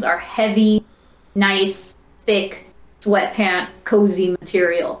those things are heavy, nice, thick sweatpant, cozy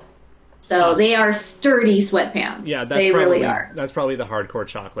material. So they are sturdy sweatpants. Yeah, they really are. That's probably the hardcore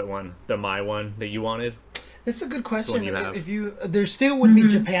chocolate one, the My one that you wanted. That's a good one question. you have. If you, there still would be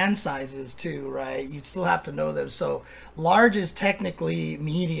Japan sizes too, right? You'd still have to know them. So large is technically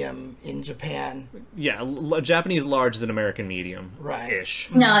medium in Japan, Yeah, Japanese large is an American medium, Right. Ish.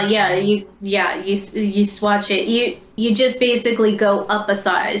 No, you swatch it. You just basically go up a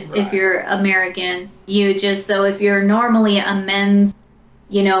size if Right. you're American. So if you're normally a men's,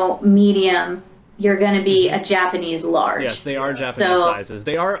 medium, you're going to be a Japanese large. Yes, they are Japanese So- sizes.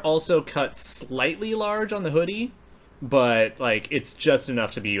 They are also cut slightly large on the hoodie, but like it's just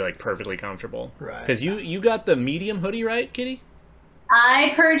enough to be like perfectly comfortable. Right. Because you got the medium hoodie, right, Kitty?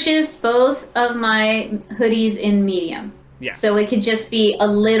 I purchased both of my hoodies in medium. Yeah. So it could just be a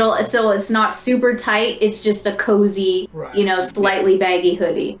little, so it's not super tight. It's just a cozy, Right. slightly baggy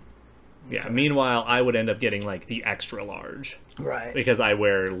hoodie. Yeah. Meanwhile, I would end up getting like the extra large right? because I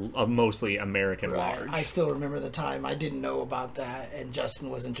wear a mostly American Right. large. I still remember the time I didn't know about that, and Justin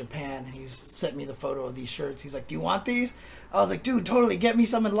was in Japan. He sent me the photo of these shirts. He's like, "Do you want these?" I was like, "Dude, totally. Get me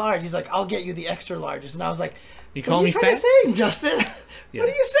some in large." He's like, "I'll get you the extra larges." And I was like, You "What call are me you trying fat? to say, Justin? Yeah. What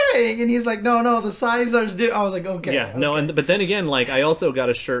are you saying?" And he's like, "No, the size are different." I was like, "Okay." Yeah, no, okay. but then again, like I also got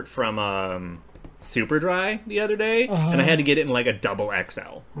a shirt from Superdry the other day, and I had to get it in like a double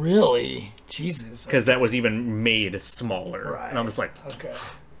XL Really, Jesus. because that was even made smaller, Right. and I'm just like, Okay.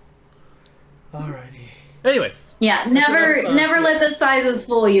 Alrighty. anyways, Yeah, never enough, let the sizes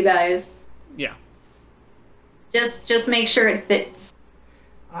fool you guys. yeah. Just make sure it fits.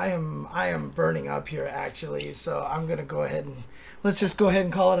 I am burning up here actually, so I'm gonna go ahead and let's just go ahead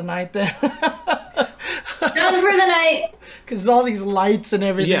and call it a night then. Done for the night. Because all these lights and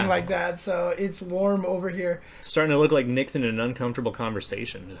everything Yeah. like that, so it's warm over here. Starting to look like Nick's in an uncomfortable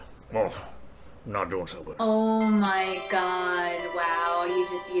conversation. Oh, not doing so good. Oh my god! Wow, you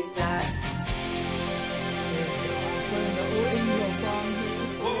just used that. There we go. I'm playing the O Angel song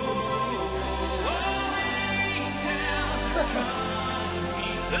here.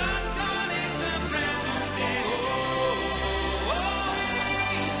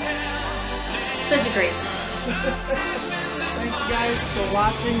 Such a great song. Thanks guys for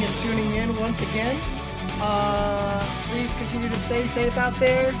watching and tuning in once again. Please continue to stay safe out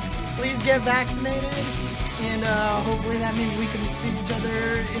there. Please get vaccinated. And hopefully that means we can see each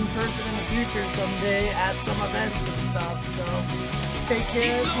other in person in the future someday at some events and stuff. So take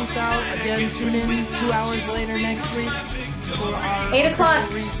care. Peace out. Again, tune in 2 hours later next week for our 8 o'clock.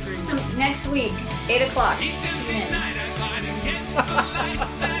 official restream. Next week, 8 o'clock. Tune in.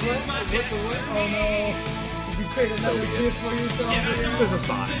 Oh no. Did you create another gift for yourself? This is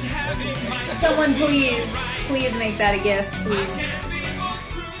fine. Someone please make that a gift, please.